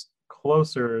gets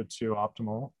closer to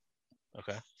optimal.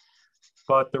 Okay.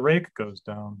 But the rake goes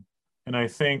down. And I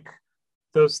think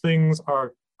those things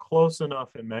are close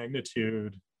enough in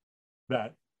magnitude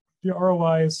that the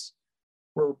ROIs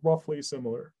were roughly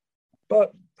similar.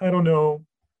 But I don't know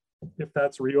if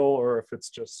that's real or if it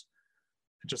just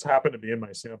happened to be in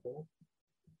my sample.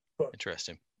 But,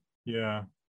 interesting. Yeah.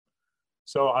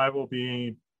 So I will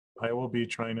be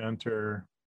trying to enter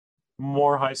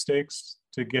more high stakes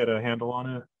to get a handle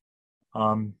on it.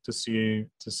 To see.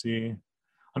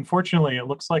 Unfortunately, it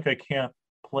looks like I can't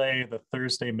play the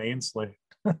Thursday main slate,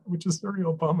 which is a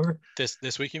real bummer.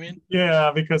 This week, you mean?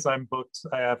 Yeah, because I'm booked.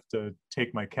 I have to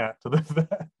take my cat to the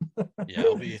vet. Yeah,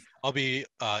 I'll be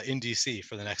in DC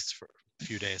for the next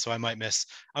few days, so I might miss.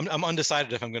 I'm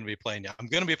undecided if I'm going to be playing. I'm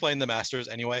going to be playing the Masters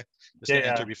anyway, just to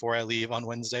enter before I leave on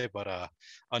Wednesday. But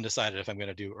undecided if I'm going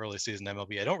to do early season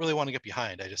MLB. I don't really want to get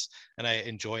behind. I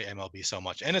enjoy MLB so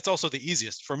much, and it's also the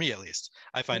easiest for me, at least.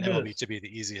 I find MLB to be the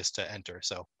easiest to enter.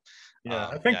 So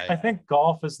yeah, I think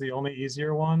golf is the only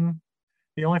easier one.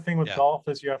 The only thing with golf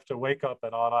is you have to wake up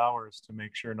at odd hours to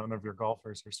make sure none of your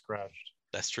golfers are scratched.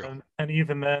 That's true. And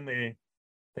even then,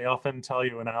 they often tell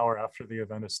you an hour after the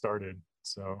event has started.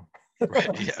 So,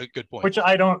 right, yeah, good point. Which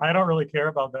I don't really care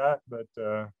about that, but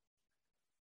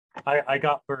I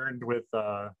got burned with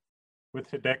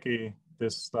Hideki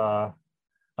this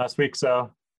last week.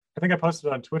 So I think I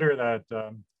posted on Twitter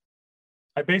that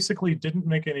I basically didn't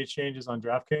make any changes on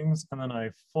DraftKings, and then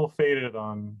I full faded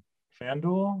on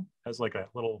FanDuel as like a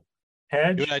little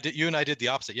hedge. You and I did the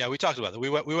opposite. Yeah, we talked about that. We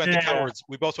went the cowards.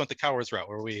 We both went the cowards route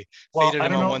where we faded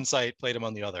him on one site, played him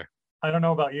on the other. I don't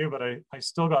know about you, but I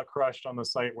still got crushed on the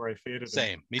site where I faded.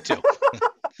 Same, me too.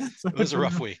 So it was a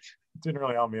rough week. It didn't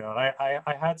really help me out.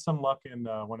 I had some luck in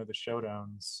one of the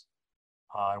showdowns.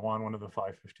 I won one of the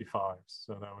 555s,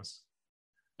 so that was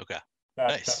okay.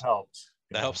 Nice. That helped.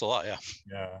 That helps a lot. Yeah.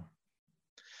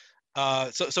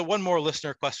 Yeah. So one more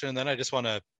listener question, and then I just want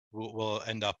to we'll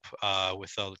end up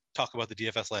with talk about the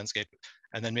DFS landscape,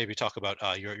 and then maybe talk about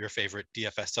your favorite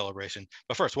DFS celebration.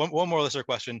 But first, one more listener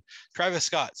question. Travis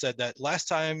Scott said that last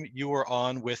time you were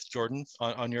on with Jordan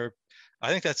on your, I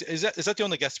think is that the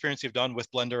only guest appearance you've done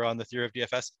with Blender on the Theory of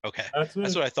DFS? Okay,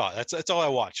 that's what I thought. That's all I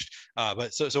watched.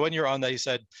 But so when you're on that, you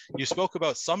said you spoke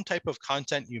about some type of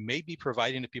content you may be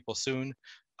providing to people soon.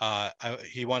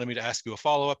 He wanted me to ask you a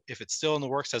follow-up. If it's still in the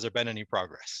works, has there been any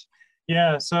progress?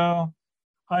 Yeah, so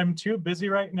I'm too busy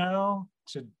right now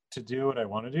to do what I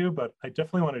want to do, but I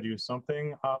definitely want to do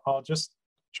something. I'll just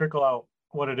trickle out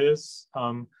what it is.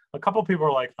 A couple people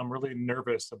are like, I'm really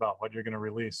nervous about what you're going to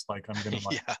release. Like I'm going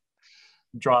to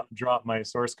drop my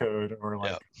source code or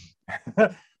like,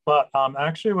 but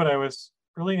actually what I was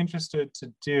really interested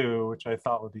to do, which I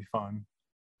thought would be fun,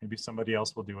 maybe somebody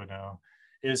else will do it now,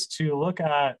 is to look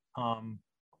at,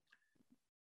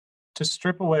 to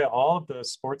strip away all of the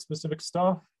sports specific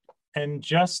stuff and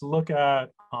just look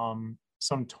at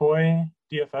some toy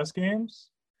DFS games.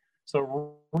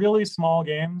 So really small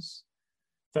games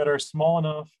that are small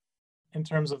enough in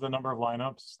terms of the number of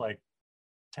lineups, like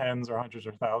tens or hundreds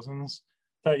or thousands,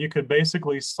 that you could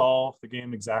basically solve the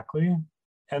game exactly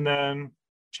and then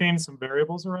change some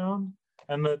variables around.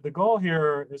 And the goal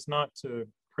here is not to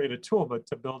create a tool, but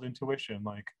to build intuition.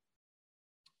 Like,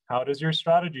 how does your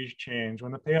strategy change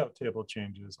when the payout table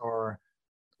changes? Or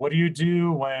what do you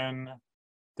do when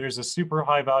there's a super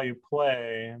high value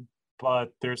play,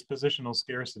 but there's positional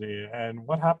scarcity? And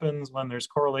what happens when there's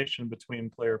correlation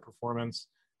between player performance?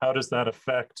 How does that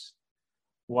affect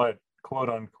what quote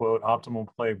unquote optimal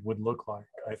play would look like?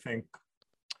 I think.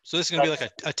 So this is going to be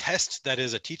like a test that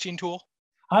is a teaching tool?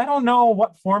 I don't know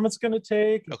what form it's going to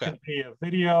take. It okay. could be a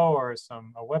video or a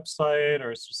website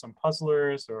or it's just some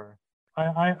puzzlers, or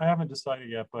I haven't decided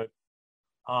yet, but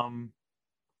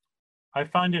I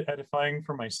find it edifying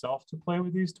for myself to play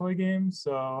with these toy games.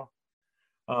 So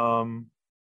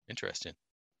interesting.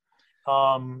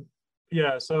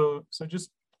 Yeah, so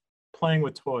just playing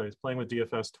with toys, playing with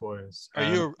DFS toys. Are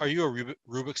you a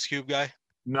Rubik's Cube guy?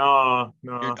 No.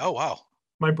 Oh wow.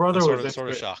 My brother was sort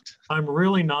of shocked. I'm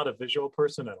really not a visual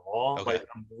person at all. Okay. Like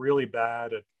I'm really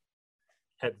bad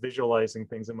at visualizing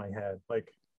things in my head. Like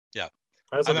yeah,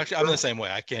 I'm the same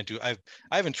way. I can't do. I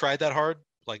haven't tried that hard.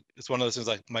 Like it's one of those things.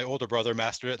 Like my older brother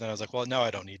mastered it, and then I was like, well, no, I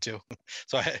don't need to.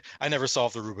 So I never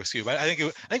solved the Rubik's Cube. I think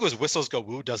it was Whistles Go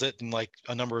Woo does it in like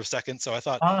a number of seconds. So I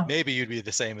thought maybe you'd be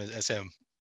the same as him.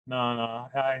 No.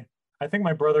 I think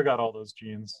my brother got all those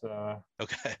genes.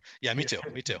 Okay. Yeah, me too.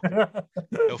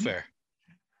 No fair.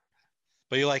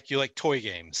 But you like toy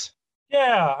games.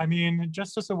 Yeah, I mean,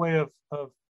 just as a way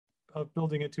of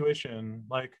building intuition.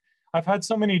 Like I've had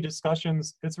so many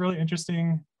discussions. It's really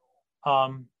interesting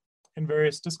in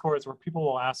various discords where people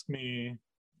will ask me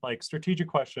like strategic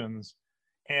questions,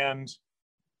 and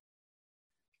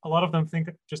a lot of them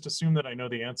just assume that I know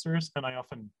the answers, and I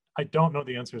don't know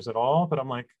the answers at all. But I'm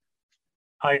like,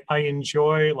 I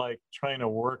enjoy like trying to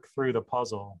work through the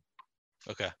puzzle.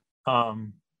 Okay.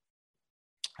 And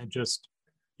just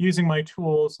using my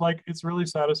tools, like it's really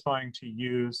satisfying to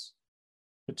use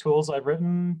the tools I've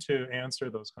written to answer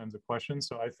those kinds of questions.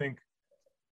 So I think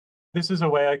this is a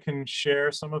way I can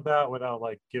share some of that without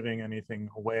like giving anything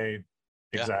away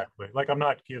exactly. Like I'm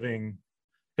not giving,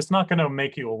 it's not going to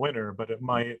make you a winner, but it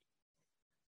might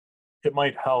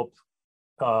help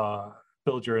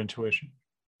build your intuition.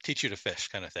 Teach you to fish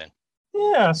kind of thing.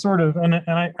 Yeah, sort of. And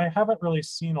I haven't really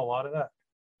seen a lot of that.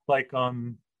 Like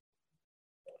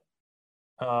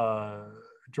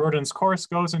Jordan's course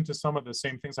goes into some of the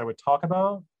same things I would talk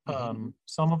about,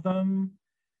 some of them,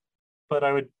 but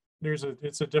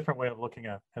it's a different way of looking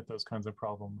at those kinds of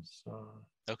problems.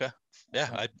 Okay.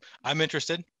 Yeah, I'm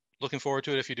interested. Looking forward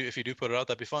to it. If you do put it out,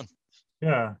 that'd be fun.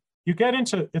 Yeah. You get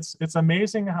into it's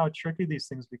amazing how tricky these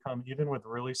things become, even with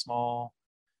really small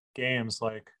games.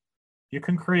 Like you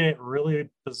can create really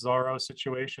bizarro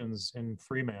situations in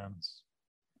Freemans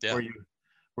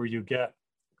where you get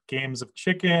games of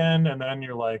chicken, and then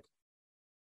you're like,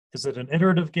 is it an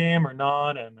iterative game or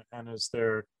not? And is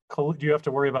there do you have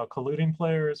to worry about colluding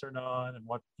players or not, and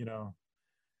what,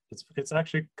 it's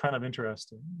actually kind of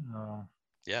interesting.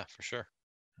 Yeah, for sure.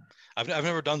 I've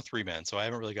never done 3-man, so I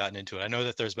haven't really gotten into it. I know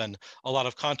that there's been a lot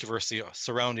of controversy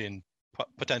surrounding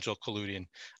potential colluding,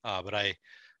 but I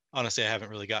haven't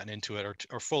really gotten into it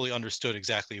or fully understood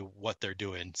exactly what they're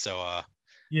doing. So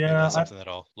maybe that's something that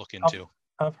I'll look into.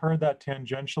 I've heard that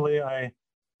tangentially. I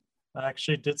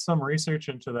actually did some research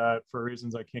into that for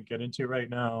reasons I can't get into right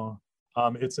now.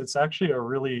 It's actually a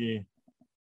really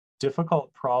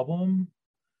difficult problem.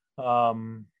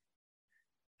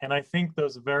 And I think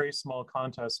those very small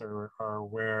contests are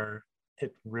where you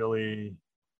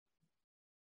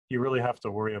really have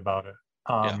to worry about it.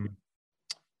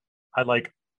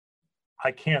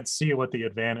 I can't see what the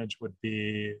advantage would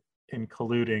be in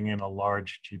colluding in a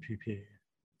large GPP.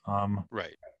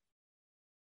 Right.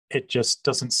 It just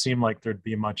doesn't seem like there'd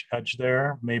be much edge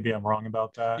there. Maybe I'm wrong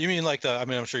about that. You mean like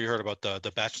I'm sure you heard about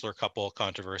the bachelor couple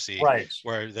controversy, right?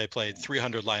 Where they played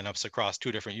 300 lineups across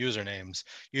 2 different usernames.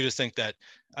 You just think that,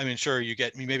 sure, you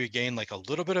maybe gain like a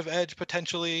little bit of edge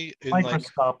potentially.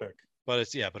 Microscopic. But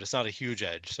it's not a huge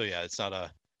edge. So yeah, it's not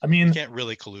you can't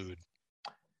really collude.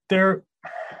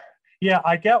 Yeah,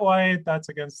 I get why that's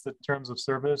against the terms of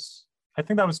service. I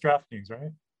think that was DraftKings,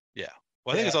 right? Yeah.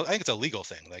 Well, I think it's a legal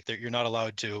thing. Like you're not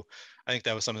allowed to. I think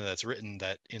that was something that's written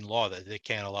that in law that they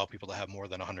can't allow people to have more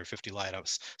than 150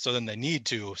 lineups. So then they need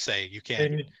to say you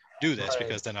can't do this,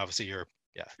 because then obviously you're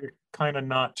kind of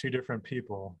not 2 different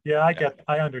people. Yeah,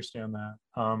 I understand that.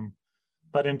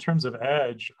 But in terms of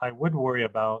edge, I would worry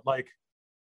about, like,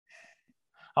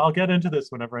 I'll get into this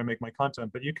whenever I make my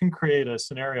content, but you can create a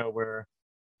scenario where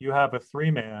you have a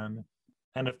 3-man,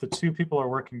 and if the 2 people are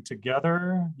working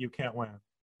together, you can't win.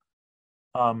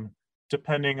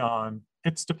 Dependent on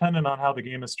how the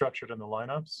game is structured in the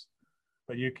lineups,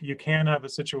 but you can have a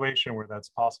situation where that's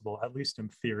possible, at least in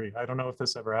theory. I don't know if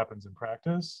this ever happens in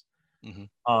practice.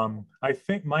 Mm-hmm. I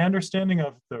think my understanding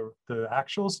of the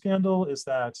actual scandal is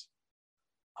that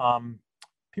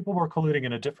people were colluding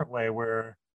in a different way,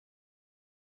 where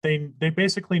they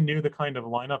basically knew the kind of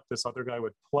lineup this other guy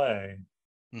would play,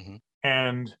 mm-hmm.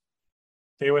 and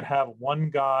they would have one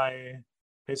guy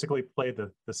basically play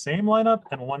the same lineup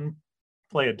and one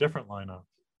play a different lineup.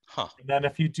 And then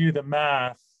if you do the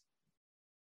math,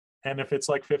 and if it's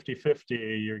like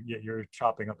 50-50, you're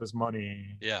chopping up his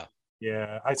money. Yeah.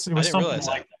 It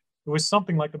was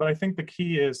something like that. But I think the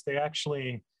key is they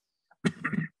actually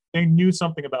they knew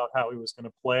something about how he was going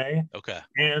to play. Okay.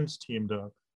 And teamed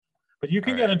up. But you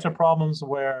can get into problems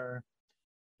where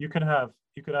you could have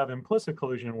implicit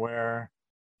collusion, where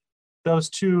those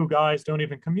 2 guys don't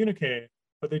even communicate,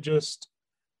 but they just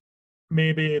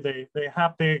maybe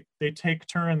they take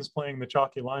turns playing the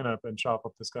chalky lineup and chop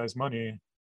up this guy's money,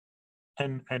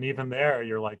 and even there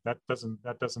you're like, that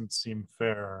doesn't seem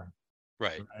fair,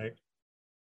 right?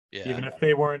 Yeah. Even if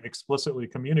they weren't explicitly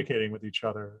communicating with each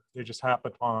other, they just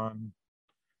happened on.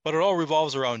 But it all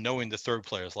revolves around knowing the third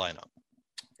player's lineup.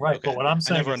 Right. Okay. But what I'm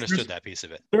saying, I never understood that piece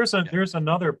of it. There's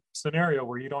another scenario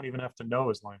where you don't even have to know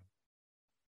his lineup.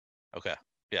 Okay.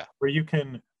 Yeah. Where you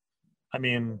can,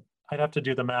 I'd have to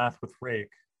do the math with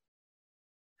Rake.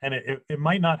 And it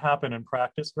might not happen in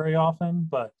practice very often,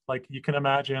 but like you can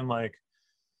imagine, like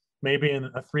maybe in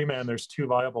a 3-man, there's 2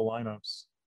 viable lineups,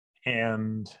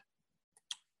 and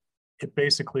it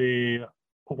basically,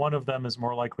 one of them is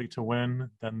more likely to win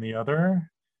than the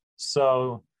other.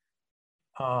 So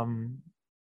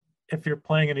if you're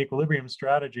playing an equilibrium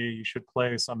strategy, you should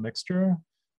play some mixture.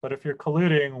 But if you're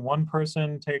colluding, one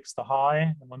person takes the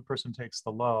high and one person takes the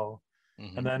low.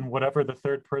 Mm-hmm. And then whatever the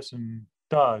third person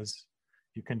does,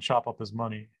 you can chop up his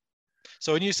money.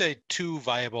 So when you say 2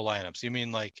 viable lineups, you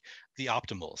mean like the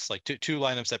optimals, like two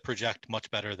lineups that project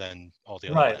much better than all the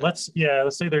other right. lineups.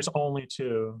 Let's say there's only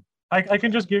 2. I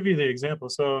can just give you the example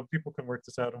so people can work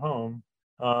this out at home.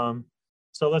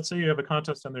 So let's say you have a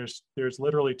contest and there's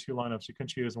literally 2 lineups you can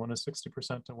choose. One is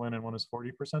 60% to win and one is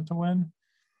 40% to win.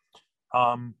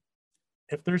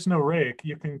 If there's no rake,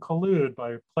 you can collude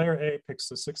by player A picks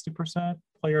the 60%,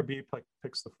 player B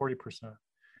picks the 40%,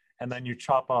 and then you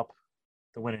chop up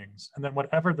the winnings. And then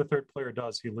whatever the third player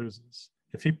does, he loses.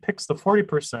 If he picks the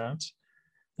 40%,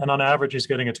 then on average, he's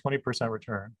getting a 20%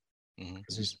 return. Mm-hmm.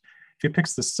 If he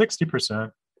picks the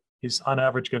 60%, he's on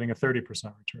average getting a 30%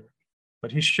 return.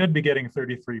 But he should be getting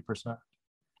 33%.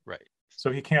 Right.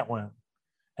 So he can't win.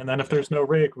 And then if there's no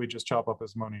rake, we just chop up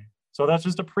his money. So that's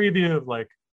just a preview of like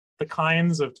the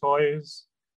kinds of toys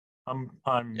I'm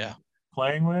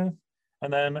playing with,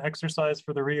 and then exercise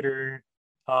for the reader.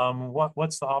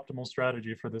 What's the optimal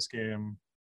strategy for this game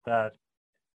that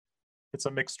it's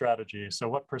a mixed strategy. So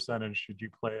what percentage should you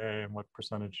play A and what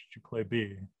percentage should you play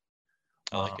B?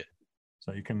 I like it.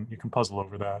 So you can puzzle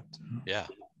over that. Yeah.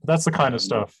 That's the kind of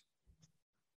stuff.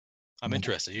 I'm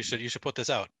interested. You should put this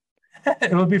out.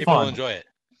 It would be People fun. will enjoy it.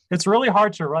 It's really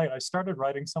hard to write. I started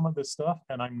writing some of this stuff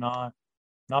and I'm not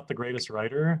the greatest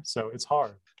writer, so it's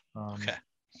hard. Okay.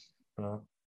 All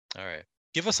right.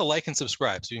 Give us a like and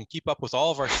subscribe so you can keep up with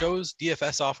all of our shows,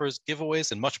 DFS offers,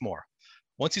 giveaways, and much more.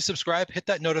 Once you subscribe, hit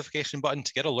that notification button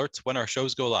to get alerts when our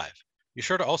shows go live. Be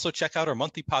sure to also check out our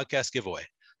monthly podcast giveaway.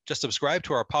 Just subscribe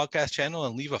to our podcast channel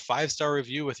and leave a 5-star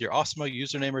review with your Awesemo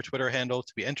username or Twitter handle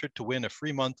to be entered to win a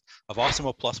free month of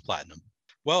Awesemo Plus Platinum.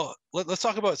 Well, let's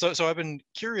talk about, so I've been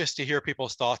curious to hear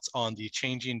people's thoughts on the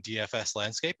changing DFS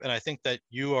landscape. And I think that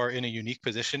you are in a unique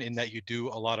position in that you do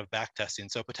a lot of back testing.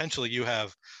 So potentially you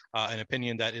have an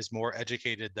opinion that is more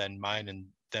educated than mine and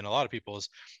than a lot of people's.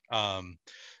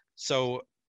 So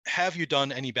have you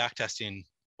done any back testing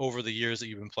over the years that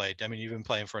you've been playing? I mean, you've been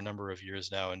playing for a number of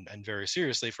years now and very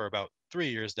seriously for about 3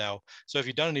 years now. So have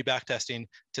you done any back testing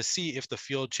to see if the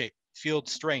field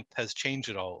strength has changed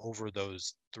at all over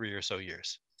those 3 or so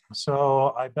years?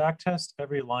 So I backtest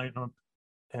every lineup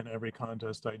and every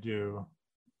contest I do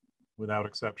without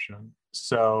exception.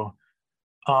 So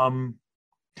so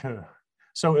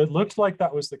it looked like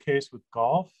that was the case with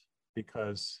golf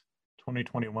because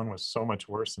 2021 was so much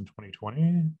worse than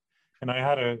 2020. And I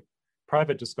had a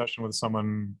private discussion with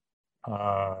someone who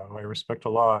I respect a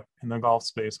lot in the golf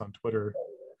space on Twitter.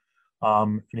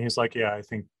 And he's like, yeah, I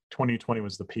think 2020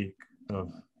 was the peak of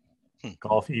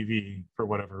golf EV for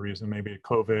whatever reason, maybe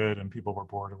COVID and people were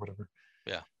bored or whatever.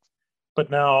 Yeah. But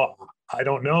now I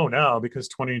don't know now because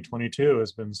 2022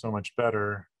 has been so much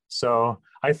better. So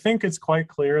I think it's quite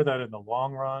clear that in the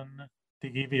long run,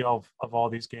 the EV of all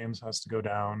these games has to go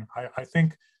down. I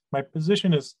think my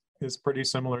position is pretty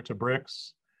similar to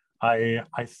Brick's. I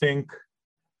think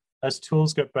as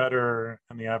tools get better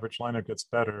and the average lineup gets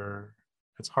better,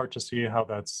 it's hard to see how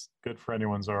that's good for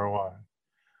anyone's ROI.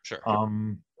 Sure.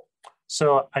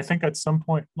 So I think at some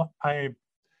point,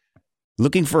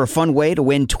 Looking for a fun way to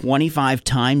win 25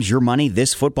 times your money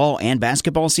this football and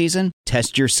basketball season?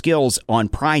 Test your skills on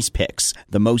Prize Picks,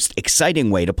 the most exciting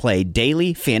way to play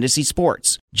daily fantasy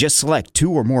sports. Just select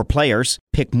 2 or more players,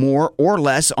 pick more or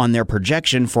less on their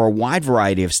projection for a wide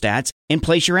variety of stats, and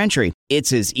place your entry.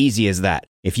 It's as easy as that.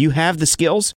 If you have the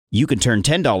skills, you can turn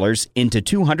 $10 into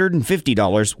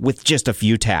 $250 with just a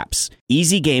few taps.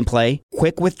 Easy gameplay,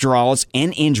 quick withdrawals,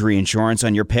 and injury insurance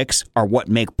on your picks are what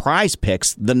make Prize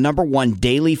Picks the #1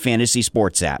 daily fantasy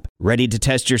sports app. Ready to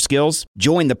test your skills?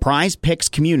 Join the Prize Picks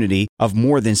community of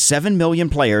more than 7 million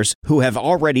players who have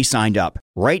already signed up.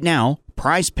 Right now,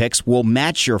 Prize Picks will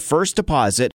match your first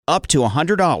deposit up to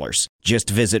 $100. Just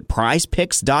visit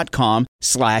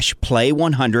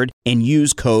prizepicks.com/play100 and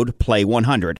use code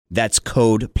play100. That's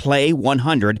code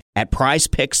play100 at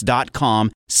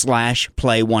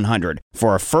prizepicks.com/play100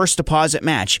 for a first deposit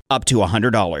match up to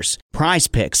 $100. Prize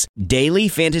Picks, daily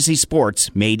fantasy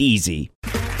sports made easy.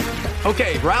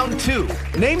 Okay, round 2.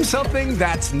 Name something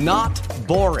that's not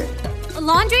boring. A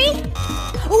laundry?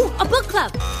 Ooh, a book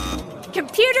club.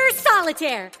 Computer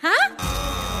solitaire, huh?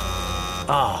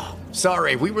 Ah,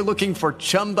 sorry, we were looking for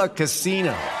Chumba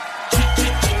Casino.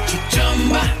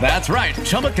 That's right,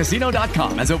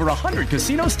 ChumbaCasino.com has over 100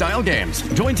 casino-style games.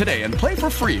 Join today and play for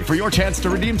free for your chance to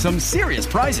redeem some serious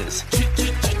prizes.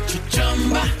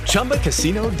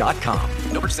 ChumbaCasino.com.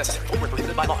 No purchase necessary. Void where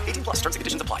prohibited by law. 18+ terms and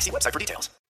conditions apply. See website for details.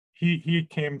 He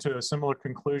came to a similar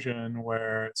conclusion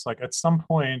where it's like at some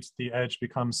point the edge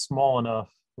becomes small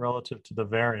enough relative to the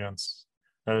variance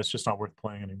that it's just not worth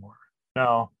playing anymore.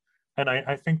 Now, and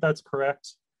I think that's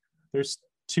correct. There's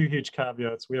 2 huge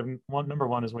caveats. Number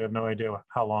one is we have no idea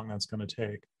how long that's going to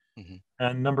take. Mm-hmm.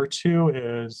 And number 2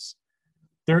 is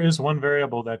there is one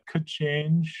variable that could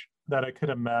change that I could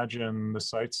imagine the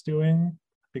site's doing,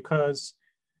 because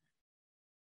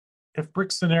if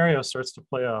Brick's scenario starts to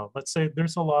play out, let's say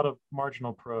there's a lot of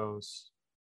marginal pros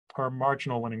or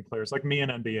marginal winning players like me in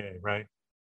NBA, right?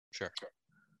 Sure.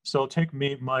 So take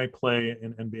my play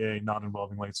in NBA not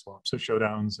involving late swaps, so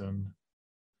showdowns. And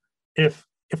if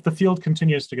the field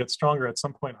continues to get stronger, at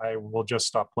some point I will just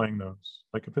stop playing those.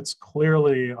 Like if it's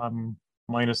clearly I'm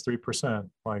minus 3%,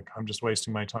 like I'm just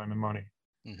wasting my time and money.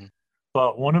 Mm-hmm.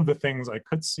 But one of the things I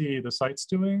could see the sites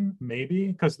doing, maybe,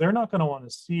 because they're not going to want to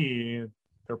see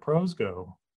their pros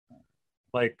go.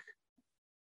 Like,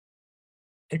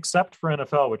 except for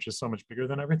NFL, which is so much bigger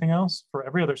than everything else, for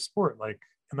every other sport, like,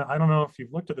 and I don't know if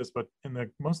you've looked at this, but in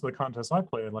most of the contests I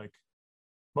play, like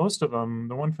most of them,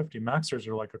 the 150 maxers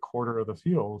are like a quarter of the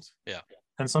field. Yeah.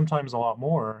 And sometimes a lot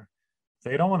more.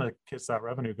 they don't want to kiss that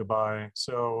revenue goodbye.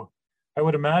 So I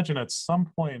would imagine at some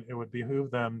point it would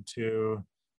behoove them to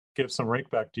give some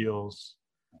rakeback deals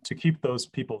to keep those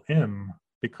people in,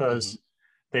 because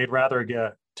they'd rather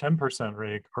get 10%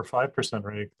 rake or 5%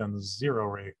 rake than zero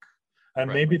rake.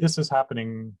 And maybe this is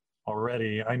happening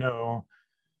already. I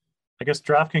guess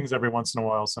DraftKings every once in a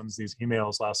while sends these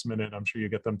emails last minute. I'm sure you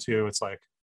get them too. It's like,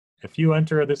 if you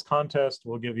enter this contest,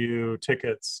 we'll give you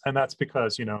tickets. And that's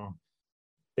because,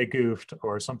 they goofed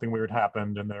or something weird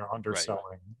happened and they're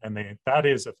underselling. And that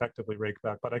is effectively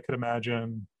rakeback. But I could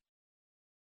imagine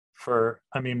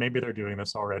maybe they're doing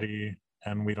this already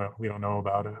and we don't know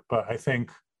about it. But I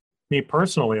think, me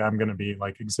personally, I'm going to be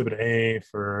like Exhibit A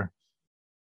for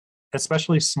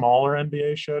especially smaller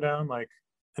NBA Showdown, like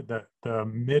the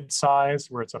mid-size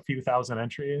where it's a few thousand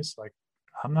entries. Like,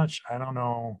 I don't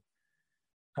know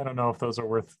if those are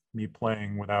worth me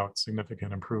playing without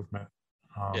significant improvement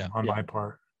on my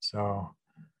part. So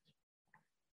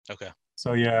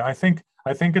yeah, I think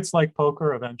it's like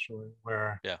poker eventually,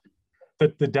 where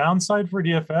the downside for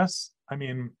DFS, I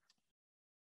mean,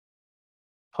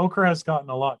 poker has gotten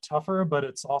a lot tougher, but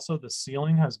it's also, the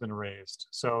ceiling has been raised.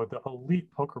 So the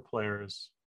elite poker players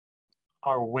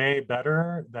are way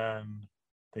better than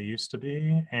they used to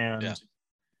be. And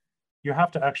you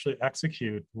have to actually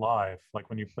execute live. Like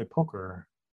when you play poker,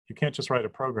 you can't just write a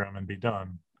program and be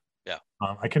done. Yeah.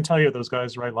 I can tell you those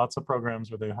guys write lots of programs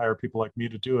where they hire people like me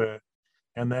to do it.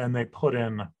 And then they put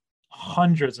in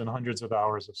hundreds and hundreds of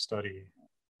hours of study.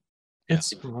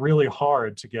 It's really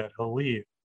hard to get elite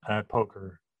at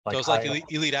poker. So it's like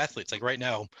elite athletes. Like right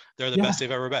now, they're the best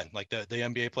they've ever been. Like the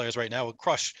NBA players right now would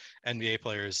crush NBA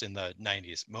players in the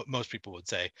 90s. Most people would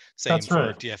say. Same That's for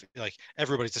right. DF. Like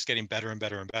everybody's just getting better and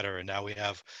better and better. And now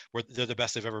they're the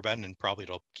best they've ever been, and probably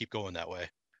it'll keep going that way.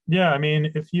 Yeah, I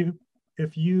mean, if you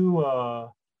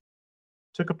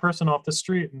took a person off the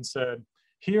street and said,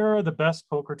 here are the best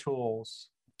poker tools,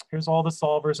 here's all the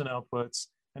solvers and outputs,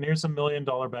 and here's $1 million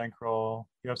bankroll,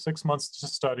 you have 6 months to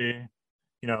study,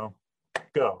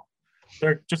 go.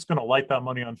 They're just going to light that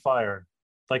money on fire.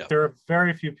 Like there are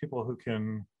very few people who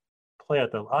can play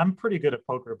at that. I'm pretty good at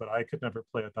poker, but I could never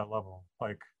play at that level.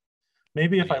 Like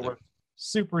maybe if I worked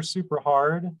super, super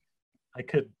hard, I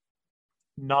could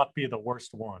not be the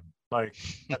worst one, like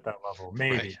at that level.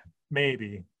 Maybe.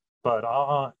 But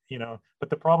but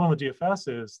the problem with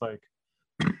DFS is like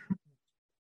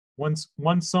once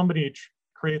somebody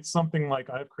creates something like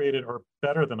I've created or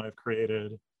better than I've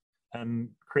created, and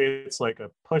creates like a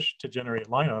push to generate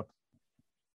lineup,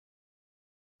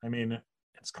 I mean,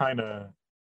 it's kind of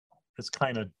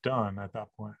done at that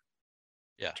point.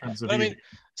 Yeah. But I mean,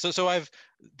 so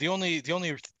the only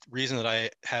reason that I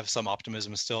have some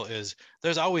optimism still is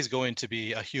there's always going to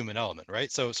be a human element, right?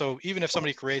 So even if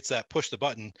somebody creates that push the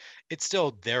button, it's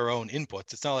still their own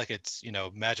inputs. It's not like it's,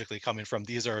 magically coming from,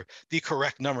 these are the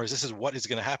correct numbers, this is what is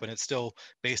going to happen. It's still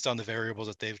based on the variables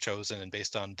that they've chosen and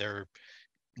based on their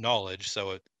knowledge.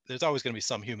 So there's always going to be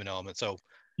some human element. So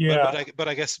but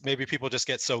I guess maybe people just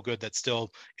get so good that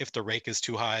still, if the rake is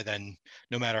too high, then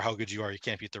no matter how good you are, you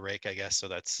can't beat the rake, I guess. So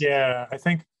that's I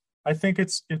think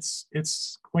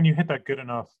it's when you hit that good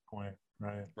enough point,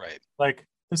 right. Like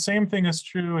the same thing is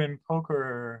true in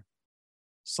poker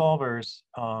solvers.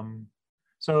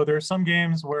 So there are some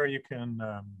games where you can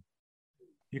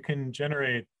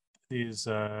generate these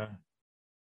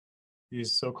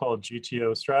so-called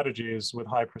GTO strategies with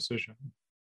high precision,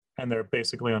 and they're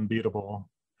basically unbeatable,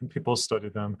 and people study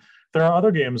them. There are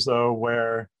other games though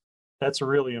where that's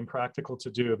really impractical to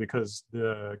do because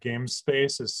the game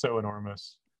space is so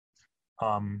enormous.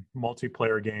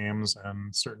 Multiplayer games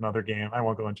and certain other games, I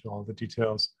won't go into all the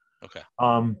details. Okay.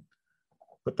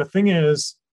 But the thing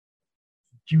is,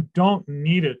 you don't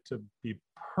need it to be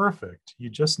perfect. You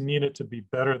just need it to be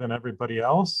better than everybody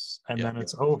else, and then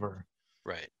it's over.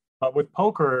 Right. But with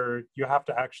poker, you have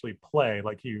to actually play.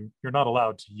 Like you're not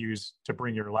allowed to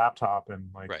bring your laptop and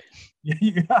like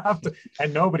you have to.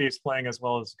 And nobody's playing as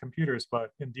well as computers.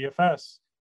 But in DFS,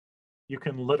 you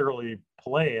can literally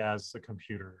play as the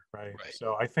computer, right?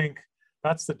 So I think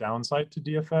that's the downside to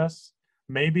DFS.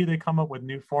 Maybe they come up with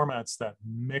new formats that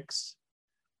mix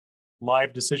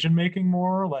live decision making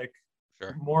more, like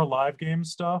more live game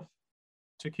stuff,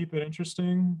 to keep it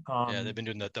interesting. They've been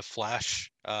doing the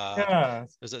Flash.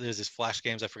 There's these Flash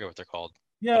games. I forget what they're called.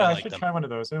 Yeah, I should try one of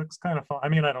those. It's kind of fun. I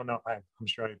mean, I don't know. I'm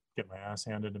sure I'd get my ass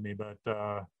handed to me, but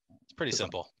it's pretty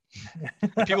simple.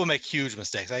 People make huge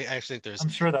mistakes. I actually think I'm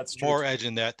sure that's true. More edge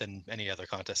in that than any other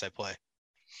contest I play.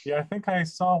 Yeah, I think I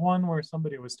saw one where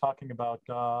somebody was talking about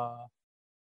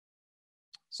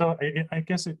So I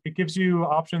guess it gives you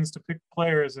options to pick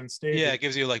players and stages. Yeah, it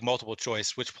gives you like multiple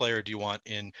choice. Which player do you want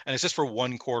in? And it's just for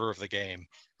one quarter of the game.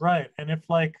 Right. And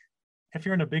if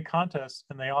you're in a big contest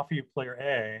and they offer you player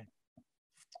A,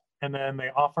 and then they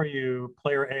offer you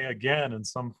player A again in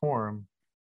some form,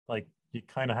 like you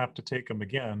kind of have to take them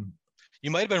again. You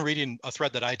might have been reading a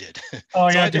thread that I did. Oh,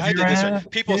 so yeah, I did this.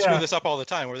 People screw Yeah. this up all the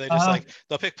time where they just like,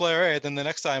 they'll pick player A, then the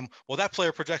next time, well, that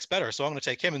player projects better, so I'm going to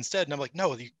take him instead. And I'm like,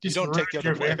 no, you don't take the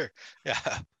other player.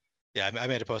 Yeah. Yeah, I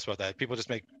made a post about that. People just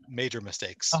make major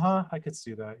mistakes. I could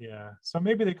see that. Yeah. So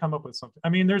maybe they come up with something. I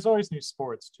mean, there's always new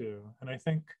sports too. And I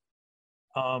think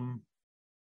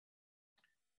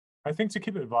to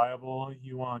keep it viable,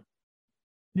 you want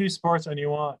new sports and you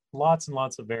want lots and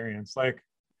lots of variants. Like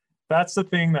that's the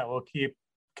thing that will keep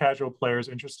casual players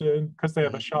interested because they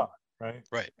have a shot, right?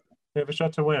 Right. They have a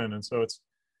shot to win. And so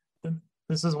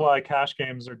this is why cash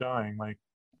games are dying. Like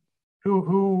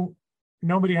who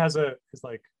nobody is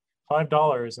like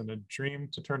 $5 and a dream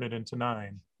to turn it into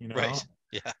 $9, you know? Right.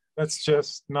 Yeah. That's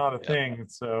just not a thing.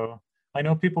 So I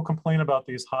know people complain about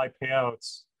these high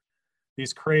payouts,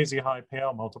 these crazy high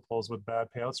payout multiples with bad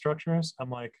payout structures. I'm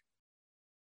like,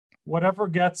 whatever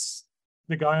gets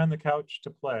the guy on the couch to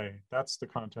play, that's the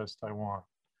contest I want.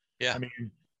 Yeah. I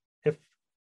mean, if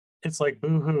it's like,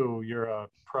 boo-hoo, you're a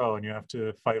pro and you have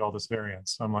to fight all this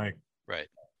variance. I'm like, right.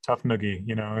 Tough noogie,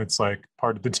 you know, it's like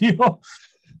part of the deal.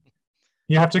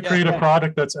 You have to create a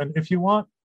product and if you want,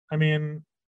 I mean,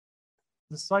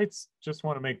 the sites just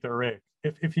want to make their rake.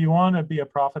 If you want to be a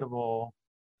profitable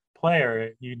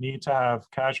player, you need to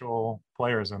have casual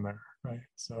players in there, right?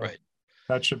 So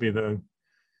that should be the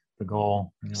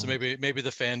goal. You know? So maybe the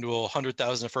FanDuel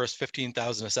 100,000 a first,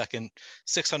 15,000 a second,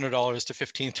 $600 to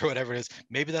 15th or whatever it is.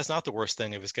 Maybe that's not the worst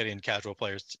thing if it's getting casual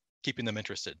players, keeping them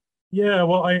interested. Yeah,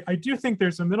 well, I do think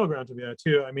there's a middle ground to be at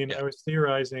too. I mean, I was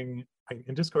theorizing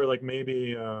in Discord, like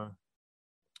maybe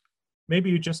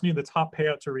you just need the top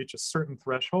payout to reach a certain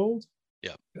threshold,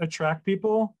 attract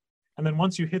people, and then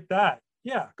once you hit that,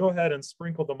 go ahead and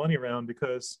sprinkle the money around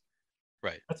because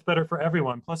that's better for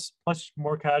everyone. Plus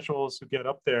more casuals who get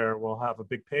up there will have a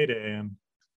big payday and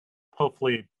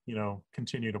hopefully, you know,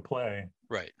 continue to play.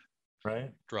 Right.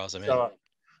 Draws them So, in.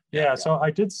 Yeah, so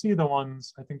I did see the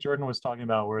ones I think Jordan was talking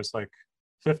about where it's like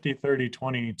 50, 30,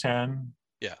 20, 10.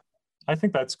 Yeah. I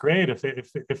think that's great. If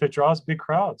it draws big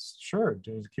crowds, sure,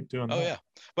 just keep doing that. Oh, yeah.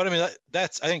 But I mean,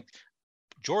 that's I think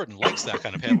Jordan likes that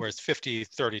kind of hit where it's 50,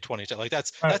 30, 20, 10. Like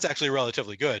that's actually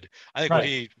relatively good. I think what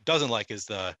he doesn't like is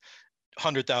the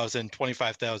 100,000,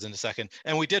 25,000 a second.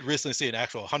 And we did recently see an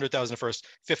actual 100,000 first,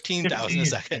 15,000 a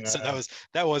second. So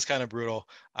that was kind of brutal.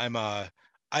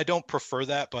 I don't prefer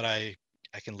that, but I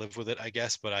can live with it, I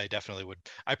guess, but I definitely would.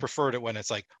 I preferred it when it's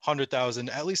like 100,000,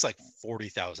 at least like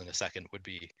 40,000 a second would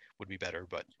be better.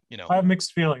 But you know, I have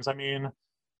mixed feelings. I mean,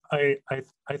 I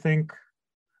think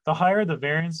the higher the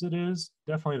variance it is,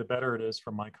 definitely the better it is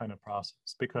for my kind of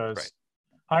process because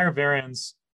higher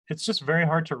variance, it's just very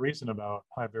hard to reason about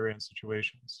high variance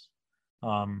situations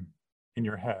in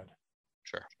your head.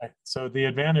 Sure. So the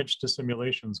advantage to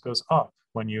simulations goes up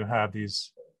when you have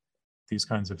these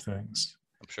kinds of things.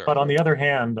 I'm sure. But on the other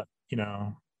hand, you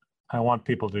know, I want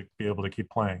people to be able to keep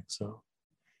playing. So,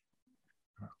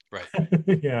 right.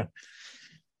 Yeah.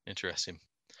 Interesting.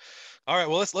 All right.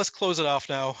 Well, let's close it off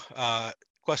now.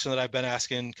 Question that I've been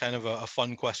asking, kind of a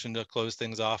fun question to close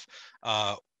things off.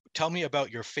 Tell me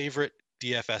about your favorite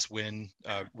DFS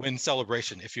win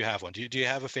celebration, if you have one. Do you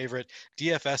have a favorite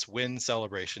DFS win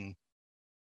celebration?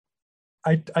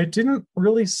 I didn't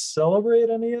really celebrate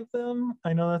any of them.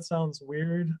 I know that sounds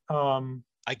weird.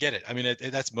 I get it. I mean,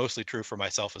 that's mostly true for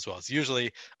myself as well. It's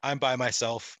usually I'm by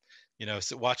myself, you know,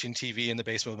 watching TV in the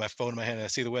basement with my phone in my hand, and I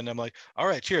see the win. And I'm like, all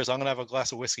right, cheers. I'm gonna have a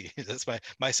glass of whiskey. That's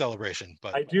my celebration.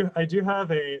 But I do have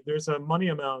there's a money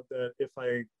amount that if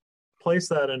I place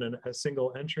that in a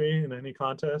single entry in any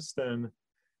contest, then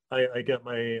I get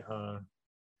my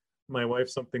wife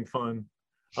something fun.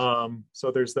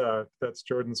 So there's that's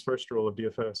Jordan's first rule of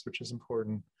DFS, which is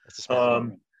important. That's a smart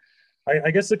one.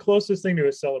 I guess the closest thing to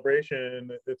a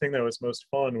celebration, the thing that was most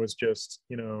fun was just,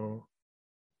 you know,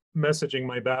 messaging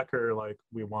my backer like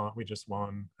we just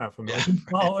won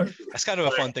 $500,000. That's kind of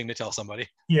a fun thing to tell somebody.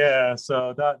 Yeah,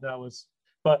 so that was,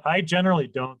 but I generally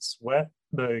don't sweat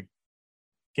the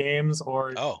games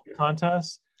or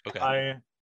contests. Okay.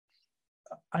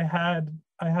 I had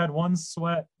one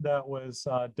sweat that was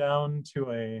down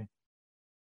to a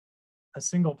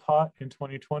single pot in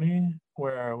 2020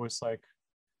 where I was like,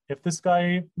 if this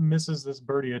guy misses this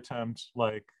birdie attempt,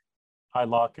 like I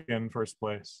lock in first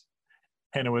place.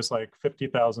 And it was like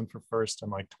 50,000 for first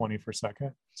and like 20 for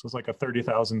second. So it's like a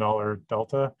 $30,000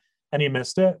 delta. and he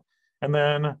missed it.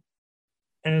 And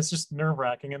it's just nerve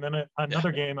wracking. And then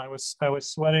another game, I was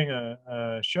sweating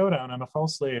a showdown on a full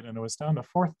slate, and it was down to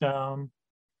 4th down,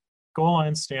 goal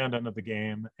line stand end of the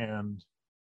game. And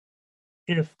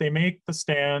if they make the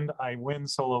stand, I win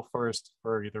solo first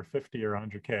for either 50 or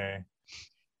 100K.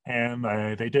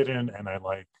 And they didn't, and I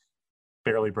like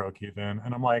barely broke even.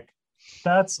 And I'm like,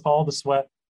 that's all the sweat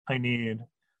I need.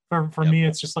 For me,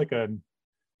 it's just like a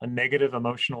negative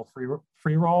emotional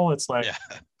free roll. It's like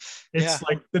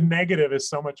like the negative is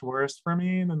so much worse for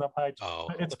me than the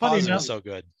positive. It's the positive is so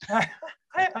good. I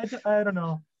don't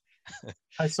know.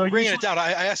 So bringing it down,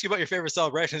 I asked you about your favorite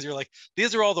celebrations. You're like,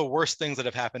 these are all the worst things that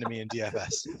have happened to me in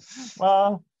DFS.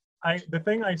 Well, the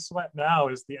thing I sweat now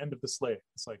is the end of the slate.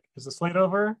 It's like, is the slate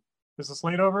over? Is the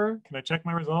slate over? Can I check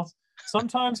my results?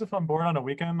 Sometimes if I'm bored on a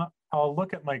weekend, I'll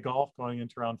look at my golf going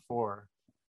into round 4,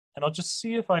 and I'll just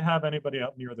see if I have anybody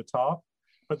up near the top.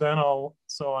 But then I'll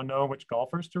know which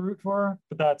golfers to root for.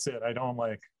 But that's it. I don't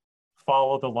like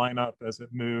follow the lineup as it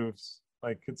moves.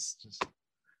 Like, it's just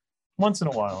once in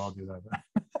a while I'll do that.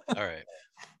 All right.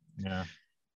 Yeah.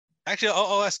 Actually,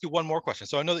 I'll ask you one more question.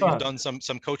 So I know that you've done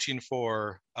some coaching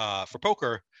for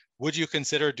poker. Would you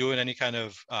consider doing any kind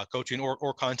of coaching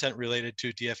or content related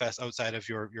to DFS outside of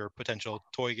your potential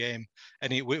toy game?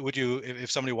 Would you,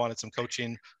 if somebody wanted some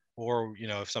coaching, or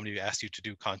if somebody asked you to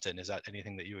do content, is that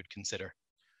anything that you would consider?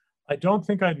 I don't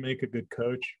think I'd make a good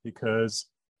coach because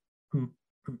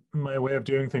my way of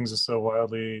doing things is so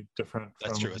wildly different.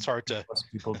 That's true. It's hard to most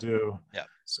people do. Yeah.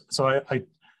 So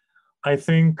I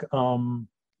think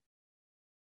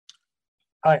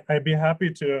I'd be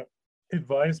happy to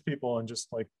advise people on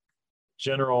just like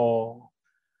general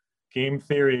game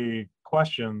theory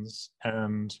questions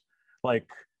and like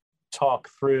talk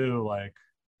through like,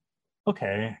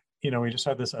 okay, we just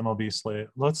had this MLB slate.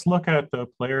 Let's look at the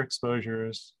player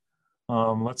exposures.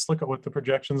 Let's look at what the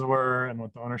projections were and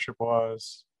what the ownership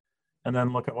was, and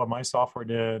then look at what my software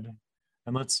did.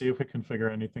 And let's see if we can figure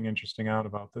anything interesting out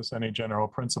about this, any general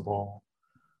principle.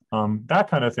 That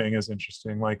kind of thing is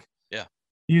interesting. Like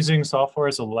using software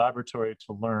as a laboratory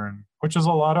to learn, which is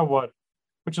what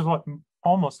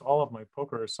almost all of my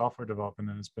poker software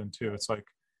development has been too. It's like,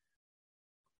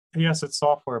 yes, it's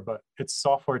software, but it's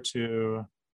software to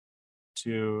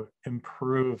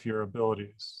improve your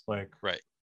abilities. Like, right.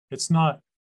 It's not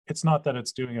that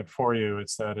it's doing it for you,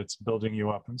 it's that it's building you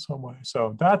up in some way.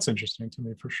 So that's interesting to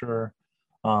me for sure.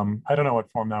 I don't know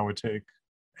what form that would take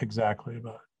exactly,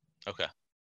 but okay.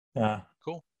 Yeah.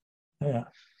 Cool. Yeah.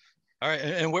 All right.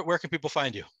 And where can people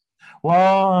find you?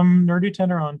 Well, Nerdy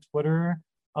Tenor on Twitter.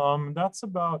 That's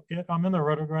about it. I'm in the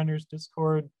Roto Grinders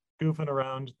Discord, goofing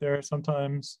around there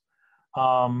sometimes.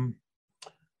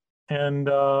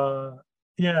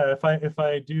 Yeah, if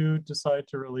I do decide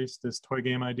to release this toy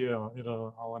game idea,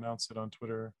 I'll announce it on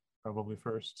Twitter probably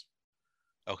first.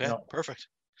 Okay, perfect.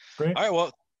 Great. All right,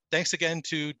 well, thanks again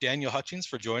to Daniel Hutchings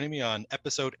for joining me on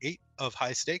episode 8 of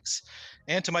High Stakes,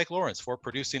 and to Mike Lawrence for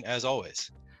producing as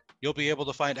always. You'll be able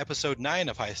to find episode 9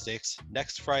 of High Stakes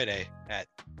next Friday at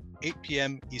 8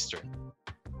 p.m. Eastern.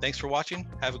 Thanks for watching.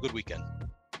 Have a good weekend.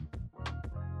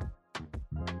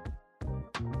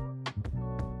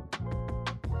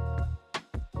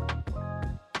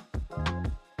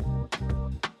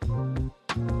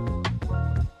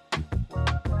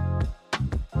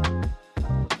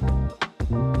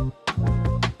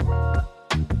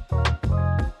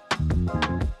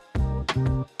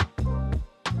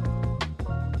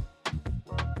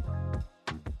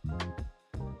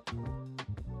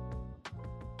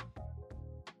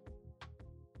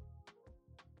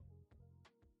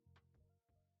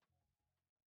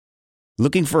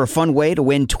 Looking for a fun way to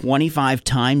win 25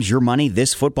 times your money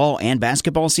this football and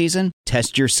basketball season?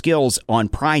 Test your skills on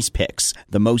Prize Picks,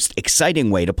 the most exciting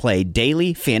way to play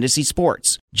daily fantasy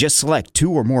sports. Just select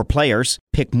 2 or more players,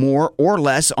 pick more or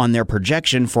less on their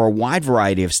projection for a wide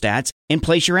variety of stats, and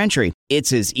place your entry.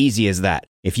 It's as easy as that.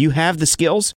 If you have the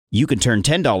skills, you can turn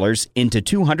 $10 into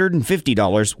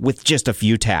 $250 with just a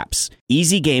few taps.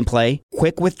 Easy gameplay,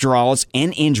 quick withdrawals,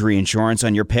 and injury insurance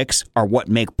on your picks are what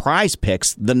make Prize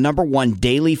Picks the #1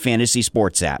 daily fantasy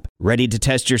sports app. Ready to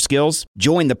test your skills?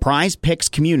 Join the Prize Picks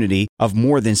community of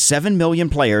more than 7 million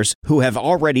players who have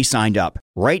already signed up.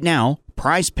 Right now,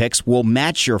 Prize Picks will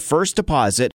match your first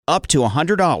deposit up to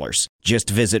 $100. Just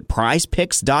visit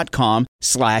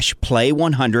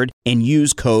prizepicks.com/play100 and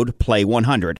use code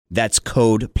PLAY100. That's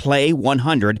code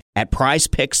PLAY100 at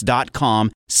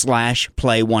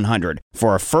prizepicks.com/play100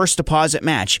 for a first deposit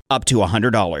match up to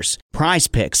 $100. Prize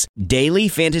Picks, daily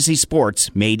fantasy sports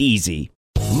made easy.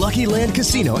 Lucky Land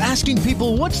Casino, asking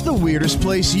people, what's the weirdest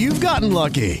place you've gotten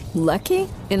lucky? Lucky?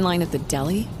 In line at the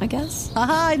deli, I guess?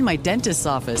 Aha, in my dentist's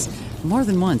office. More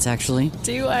than once, actually.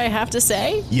 Do I have to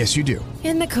say? Yes, you do.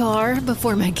 In the car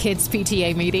before my kids'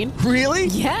 PTA meeting. Really?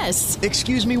 Yes.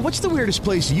 Excuse me, what's the weirdest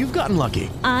place you've gotten lucky?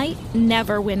 I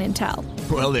never win and tell.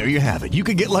 Well, there you have it. You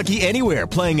can get lucky anywhere,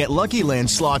 playing at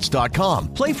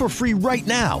LuckyLandSlots.com. Play for free right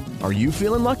now. Are you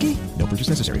feeling lucky? No purchase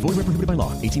necessary. Void where prohibited by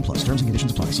law. 18+. Terms and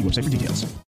conditions apply. See website for details.